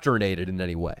indoctrinated in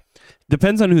any way?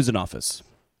 Depends on who's in office.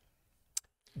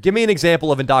 Give me an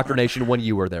example of indoctrination when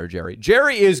you were there, Jerry.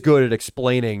 Jerry is good at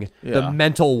explaining the Yeah.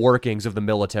 mental workings of the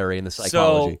military and the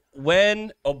psychology. So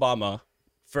when Obama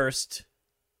first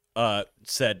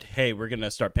said, "Hey, we're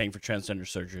gonna start paying for transgender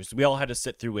surgeries," we all had to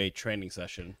sit through a training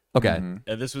session. Okay.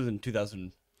 This was in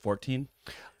 2014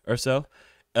 or so.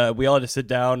 We all had to sit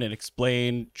down and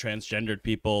explain transgendered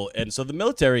people, and so the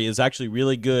military is actually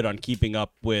really good on keeping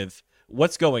up with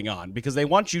what's going on because they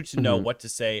want you to know what to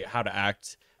say, how to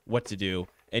act, what to do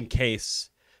in case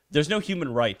there's no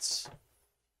human rights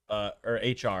or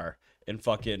HR in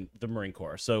fucking the Marine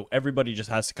Corps. So everybody just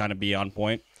has to kind of be on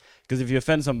point because if you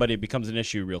offend somebody, it becomes an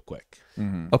issue real quick.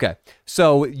 Okay.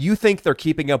 So you think they're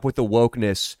keeping up with the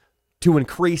wokeness to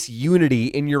increase unity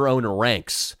in your own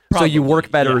ranks so you work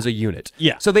Probably, better yeah. as a unit.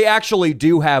 Yeah. So they actually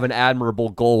do have an admirable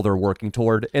goal they're working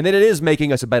toward, and then it is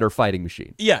making us a better fighting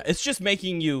machine. Yeah, it's just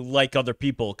making you like other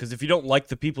people because if you don't like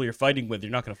the people you're fighting with,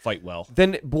 you're not going to fight well.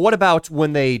 Then what about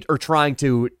when they are trying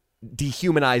to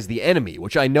dehumanize the enemy,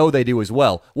 which I know they do as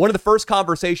well? One of the first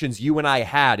conversations you and I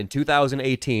had in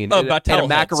 2018 about at a towel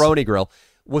macaroni grill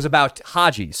was about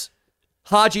Hajis.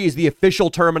 Haji is the official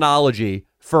terminology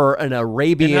for an And how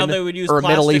Arabian they would use or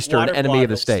Middle plastic Eastern water enemy of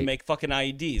the bottles state. to make fucking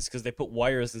IEDs because they put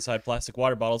wires inside plastic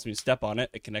water bottles. When you step on it,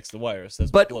 it connects the wires.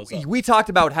 That's But what blows up. we talked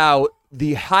about how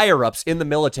the higher-ups in the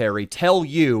military tell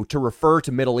you to refer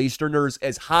to Middle Easterners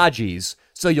as Hajis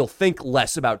so you'll think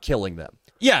less about killing them.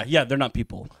 Yeah, they're not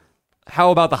people.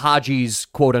 How about the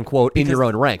Hajis, quote-unquote, in your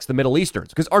own ranks, the Middle Easterns?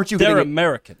 Because aren't you They're getting...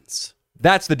 Americans.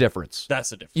 That's the difference.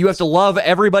 That's the difference. You have to love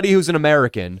everybody who's an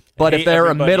American, but if Hate they're a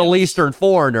everybody Middle else. Eastern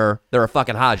foreigner, they're a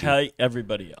fucking Haji. hate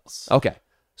everybody else. Okay.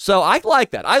 So I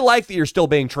like that. I like that you're still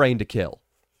being trained to kill.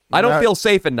 I don't Now- feel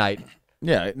safe at night.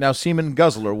 Yeah. Now, Seaman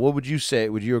Guzzler, what would you say?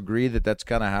 Would you agree that that's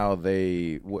kind of how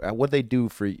they what they do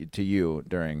to you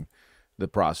during the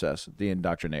process, the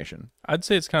indoctrination? I'd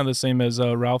say it's kind of the same as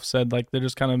Ralph said. Like they're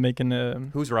just kind of making a.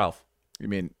 Who's Ralph? You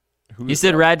mean who? You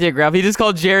said Rat Dick Ralph. He just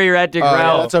called Jerry Rat Dick Oh, yeah,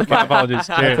 Ralph. that's okay. My apologies.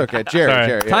 Jerry. That's okay. Jerry. Sorry.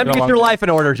 Jerry. Time to been a get long your day. life in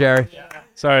order, Jerry.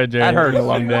 Sorry, Jerry. That hurt. It's been a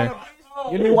long day.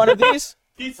 You need one of these?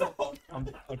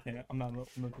 Okay, I'm not.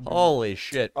 Holy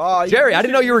shit. Oh, Jerry, I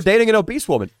didn't know you were dating an obese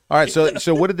woman. All right.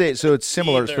 So what did they? So it's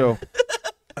similar. So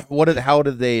how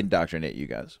did they indoctrinate you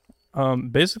guys?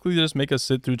 Basically, just make us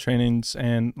sit through trainings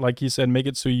and, like he said, make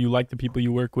it so you like the people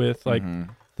you work with. Like,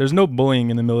 there's no bullying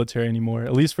in the military anymore.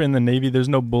 At least for in the Navy, there's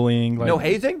no bullying. Like, No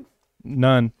hazing?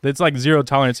 None. It's like zero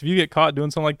tolerance. If you get caught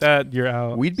doing something like that, you're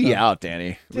out. We'd be out,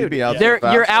 Danny. We'd be out. You're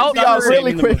out Yeah,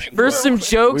 really quick. for some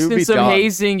jokes We would and be some done.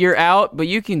 hazing. You're out, but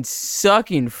you can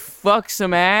suck and fuck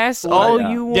some ass all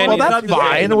yeah. you want. Danny, Well, not that's the same in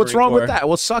fine. the What's Marine wrong with Corps. that?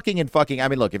 Well, sucking and fucking. I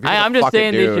mean, look, if you're I'm gonna just fuck a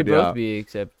saying they dude, should yeah. both be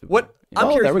acceptable. What I'm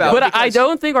Oh, curious there we go. about. But I because-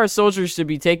 don't think our soldiers should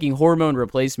be taking hormone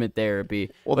replacement therapy.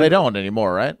 Well, they don't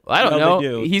anymore, right? I don't No, they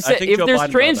know. do. He I said think if Joe there's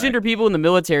Biden brought it transgender people in the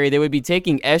military, they would be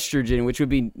taking estrogen, which would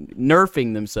be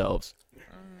nerfing themselves.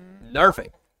 Nerfing.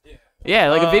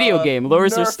 Yeah, like a video game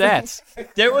lowers their stats.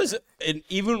 There was, and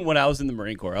even when I was in the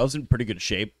Marine Corps, I was in pretty good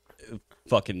shape.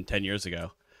 Fucking 10 years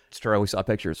ago. It's true. We saw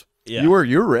pictures. Yeah, You were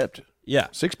ripped, yeah,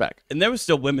 6-pack. and there was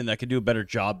still women that could do a better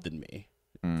job than me.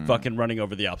 Fucking running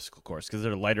over the obstacle course because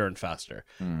they're lighter and faster.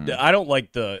 I don't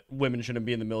like the women shouldn't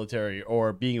be in the military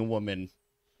or being a woman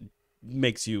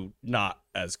makes you not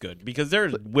as good because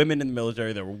there's women in the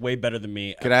military that were way better than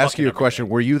me. Could I ask you a question?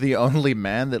 Were you the only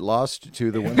man that lost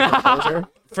to the women in the military?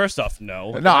 First off,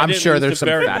 no. No, I'm sure there's to some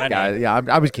very fat many. guys. Yeah,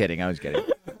 I was kidding.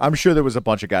 I'm sure there was a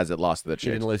bunch of guys that lost to that You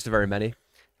shit. didn't lose to very many.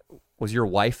 Was your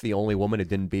wife the only woman who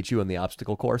didn't beat you in the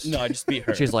obstacle course? No, I just beat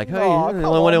her. She's like, hey, Aw, you're the come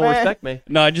only one on, who man. respect me.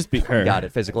 No, I just beat her. Got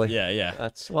it physically. Yeah.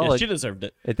 That's Yeah, well. she deserved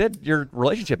it. It did. Your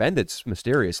relationship ended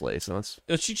mysteriously, so that's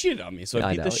She cheated on me, so Yeah, I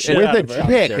I beat know. the shit With out a of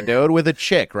her. chick, dude. With a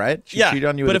chick, right? She Yeah, cheated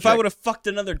on you but with if a I chick. would have fucked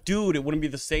another dude, it wouldn't be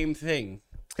the same thing.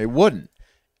 It wouldn't.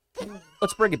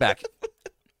 let's bring it back.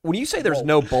 When you say there's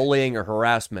no bullying or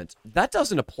harassment, that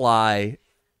doesn't apply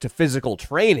to physical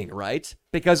training, right?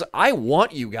 Because I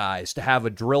want you guys to have a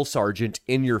drill sergeant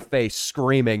in your face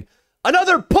screaming,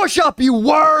 "Another push-up, you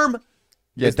worm!"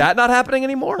 Is that not happening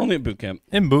anymore? Only at boot camp.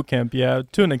 In boot camp, yeah,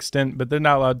 to an extent, but they're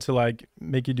not allowed to like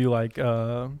make you do like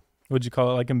what'd you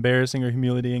call it, like embarrassing or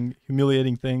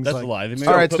humiliating things. That's like, a lie. They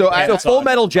All right, So Full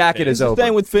Metal Jacket is It's the over.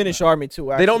 same with Finnish Army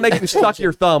too. They don't actually. make you suck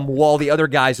your thumb while the other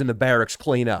guys in the barracks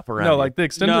clean up around No, you. like the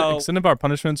extent of our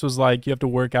punishments was like you have to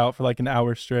work out for like an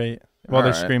hour straight while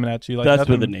they're Alright. screaming at you. Like That's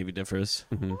where nothing- the Navy differs.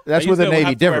 That's I where used the to Navy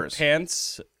have to wear differs.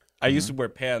 Pants. I used to wear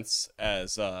pants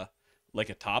as like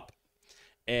a top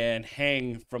and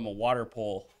hang from a water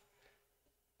pole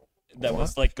that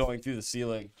was like going through the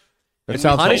ceiling. That And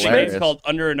sounds punishment hilarious. is called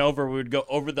under and over. We would go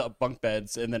over the bunk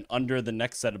beds and then under the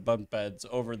next set of bunk beds,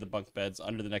 over the bunk beds,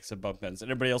 under the next set of bunk beds, and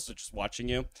everybody else was just watching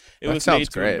you. It That was sounds made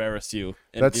to great. embarrass you.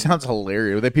 And That sounds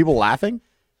hilarious. Were there people laughing?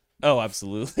 Oh,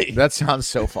 absolutely. That sounds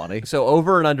so funny. So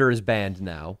over and under is banned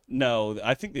now. No,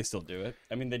 I think they still do it.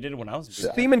 I mean, they did it when I was in boot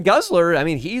camp. Seaman Guzzler, I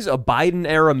mean, he's a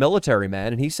Biden-era military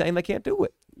man, and he's saying they can't do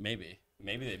it. Maybe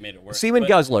they made it work. Seaman But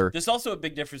Guzzler. There's also a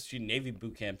big difference between Navy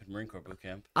boot camp and Marine Corps boot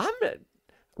camp.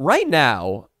 Right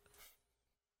now,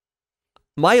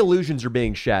 my illusions are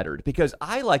being shattered because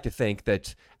I like to think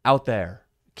that out there,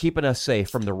 keeping us safe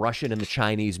from the Russian and the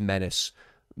Chinese menace,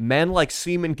 men like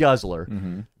Seaman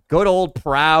Guzzler, good old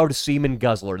proud Seaman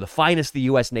Guzzler, the finest the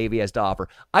U.S. Navy has to offer.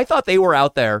 I thought they were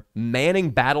out there manning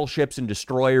battleships and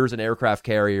destroyers and aircraft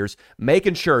carriers,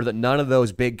 making sure that none of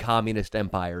those big communist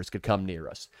empires could come near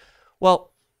us.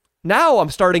 Well, now I'm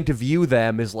starting to view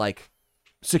them as like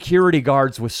security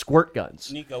guards with squirt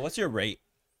guns. Nico, what's your rate?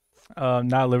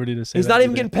 not at liberty to say. He's that not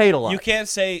even either. getting paid a lot. You can't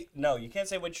say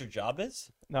what your job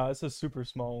is. No, it's a super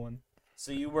small one.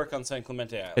 So you work on San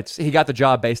Clemente Island. He got the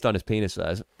job based on his penis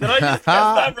size. Did I just guess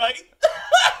that right?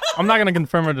 I'm not gonna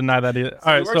confirm or deny that either.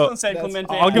 All He right, works so on San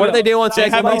Clemente I'll give What it- do they do on They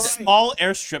San have a Clemente? small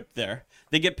airstrip there.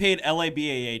 They get paid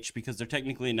LABAH because they're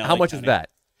technically in LA How much is County. that?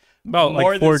 about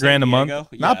More like than $4,000 San a month. Diego.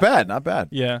 Not Yeah. bad.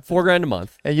 Yeah. $4,000 a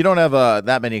month. And you don't have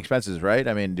that many expenses, right?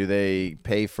 I mean, do they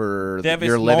pay for They have a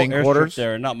your small living airstrip quarters?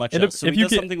 there, not much And else. So if he you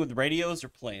does get- something with radios or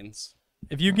planes.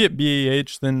 If you get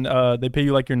BAH, then they pay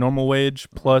you like your normal wage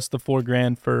plus the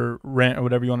 $4,000 for rent or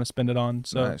whatever you want to spend it on.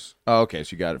 So Nice. Oh, okay.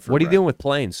 So you got it for What are you rent. doing with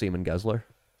planes, Seaman Guzzler?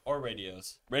 Or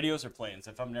radios. Radios or planes,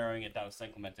 if I'm narrowing it down to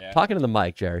San Clemente Island. Talking to the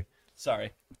mic, Jerry.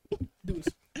 Sorry.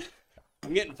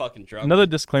 I'm getting fucking drunk. another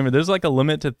disclaimer: there's like a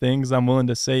limit to things I'm willing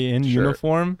to say in Sure.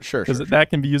 uniform. Sure, Because sure,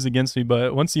 that can be used against me.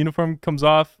 But once the uniform comes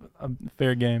off,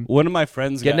 fair game. One of my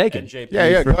friends Get got naked. NJP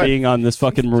Yeah, for go ahead. being on this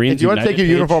fucking Marines If you want to take your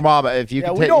United uniform off, if you Yeah,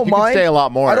 can, we take, don't you can mind. stay a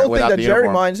lot more I don't think without that the Jerry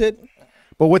uniform. minds it.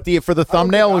 But with for the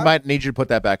thumbnail, we think might need you to put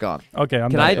that back on. Okay,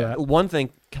 I'm Can done I with that. one thing?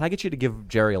 Can I get you to give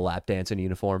Jerry a lap dance in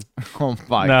uniform? Oh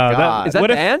my No, god! Is that What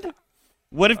if- banned?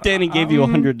 What if Danny gave you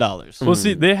 $100? Well,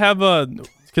 see, they have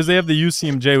because they have the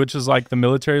UCMJ, which is like the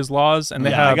military's laws, and they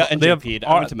Yeah, I have got they have. NJP'd.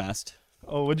 I went to MAST.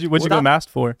 Oh, what'd you go Stop. masked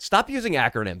for? Stop using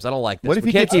acronyms. I don't like this. What if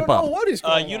we he can't gets- keep I up. don't know what is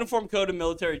going on. Uniform Code of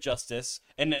Military Justice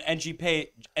and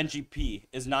NGP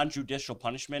is non-judicial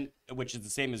punishment, which is the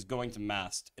same as going to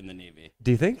MAST in the Navy.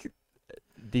 Do you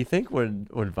think when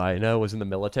Vino was in the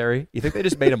military, you think they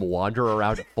just made him wander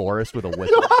around a forest with a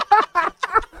whistle?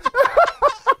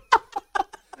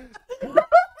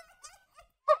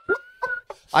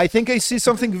 I think I see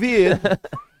something weird.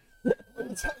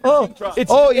 It's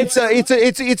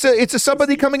It's a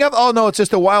somebody coming up. Oh no, it's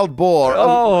just a wild boar.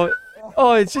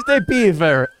 it's just a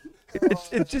beaver.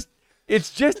 It's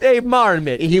just a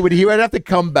marmot. He would have to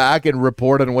come back and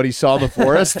report on what he saw in the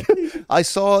forest. I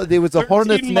saw there was a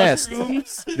hornet's nest.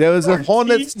 There was a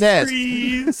hornet's nest.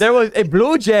 There was a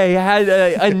blue jay had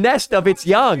a nest of its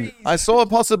young. I saw a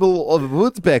possible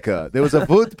woodpecker. There was a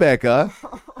woodpecker,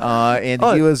 and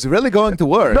he was really going to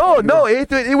work. No,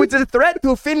 it was a threat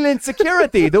to Finland's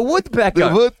security. The woodpecker.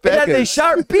 The woodpecker. It had a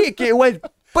sharp beak. It went.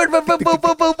 Boom, boom, boom, boom,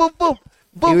 boom, boom, boom, boom.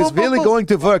 He was really going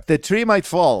to work. The tree might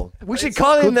fall. We should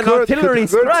call in an artillery could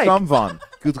hurt strike. someone.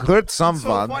 Could hurt So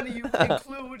someone. funny you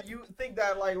include think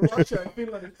that like Russia and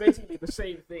Finland is basically the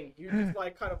same thing. You're just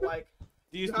like kind of like.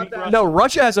 Do you speak Russian? No,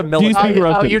 Russia has a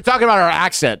military. You're talking about our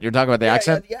accent. You're talking about the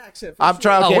accent. Yeah, the accent. I'm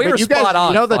trying. Okay, we were but you guys, spot on,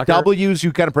 you know the fucker. W's,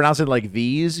 you kind of pronounce it like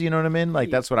V's. You know what I mean? Like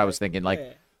that's what I was thinking.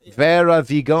 Like, where are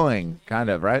we going? Kind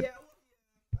of, right?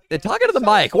 They're talking to the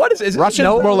mic. What is Russian's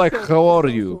no? more like how are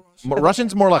you?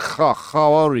 Russian's more like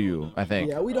how are you? I think.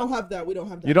 Yeah, we don't have that.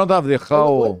 You don't have the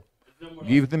how.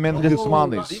 Give the men the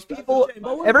tamales. People,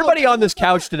 everybody on this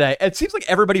couch today. It seems like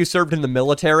everybody who served in the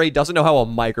military doesn't know how a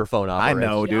microphone I operates.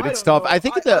 know, dude. It's tough. I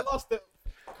think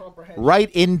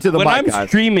right into the When mic, I'm guys.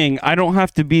 streaming, I don't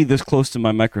have to be this close to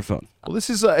my microphone. Well, this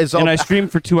is And I stream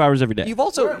for 2 hours every day. You've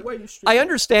also. I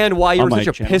understand why you're On my such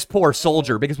a channel. piss poor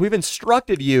soldier because we've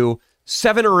instructed you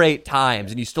 7 or 8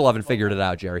 times and you still haven't figured it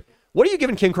out, Jerry. What are you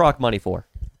giving King Croc money for?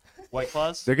 White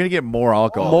Claws? They're gonna get more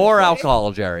alcohol. More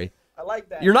alcohol, Jerry. I like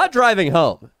that. You're not driving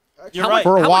home. You're how right.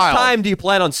 For a how while. much time do you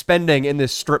plan on spending in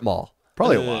this strip mall?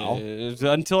 Probably a while.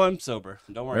 Until I'm sober.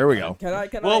 Don't worry. There we about go.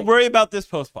 Can I? We'll worry about this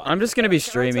post-pod. I'm just gonna be Can I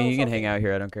streaming. tell You can something? hang out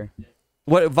here. I don't care.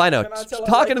 What, Vino? Can I tell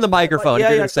Talking to the microphone. Yeah, if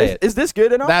you're yeah. gonna say it. Is this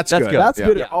good enough? That's good. That's yeah.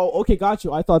 good. Oh, okay, got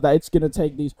you. I thought that it's gonna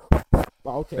take these.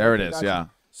 Okay. There it okay, is. got you. Yeah.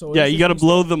 So Yeah, it's you got to just-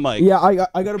 blow the mic. Yeah,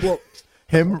 I gotta blow.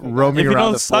 Him roaming If you around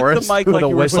don't the suck the forest mic with like a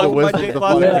you were whistle, sucking my whistle, dick the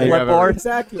last fucking night. thing ever. Clipboard.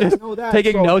 Exactly. I know that.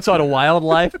 Taking So- notes on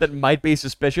wildlife that might be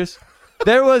suspicious.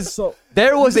 There was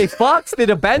a fox that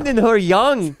abandoned her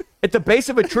young at the base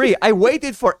of a tree. I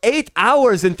waited for 8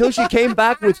 hours until she came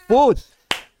back with food.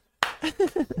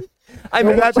 I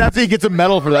mean, That's he gets a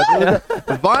medal for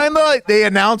that. Finally, they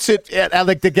announce it at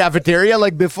like the cafeteria.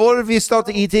 Like before we start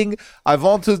eating, I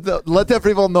want to let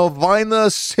everyone know Vina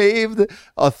saved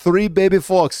 3 baby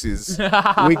foxes.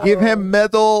 We give him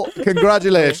medal.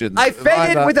 Congratulations. I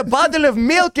fed it with a bottle of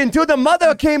milk until the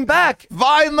mother came back.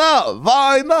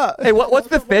 Vina. Hey, what's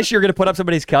the fish you're gonna put up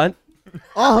somebody's cunt?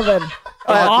 Oven.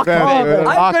 I'm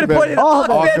gonna put it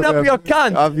oven up your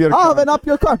cunt. Oven up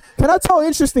your car. Can I tell an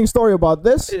interesting story about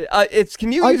this?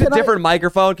 Can you use a different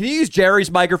microphone? Can you use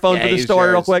Jerry's microphone for the use story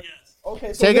real Jerry's. quick?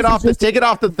 Okay, so Take it this off. is just- Take it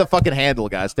off the fucking handle,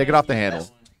 guys. Take it off the handle.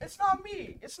 It's not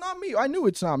me. It's not me. I knew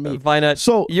it's not me. Vina,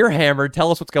 So- you're hammered. Tell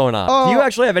us what's going on. Do you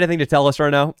actually have anything to tell us right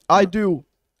now? I do.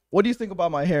 What do you think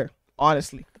about my hair?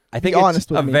 Honestly. I think Be it's honest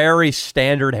with a me. very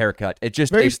standard haircut. It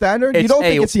just Very standard? You don't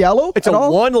think it's yellow It's at a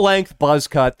all? one-length buzz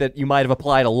cut that you might have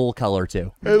applied a little color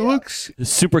to. It looks.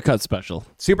 Supercut special.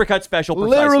 Supercut special.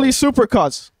 Precisely. Literally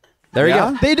supercuts. There you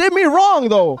Yeah? go. They did me wrong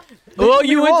though. Oh,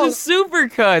 you went wrong. to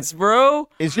Supercuts, bro.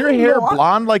 Is your hair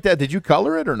blonde like that? Did you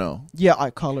color it or no? Yeah, I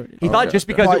colored it. He thought just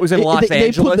because But it was in they- Los they put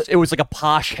Angeles, the- it was like a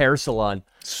posh hair salon.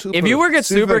 If you work at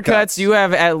Supercuts, you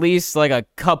have at least like a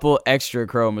couple extra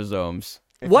chromosomes.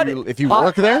 If you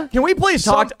work there? Can we please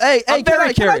talk? Hey, I'm can very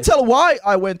I curious. tell why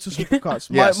I went to Supercuts?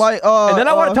 Yes. And then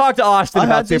I want to talk to Austin I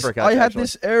about had this, Supercuts. I had actually.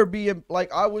 this Airbnb.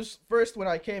 Like I was first when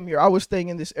I came here, I was staying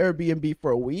in this Airbnb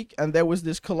for a week, and there was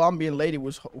this Colombian lady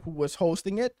who was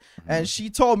hosting it, and she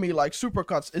told me like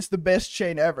Supercuts is the best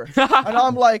chain ever, and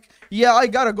I'm like, yeah, I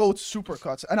gotta go to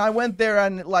Supercuts, and I went there,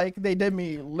 and like they did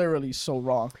me literally so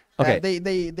wrong. Okay.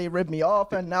 And they ripped me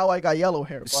off, and now I got yellow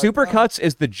hair. But, Supercuts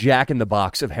is the Jack in the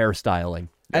Box of hairstyling.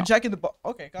 and Jack in the Box.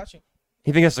 Okay, got you.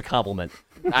 He thinks that's a compliment.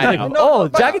 I know. No, Oh,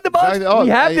 but- Jack in the Box. Oh, we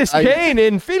have I- this I- chain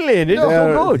in Finland. It's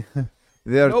so good.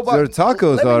 Their, No, but their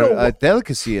tacos let me are know a what-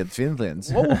 delicacy in Finland.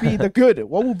 What would be the good?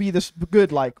 What would be this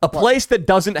good like? A place that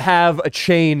doesn't have a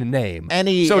chain name.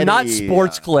 Not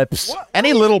sports clips.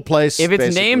 Any little place. If it's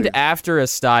basically. named after a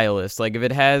stylist, like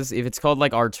if it's called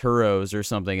like Arturo's or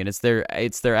something, and it's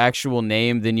their actual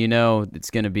name, then you know it's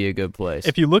gonna be a good place.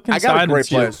 If you look I got a inside and great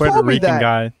see a place. Puerto Told me Rican that.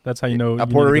 guy, that's how you know. a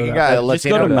Puerto Rican guy, Just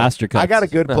Latino. go to Mastercuts. I got a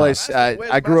good place.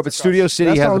 I grew up at Studio City.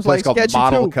 That Has a sounds place like called sketchy,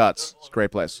 Model too. Cuts. It's a great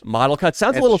place. Model cut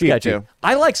sounds a It's little cheap, sketchy. too.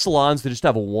 I like salons that just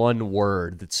have one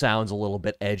word that sounds a little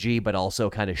bit edgy, but also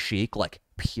kind of chic, like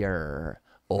pure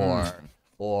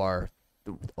or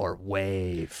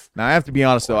wave. Now I have to be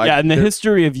honest though. Yeah, in the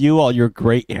history of you, all your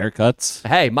great haircuts.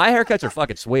 Hey, my haircuts are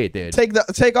fucking sweet, dude.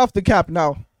 Take off the cap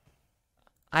now.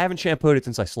 I haven't shampooed it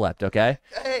since I slept. Okay.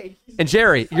 Hey. And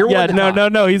Jerry, you're Yeah,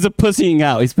 one no. He's pussying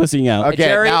out. He's pussying out. Okay,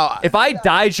 Jerry, now- if I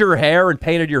dyed your hair and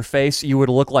painted your face, you would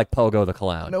look like Pogo the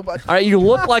Clown. No, but- All right, you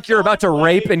look like you're about to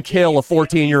rape and kill a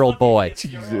 14-year-old boy.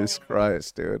 Jesus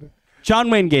Christ, dude. John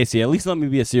Wayne Gacy. At least let me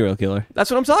be a serial killer. That's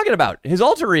what I'm talking about. His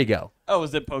alter ego. Oh,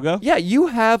 is it Pogo? Yeah, you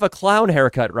have a clown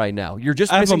haircut right now. You're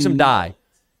just I have missing a- some dye.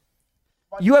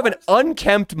 You have an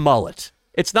unkempt mullet.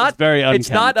 It's not It's very It's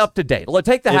not unkempt. up to date.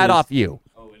 Take the It hat is. off you.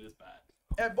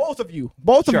 And both of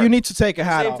you need to take a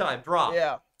hat off. drop.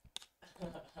 Yeah.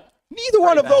 Neither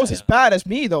one of those is bad as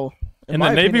me though. In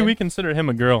the Navy, we consider him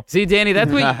a girl. See, Danny,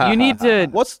 that's what you need to.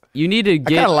 You need to I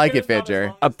get kind of like it, Fit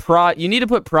Jerry. You need to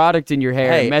put product in your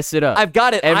hair and mess it up. I've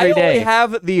got it. every I only day.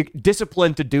 have the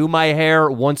discipline to do my hair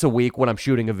once a week when I'm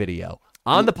shooting a video.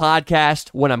 On the podcast,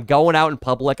 when I'm going out in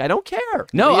public, I don't care.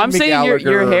 No, I'm saying your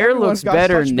hair Everyone's looks got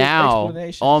better such big now,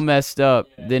 explanations. all messed up,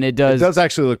 than it does. It does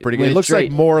actually look pretty good. when It it's looks like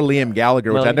straight. more Liam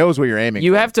Gallagher, which Well, I know is what you're aiming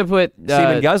You for. have to put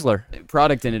Seaman Guzzler.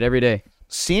 product in it every day.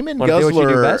 Seaman Wanna do what you do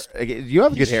Guzzler. best? You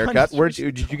have a good haircut. Where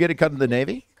did you get it cut in the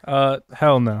Navy?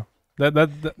 Hell no.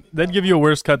 They'd give you a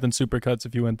worse cut than Supercuts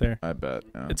if you went there. I bet.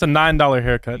 Yeah. It's a $9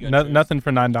 haircut. Nothing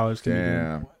for $9 can be good.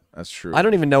 Damn, that's true. I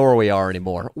don't even know where we are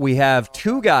anymore. We have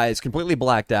two guys completely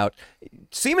blacked out.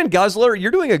 Seaman Guzzler,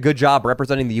 you're doing a good job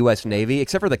representing the U.S. Navy,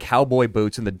 except for the cowboy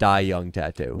boots and the Die Young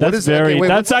tattoo. What is that? Okay, wait,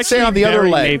 That's what's it say actually on the other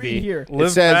very leg? Navy. Here.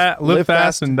 Live, says, live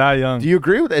fast and die young. Do you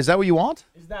agree with that? Is that what you want?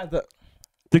 Is that the?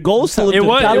 The goal is to live It to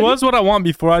was, die. it was what I want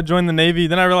before I joined the Navy.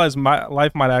 Then I realized my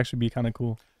life might actually be kind of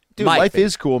cool. Dude, Mike. life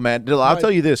is cool, man. Dude, I'll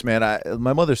tell you this, man.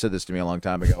 My mother said this to me a long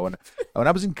time ago. When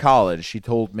I was in college, she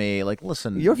told me, like,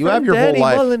 listen, you have your whole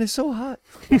life. Mullen is so hot.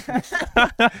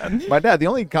 My dad, the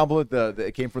only compliment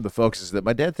that came from the folks is that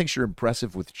my dad thinks you're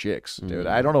impressive with chicks, dude.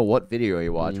 I don't know what video he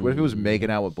watched. What if he was making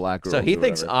out with black girls? So he or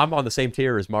thinks whatever? I'm on the same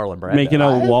tier as Marlon Brando. Making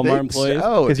out with I Walmart think employees.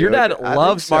 so, Because your dude. dad I think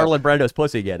loves so. Marlon Brando's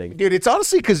pussy getting. Dude, it's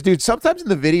honestly because, dude, sometimes in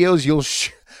the videos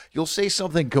you'll say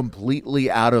something completely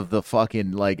out of the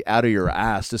fucking out of your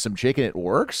ass to some chick and it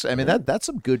works. I mean that's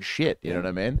some good shit. You know what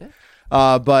I mean?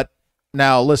 But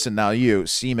now listen, you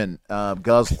Seaman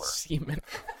Guzzler, Seaman.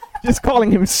 Just calling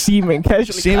him Seaman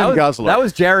casually. Seaman Guzzler. That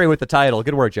was Jerry with the title.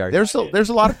 Good work, Jerry. There's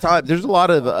a lot of time. There's a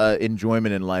lot of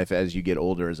enjoyment in life as you get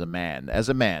older. As a man,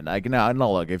 I can now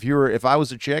look. If I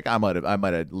was a chick, I might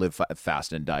have lived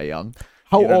fast and die young.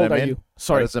 How You know old what I are mean? you? But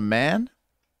Sorry. as a man,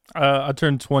 I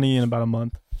turned 20 in about a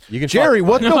month. You can Jerry,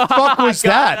 what the fuck was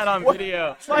that? on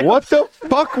video. What the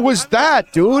fuck was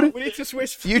that, dude? We need to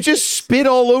switch. You just spit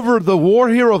all over the war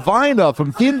hero Vina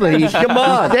from Kinley. Come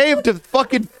on. Saved the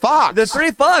fucking fox. The three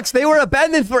fucks, they were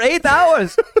abandoned for 8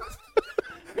 hours.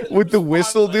 With the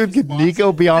whistle, dude. Could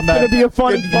Nico be on that? It's gonna be a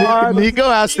fun pod. Nico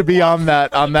has to be on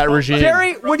that regime.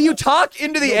 Jerry, when you talk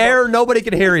into the air, nobody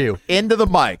can hear you. Into the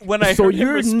mic. When I So heard him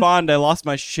you're- respond, I lost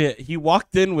my shit. He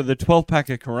walked in with a 12-pack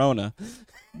of Corona.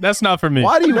 That's not for me.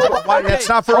 Why do you? Why, that's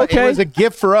not for. Okay. It was a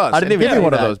gift for us. I didn't even give me see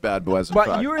one that. of those bad boys. in But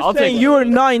fact. you were I'll saying take you were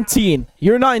 19.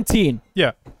 You're 19.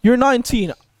 Yeah. You're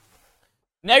 19.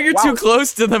 Now you're too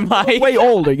close to the mic. Way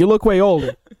older. You look way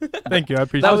older. Thank you. I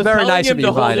appreciate That was it. very telling nice him of you,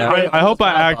 to hold it Vina. right I hope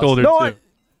I act older, No, too.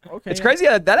 Okay. It's crazy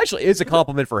that actually is a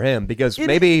compliment for him because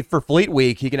maybe for Fleet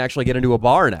Week he can actually get into a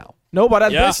bar now. No, but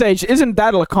at Yeah. this age, isn't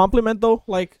that a compliment though?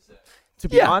 Like, to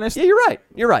be honest. Yeah, you're right.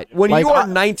 You're right. When Like, you are I-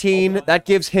 19, that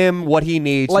gives him what he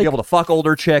needs to Like- be able to fuck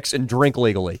older chicks and drink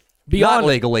legally. Be Not honest.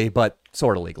 legally, but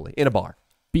sort of legally in a bar.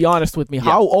 Be honest with me.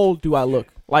 How old do I look?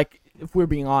 Like, if we're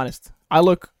being honest, I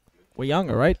look way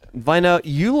younger, right? Vina,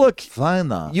 you look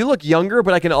Vina. younger,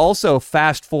 but I can also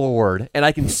fast forward and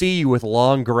I can see you with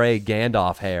long gray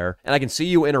Gandalf hair, and I can see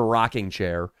you in a rocking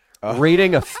chair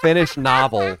reading a Finnish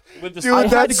novel. Dude, I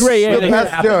had gray hair. Dude,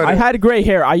 I had gray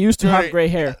hair. I used to have gray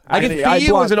hair. I can see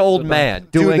you as an old man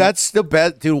Dude, doing. that's the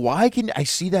best. Dude, why can I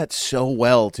see that so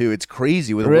well too? It's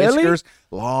crazy with Really? whiskers,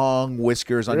 long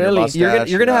whiskers on Really? your mustache.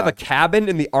 you're gonna have a cabin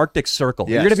in the Arctic Circle.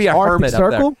 Yes. You're gonna be a Arctic hermit up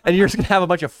there, Circle? and you're just gonna have a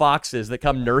bunch of foxes that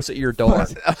come nurse at your door.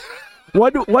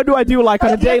 What do I do like on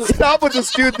a daily? Stop with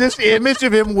this, dude. This image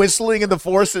of him whistling in the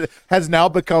forest has now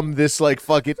become this like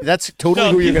fucking. That's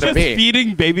totally who you're he's gonna just be.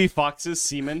 feeding baby foxes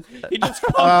semen. He just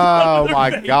Oh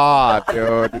my god,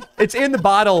 dude! It's in the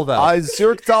bottle though. I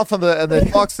zerked off on the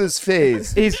fox's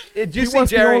face. Did you see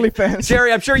wants the Jerry? OnlyFans.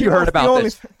 Jerry, I'm sure you He heard wants the about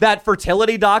this. OnlyFans. That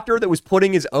fertility doctor that was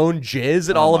putting his own jizz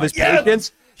at all of his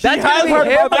patients. That's has gonna heard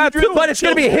be him, about that too. but it's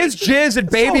gonna be his jizz and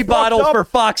baby fucked bottles up. for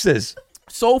foxes.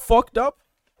 So fucked up.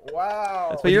 That's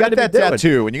what When you you're got gonna that be doing.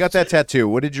 tattoo. When you got that tattoo,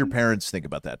 what did your parents think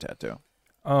about that tattoo?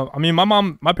 I mean,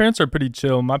 my parents are pretty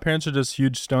chill. My parents are just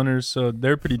huge stoners, so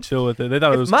they're pretty chill with it. They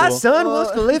thought it If was my cool. son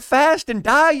wants to live fast and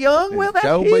die young, well, that's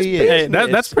So his be it. Hey,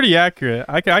 business. that's pretty accurate.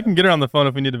 I can get her on the phone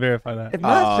if we need to verify that. If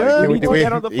my son we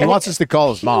get on the he phone. wants us to call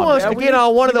his he mom. wants to we get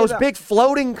on one of need those that. big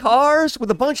floating cars with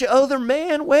a bunch of other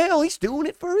men, well, he's doing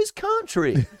it for his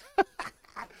country.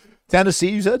 Tennessee,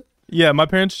 you said? Yeah, my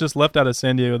parents just left out of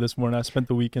San Diego this morning. I spent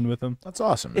the weekend with them. That's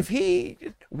awesome. If we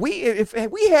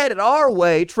had it our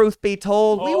way, truth be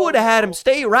told, we would have had him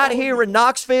stay right here in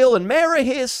Knoxville and marry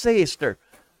his sister.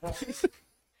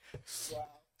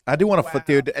 I do want to fuck,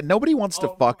 dude. Nobody wants to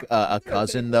fuck a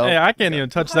cousin though. Hey, I can't even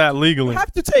touch that legally. You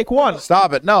have to take one.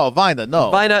 Stop it. No, Vina, no.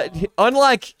 Vina,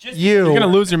 unlike you, You're gonna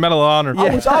lose your Medal of Honor.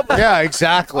 Yeah,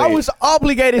 exactly. I was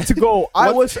obligated to go.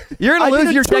 You're gonna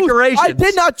lose your decorations. I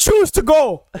did not choose to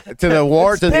go. to the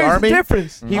war, to the There's army. a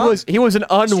difference. He was an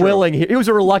unwilling. He was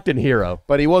a reluctant hero.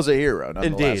 But he was a hero,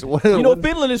 nonetheless. Indeed. You know,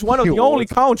 Finland is one of the only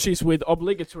countries with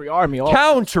obligatory army.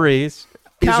 Countries.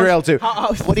 Israel too.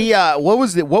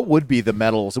 What would be the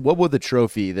medals? What would the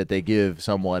trophy that they give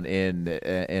someone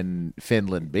in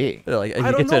Finland be? Like,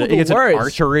 I don't know he gets the an words.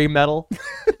 archery medal.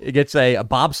 He gets a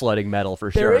bobsledding medal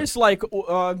for sure. There is like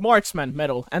marksman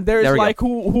medal, and there's There we like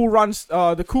who runs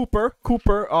the Cooper.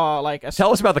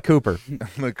 Tell us about the Cooper.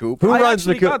 The Coop. Who I runs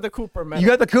the actually got Cooper? the Cooper medal. You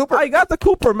got the Cooper? I got the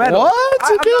Cooper medal. What?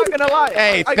 I'm Dude. not gonna lie.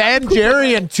 Hey, I got Ben, the Cooper Jerry,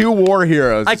 medal. and 2 war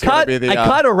heroes. I is gonna caught be the, I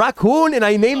caught a raccoon and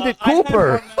I named it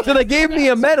Cooper. So they gave me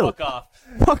a medal. Fuck off.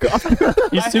 Fuck off.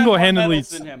 He single-handedly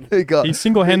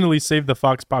He saved the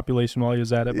fox population while he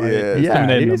was at it. By Yeah,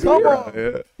 inseminating he's,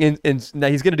 them. now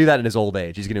he's going to do that in his old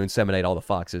age. He's going to inseminate all the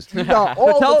foxes. You got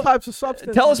all tell- the types of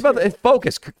substances. Tell us about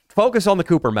focus on the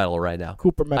Cooper medal right now.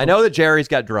 Cooper medal. I know that Jerry's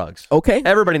got drugs. Okay.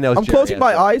 Everybody knows. I'm Jerry closing has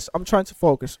my drugs. eyes. I'm trying to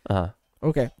focus. Uh-huh.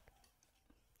 Okay.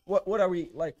 What are we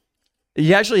like? He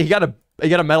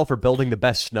got a medal for building the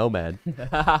best snowman.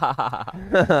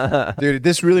 Dude,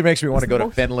 this really makes me want to go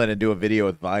to Finland and do a video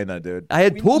with Vina, dude. I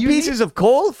had 2 pieces of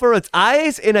coal for its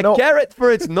eyes and a carrot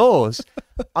for its nose.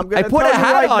 I'm I gonna put tell a you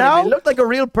hat right on now. him. It looked like a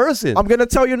real person. I'm gonna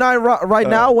tell you now, right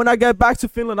now. When I get back to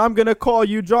Finland, I'm gonna call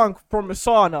you drunk from a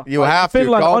sauna. You have to.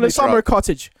 Finland Call on me a summer drunk.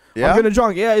 cottage. Yeah? I'm gonna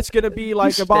drunk. Yeah, it's gonna be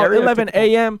like about 11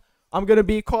 a.m. I'm gonna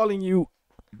be calling you.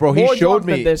 Bro, More he showed drunk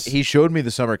than me. this. He showed me the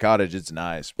summer cottage. It's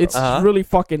nice. Bro. It's really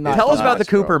fucking nice. Tell us about the Nice,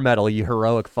 bro. Cooper medal, you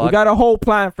heroic fuck. We got a whole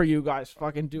plan for you guys.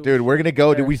 Fucking Dude, we're gonna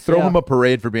go. Did we throw Yeah. him a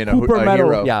parade for being a Cooper medal.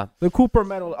 hero? Yeah. The Cooper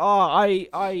medal. I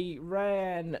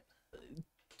ran.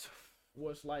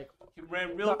 Was like He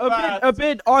ran real a fast.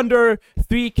 bit under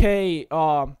 3K.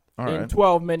 In right.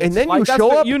 12 minutes. And then Like, you that's show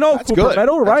the- up- You know That's Cooper good.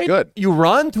 medal, right? That's good. You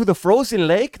run to the frozen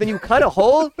lake, then you cut a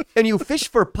hole and you fish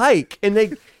for pike,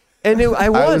 I I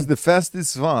won. was the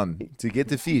fastest one to get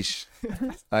the fish.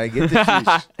 I get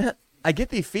the fish. I get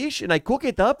the fish and I cook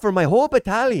it up for my whole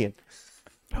battalion.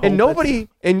 And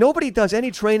nobody does any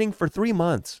training for 3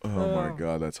 months. Oh my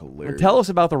god, that's hilarious. Tell us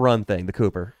about the run thing, the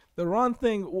Cooper. The run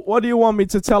thing. What do you want me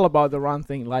to tell about the run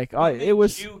thing? Like, it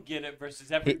was. You get it versus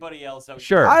everybody else. Out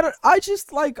Sure. I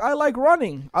just like. I like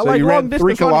running. I So like you long ran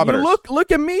 3 distance running. kilometers. You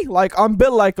look at me. Like I'm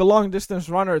built like a long distance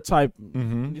runner type.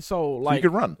 Mm-hmm. So like you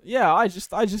can run. Yeah, I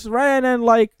just ran and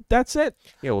like that's it.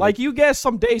 Yeah, well, Like you get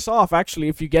some days off actually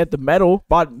if you get the medal,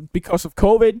 but because of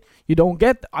COVID, you don't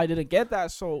get. I didn't get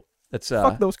that, so that's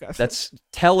fuck those guys. That's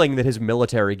telling that his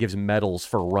military gives medals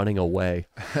for running away.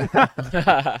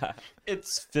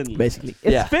 It's Finland. basically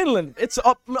it's Yeah. Finland. It's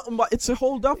up. It's a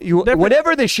whole up. You, different-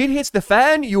 whenever the shit hits the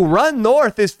fan, you run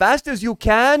north as fast as you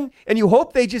can, and you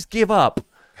hope they just give up.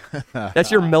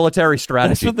 That's your military That's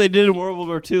strategy. what they did in World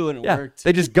War II, and it Yeah, worked.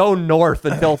 they just go north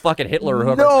until fucking Hitler or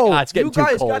whoever. No, it's getting you too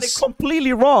guys cold. got it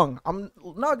completely wrong. I'm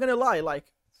not gonna lie. Like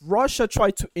Russia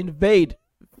tried to invade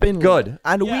Finland. Good.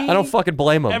 And Yeah. we. I don't fucking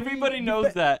blame them. Everybody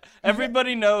knows that.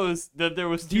 Everybody knows that there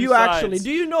was two Do you sides. actually?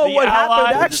 Do you know The what happened?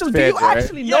 Allies- Actually, do you Fans, right?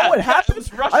 actually know what It happened?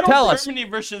 was Russia, I don't Tell us. Germany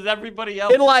versus everybody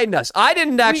else. Enlighten us. I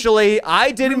didn't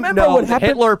remember know what that happened?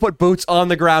 Hitler put boots on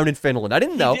the ground in Finland. I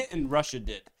didn't know. He didn't. Russia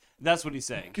did. That's what he's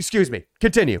saying. Excuse me.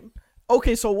 Continue.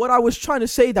 Okay, so what I was trying to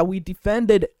say that we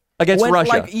defended Against Russia.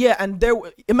 Like, yeah, and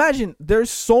imagine there's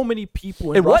so many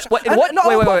people in In what- Russia. what- in And- what- No,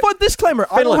 wait. but disclaimer,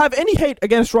 I don't Finland. have any hate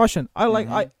against Russian. I like,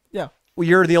 yeah. Well,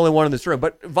 you're the only one in this room.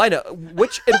 But Vina,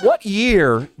 in what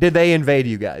year did they invade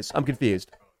you guys? I'm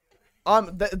confused.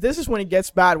 This is when it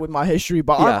gets bad with my history,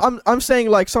 but Yeah. I'm saying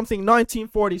like something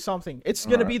 1940 something. It's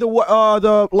gonna be the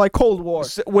like Cold War.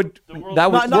 That was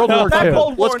Not- World not War that II.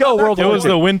 Cold War, Let's go not that World It War was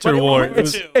II. the Winter But War. it It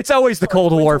was, It's always the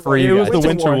Cold War for you it was guys. the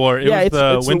Winter War. It Yeah, was it's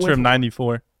the the winter of Winter-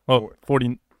 94. Oh,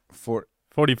 40, For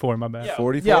 44, my bad.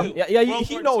 44. Yeah. World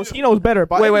He War knows. II. He knows better.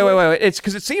 But Wait. anyway, It's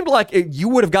because it seemed like you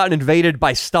would have gotten invaded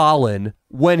by Stalin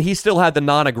when he still had the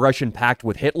non-aggression pact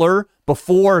with Hitler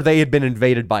before they had been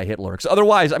invaded by Hitler. Because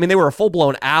otherwise, I mean, they were a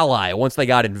full-blown ally once they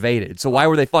got invaded. So why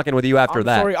were they fucking with you after I'm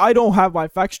that? sorry, I don't have my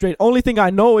facts straight. Only thing I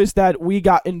know is that we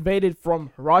got invaded from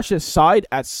Russia's side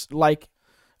at like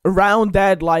around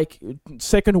that like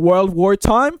Second World War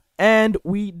time, and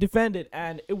we defended,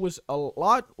 and it was a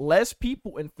lot less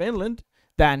people in Finland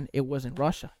than it was in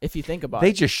Russia, if you think about They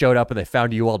it. just showed up and they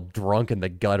found you all drunk in the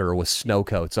gutter with snow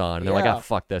coats on. And they're like, Yeah. oh,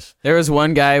 fuck this. There was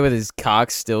one guy with his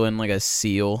cock still in like a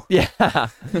seal. Yeah.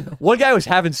 One guy was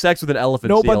having sex with an elephant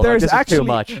No, seal. but there's this is too actually-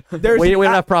 much. there's We don't a-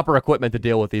 have proper equipment to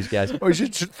deal with these guys. We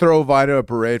should throw Vino a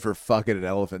parade for fucking an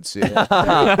elephant seal.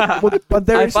 But I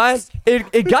there's find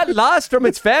it got lost from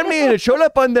its family and it showed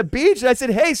up on the beach. And I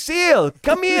said, hey, seal,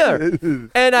 come here.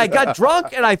 And I got drunk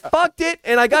and I fucked it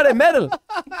and I got a medal.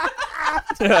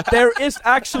 there is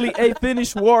actually a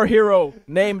Finnish war hero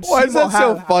named Why is Simo that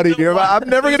so Häyhä. funny, dude? I'm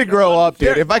never gonna grow up,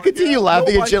 dude. If I continue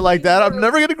laughing at shit like that, I'm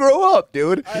never gonna grow up,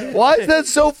 dude. Why is that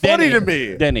so funny to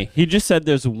me? Denny, he just said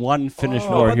there's one Finnish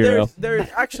No, war but hero. there's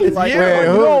actually like Wait,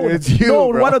 who? It's you,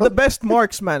 bro. one of the best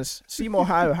marksmen, Simo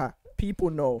Häyhä.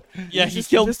 People know. Yeah, he Just-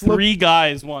 killed just look- 3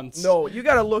 guys once. No, you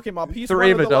gotta look him up. He's 3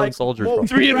 one of of his the, own like, soldiers, most bro.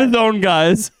 3 of his own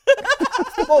guys.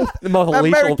 most The most lethal.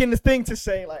 American thing to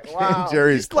say. Like, wow.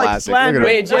 Jerry's It's like classic. slander. Look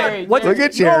at Wait, Jerry. What's Look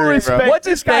at No Jerry, respect. bro. What's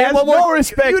his This guy name? has One no more-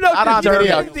 respect. You don't Not on deserve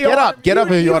video. it. Get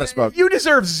up if you want to smoke. You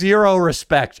deserve zero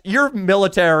respect. Your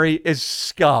military is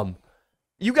scum.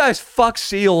 You guys fuck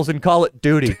seals and call it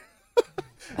duty.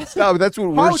 No, that's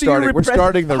what How we're do you starting. We're represent-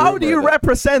 starting the How room do you right now.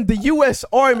 represent the U.S.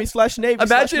 Army / Navy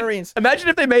 / Marines? Imagine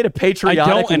if they made a patriotic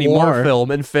don't war anymore.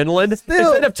 film in Finland. Still,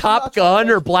 Instead of Top Gun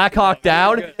or Black Hawk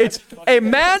Down, it's a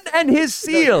man and his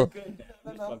seal.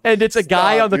 And it's a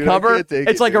guy Stop, on the dude, I cover. can't take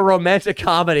It's it, like a dude. romantic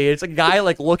comedy. It's a guy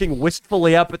like looking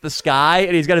wistfully up at the sky,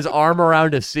 and he's got his arm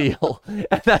around a seal.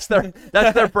 And that's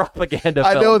their propaganda.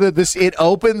 I film. know that it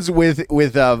opens with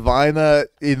Vina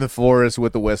in the forest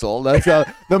with the whistle. That's how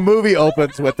the movie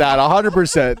opens with that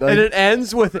 100%. And it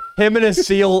ends with him and his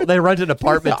seal. They rent an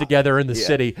apartment together in the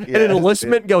city, and an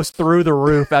enlistment goes through the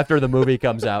roof after the movie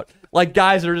comes out. Like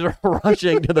guys are just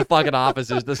rushing to the fucking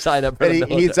offices to sign up for the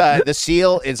military. He's the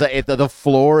seal is the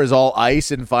floor is all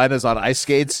ice and Vina's on ice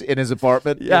skates in his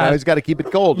apartment. Yeah. You know, he's got to keep it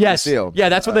cold. Yes. The seal. Yeah,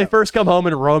 that's when they first come home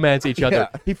and romance each other.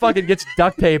 Yeah. He fucking gets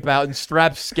duct tape out and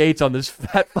straps skates on this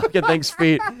fat fucking thing's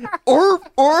feet.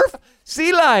 Orf,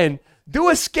 sea lion, do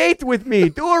a skate with me.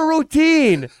 Do a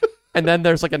routine. And then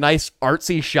there's like a nice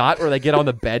artsy shot where they get on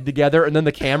the bed together, and then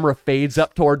the camera fades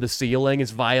up toward the ceiling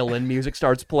as violin music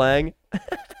starts playing.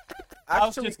 I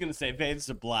was just going to say fades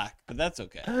to black, but that's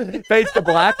okay. Fades to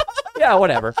black. Yeah,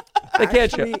 whatever. They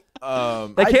can't show.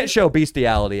 They can't show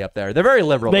bestiality up there. They're very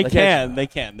liberal. They can't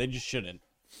can. They just shouldn't.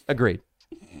 Agreed.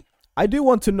 I do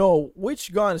want to know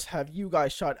which guns have you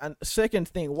guys shot. And second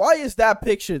thing, why is that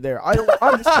picture there? I don't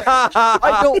understand.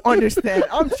 I don't understand.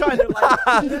 I'm trying to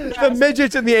like The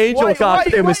midgets in the angel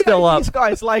costume is still are up. these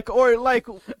guys what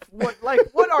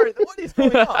is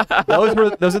going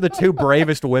on? Those are the 2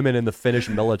 bravest women in the Finnish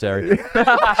military.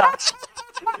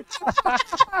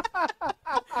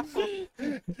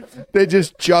 They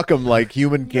just chuck them like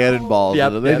human cannonballs.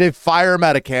 Yep, They fire them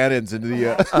out of cannons into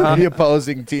the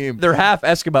opposing team. They're half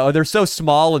Eskimo. They're so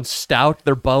small and stout,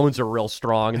 their bones are real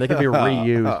strong, and they can be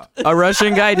reused. A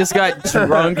Russian guy just got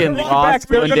drunk and lost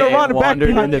They're one gonna day run and back wandered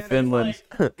behind into Finland.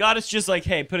 God is just like,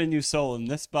 hey, put a new soul in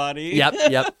this body. Yep. why-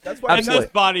 And Absolutely.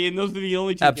 this body, and those are the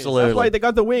only 2 Absolutely. That's why they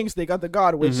got the wings. They got the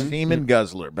God wings. Seaman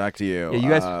Guzzler, back to you.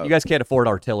 Yeah, you guys can't afford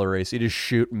artillery, so you just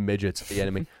shoot midgets at the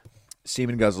enemy.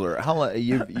 Seaman Guzzler. How long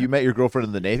you met your girlfriend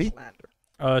in the Navy?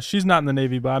 She's not in the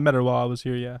Navy, but I met her while I was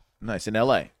here. Yeah. Nice in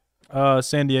L.A.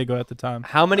 San Diego at the time.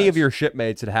 How many of your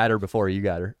shipmates had her before you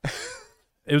got her?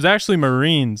 It was actually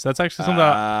Marines. That's actually something.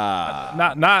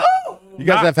 Not. You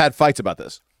guys have had fights about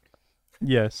this.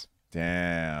 Yes.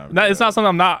 Damn. It's not something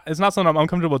I'm not. It's not something I'm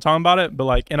uncomfortable talking about it. But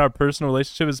like in our personal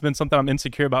relationship, it's been something I'm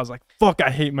insecure about. I was like, fuck, I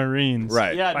hate Marines.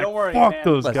 Right. Yeah, Like, don't worry. fuck man.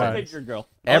 those I'll guys. take your girl.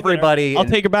 Everybody, I'll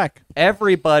take her back.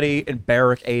 everybody in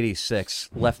Barrack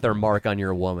 86 left their mark on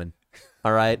your woman.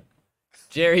 All right.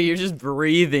 Jerry, you're just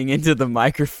breathing into the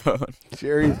microphone.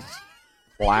 Jerry's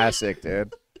classic,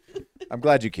 dude. I'm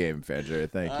glad you came,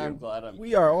 Fanjerry. Thank I'm you. glad I'm.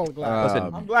 We are all glad.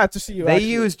 Listen, I'm glad to see you. They actually.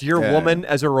 used your Yeah. woman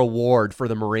as a reward for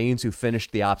the Marines who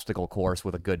finished the obstacle course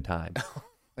with a good time.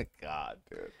 My God,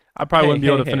 dude. I probably wouldn't be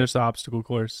able to Hey. finish the obstacle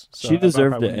course. So She I probably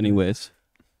deserved it wouldn't. anyways.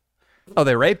 Oh,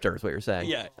 they raped her, is what you're saying.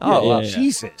 Yeah. Oh, yeah, well, yeah, yeah.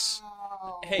 Jesus.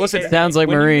 Hey, Listen, sounds like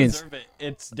when you Marines. deserve it,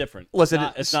 it's different. Listen,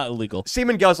 it's not illegal.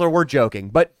 Seaman Guzzler, we're joking,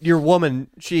 but your woman,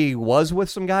 she was with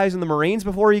some guys in the Marines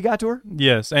before you got to her?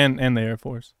 Yes, and the Air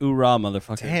Force. Oorah,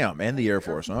 motherfucker. Damn, and the Air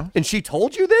Force, huh? And she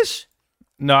told you this?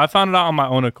 No, I found it out on my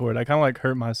own accord. I kind of like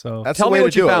hurt myself. That's Tell the way me to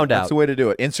what you do it. found out. That's the way to do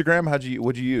it. Instagram,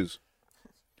 what'd you use?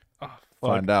 Fuck.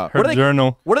 Find out. Her What are they-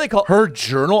 journal. What do they call Her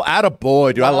journal?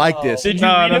 Attaboy, dude. I like this. Did you No,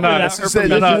 read no, it no. without This her is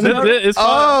permission? no, it's fine.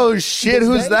 Oh, shit.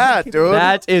 Who's that, dude?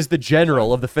 That is the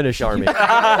general of the Finnish army.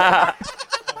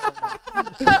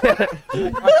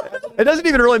 It doesn't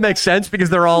even really make sense because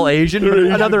they're all Asian. But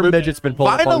another midget's been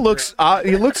pulled. Vina looks.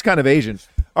 He looks kind of Asian.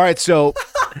 All right, so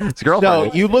it's a girl.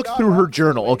 So you look through her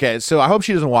journal. Okay, so I hope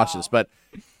she doesn't watch this, but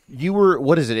you were.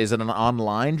 What is it? Is it an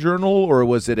online journal or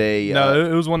was it a? No,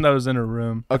 it was one that was in her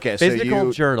room. Okay,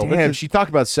 physical journal. Damn, she talked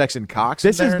about sex and cocks.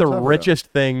 This is the richest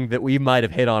thing that we might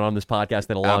have hit on this podcast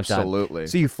in a long time. Absolutely.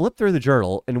 So you flip through the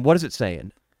journal, and what is it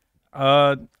saying?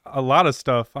 A lot of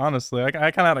stuff, honestly. I kind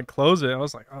of had to close it. I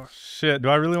was like, oh shit, do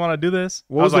I really want to do this?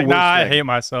 What I was was like, the worst nah, I thing? hate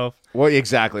myself. Well,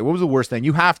 exactly. What was the worst thing?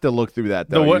 You have to look through that.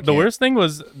 Though. The worst thing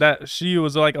was that she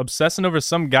was like obsessing over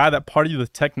some guy that partied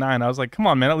with Tech 9. I was like, come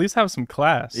on, man, at least have some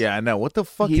class. Yeah, I know. What the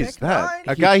fuck is Tech that?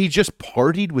 9? A guy he just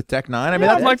partied with Tech 9? I mean,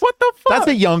 Yeah, I'm like, what the fuck? that's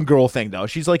a young girl thing, though.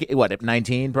 She's like, what,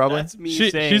 19 probably? That's me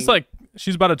saying. She's like,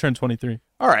 she's about to turn 23.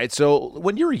 All right, so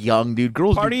when you're young, dude,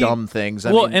 girls Party- do dumb things.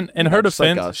 I Well, mean, in her just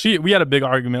like defense, us. we had a big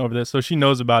argument over this, so she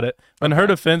knows about it. But in her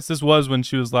defense, this was when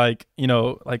she was like,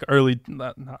 like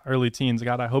not early teens.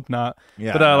 God, I hope not.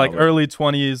 Yeah, but I know, like but- early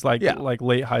 20s, like Yeah. like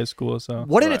late high school. So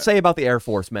What did Right. it say about the Air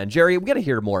Force, man? Jerry, we got to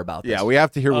hear more about this. Yeah, we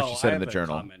have to hear what she I said in have the a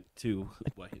journal. comment to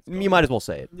what he's You might as well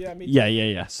say it.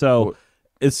 Yeah. So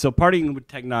partying with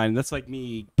Tech 9, that's like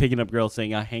me picking up girls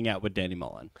saying I hang out with Danny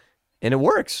Mullen. And it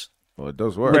works. Well, it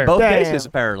does In work. both Damn. cases,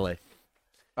 apparently.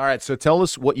 All right, so tell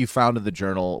us what you found in the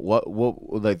journal. What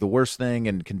like the worst thing,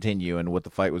 and continue, and what the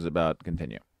fight was about.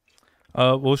 Continue.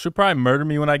 well, she'll probably murder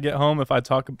me when I get home if I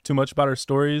talk too much about her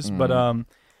stories. But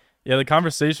yeah, the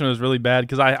conversation was really bad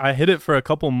because I hid it for a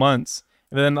couple months.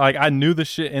 And then like I knew the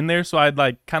shit in there, so I'd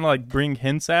like kind of like bring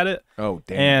hints at it. Oh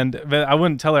damn! But I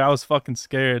wouldn't tell her. I was fucking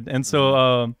scared. And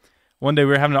so one day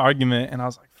we were having an argument, and I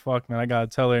was like, "Fuck, man, I gotta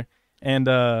tell her." And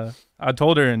I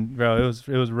told her, and bro, it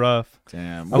was rough.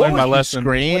 Damn. I learned my Did she lesson.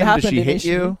 Scream? What Did happened she hit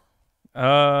initially? you?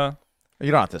 Uh,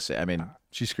 You don't have to say. I mean,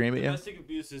 she scream at you. Domestic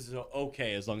abuse is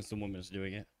okay as long as the woman's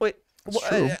doing it. Wait,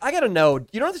 true. I got to know.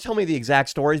 You don't have to tell me the exact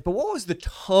stories, but what was the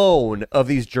tone of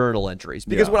these journal entries?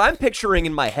 Because Yeah. what I'm picturing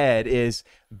in my head is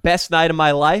best night of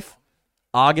my life,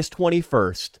 August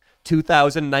 21st,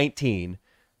 2019.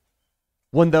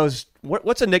 When those,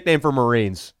 what's a nickname for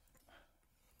Marines?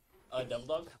 Devil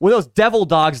dog? When those devil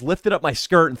dogs lifted up my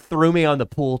skirt and threw me on the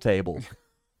pool table.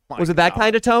 Was it that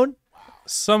kind of tone?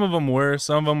 some of them were.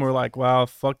 Some of them were like, "Wow,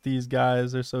 fuck these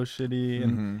guys, they're so shitty."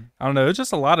 And I don't know. It's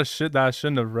just a lot of shit that I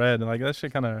shouldn't have read. Like that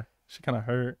shit kind of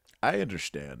hurt. I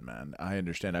understand, man. I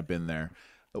understand. I've been there.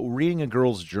 Reading a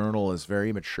girl's journal is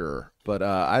very mature, but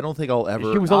I don't think I'll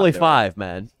ever. She was not only do it. 5,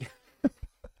 man.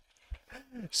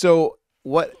 So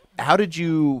what? How did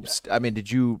you? I mean,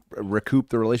 did you recoup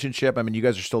the relationship? I mean, you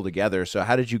guys are still together. So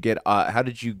how did you get? How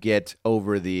did you get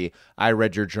over the? I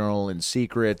read your journal in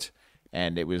secret,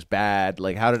 and it was bad.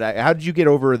 Like, how did you get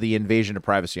over the invasion of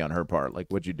privacy on her part? Like,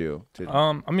 what'd you do?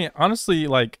 I mean, honestly,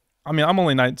 like, I mean, I'm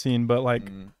only 19, but like,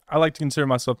 I like to consider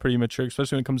myself pretty mature,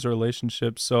 especially when it comes to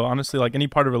relationships. So honestly, like, any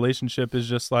part of a relationship is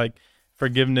just like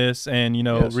forgiveness and, you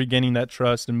know, Yes. regaining that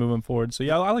trust and moving forward. So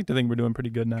yeah, I like to think we're doing pretty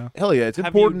good now. Hell yeah, it's Have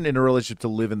important in a relationship to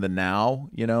live in the now,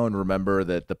 you know, and remember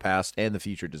that the past and the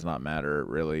future does not matter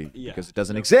really Yeah. because it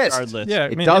doesn't exist. Regardless. Yeah, I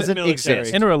It mean, doesn't military.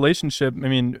 exist. in a relationship, I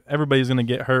mean, everybody's gonna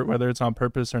get hurt, whether it's on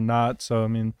purpose or not. So I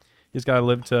mean, you just gotta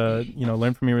live to, you know,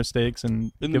 learn from your mistakes and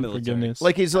In the give military. forgiveness.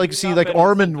 Like he's like, You're see, not like better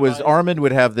incentivized. Armand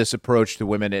would have this approach to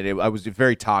women, and I was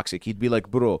very toxic. He'd be like,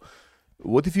 "Bro,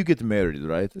 what if you get married,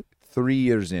 right? 3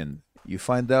 years in, you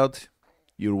find out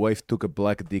your wife took a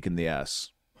black dick in the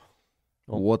ass.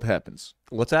 What happens?"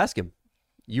 Let's ask him.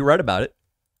 You read about it.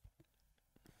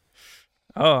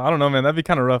 Oh, I don't know, man. That'd be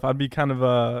kind of rough. I'd be kind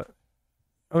of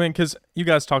I mean, because you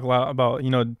guys talk a lot about, you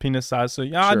know, penis size. So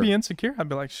yeah, Sure. I'd be insecure. I'd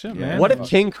be like, shit, Yeah. man. What if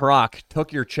King Croc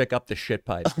took your chick up the shit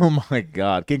pipe? Oh my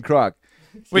God, King Croc,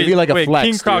 Wait, give me like a wait, flex,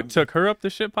 King Croc dude. took her up the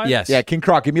shit pipe? Yes. Yeah, King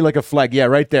Croc, give me like a flag. Yeah,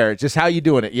 right there. Just how you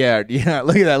doing it? Yeah, yeah.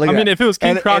 Look at that. Look at I mean, that. if it was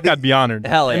King And- Croc, and- I'd be honored.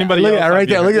 Hell yeah. Anybody Look at else, that I'd right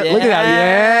be there. Look honored. at that.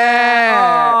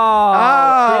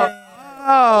 Yeah.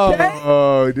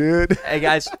 Oh, dude. Hey,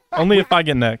 guys, Only if I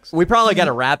get next. we probably got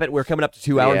to wrap it. We're coming up to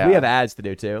 2 hours. Yeah. We have ads to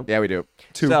do, too. Yeah, we do.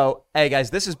 So, hey, guys,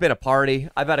 this has been a party.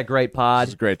 I've had a great pod. This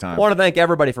is a great time. I want to thank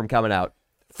everybody for coming out.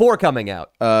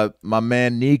 My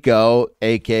man Nico,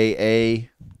 aka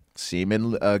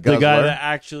Seaman The Guzzler. guy that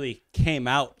actually came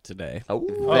out today.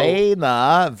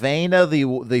 Vena,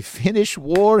 the Finnish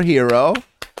war hero.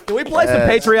 Can we play some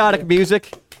patriotic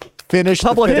music? Finnish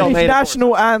Public the, domain. Finnish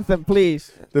national anthem,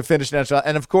 please. the Finnish national,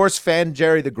 and of course, Fan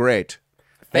Jerry the Great.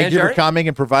 Thank you Jerry? for coming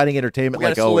and providing entertainment We got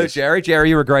like to salute always. Jerry. Jerry,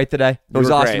 you were great today. It was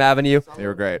were awesome great. having you. You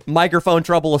were great. Microphone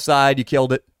trouble aside, you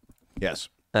killed it. Yes.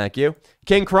 Thank you.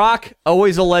 King Croc,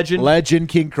 always a legend. Legend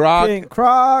King Croc. King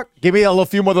Croc. Give me a little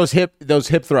few more of those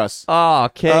hip thrusts. Oh,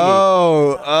 King.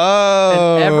 Oh.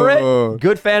 And Everett,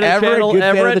 good fan of the Everett, channel. good fan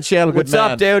of Everett, the channel, good what's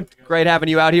up, man. dude? Great having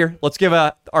you out here. Let's give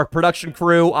our production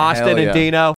crew, Austin Hell yeah. and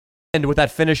Dino, and with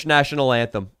that Finnish national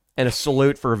anthem and a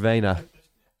salute for Vena.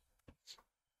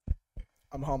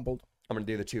 I'm humbled. I'm going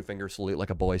to do the 2-finger salute like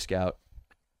a Boy Scout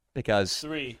because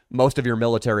 3. most of your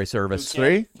military service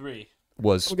Three? 3.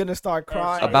 was I'm gonna start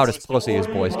crying. about as pussy as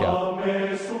Boy Scout.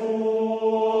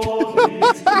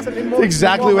 That's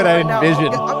exactly what I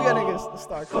envisioned. I'm gonna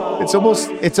start crying. It's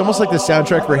almost like the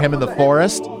soundtrack for him in the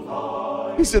forest.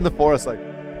 He's in the forest like,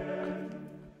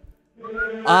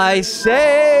 I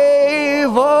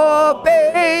save a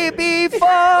baby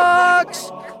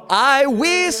fox. I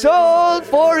whistled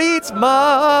for its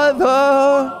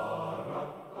mother.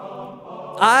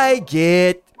 I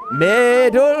get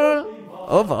medal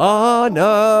of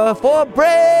honor for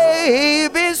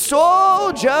bravest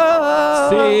soldier.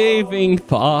 Saving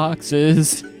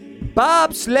foxes.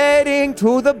 Bobsledding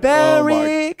to the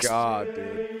barracks. God,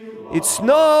 dude. It's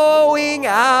snowing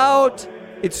out.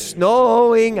 It's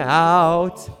snowing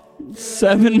out.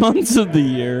 7 months of the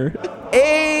year.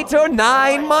 8 or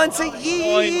 9 months a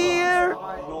year.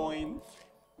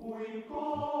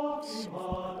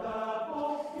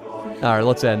 All right,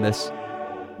 let's end this.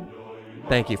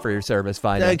 Thank you for your service,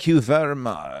 Vina. Thank you very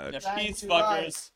much. Peace, fuckers.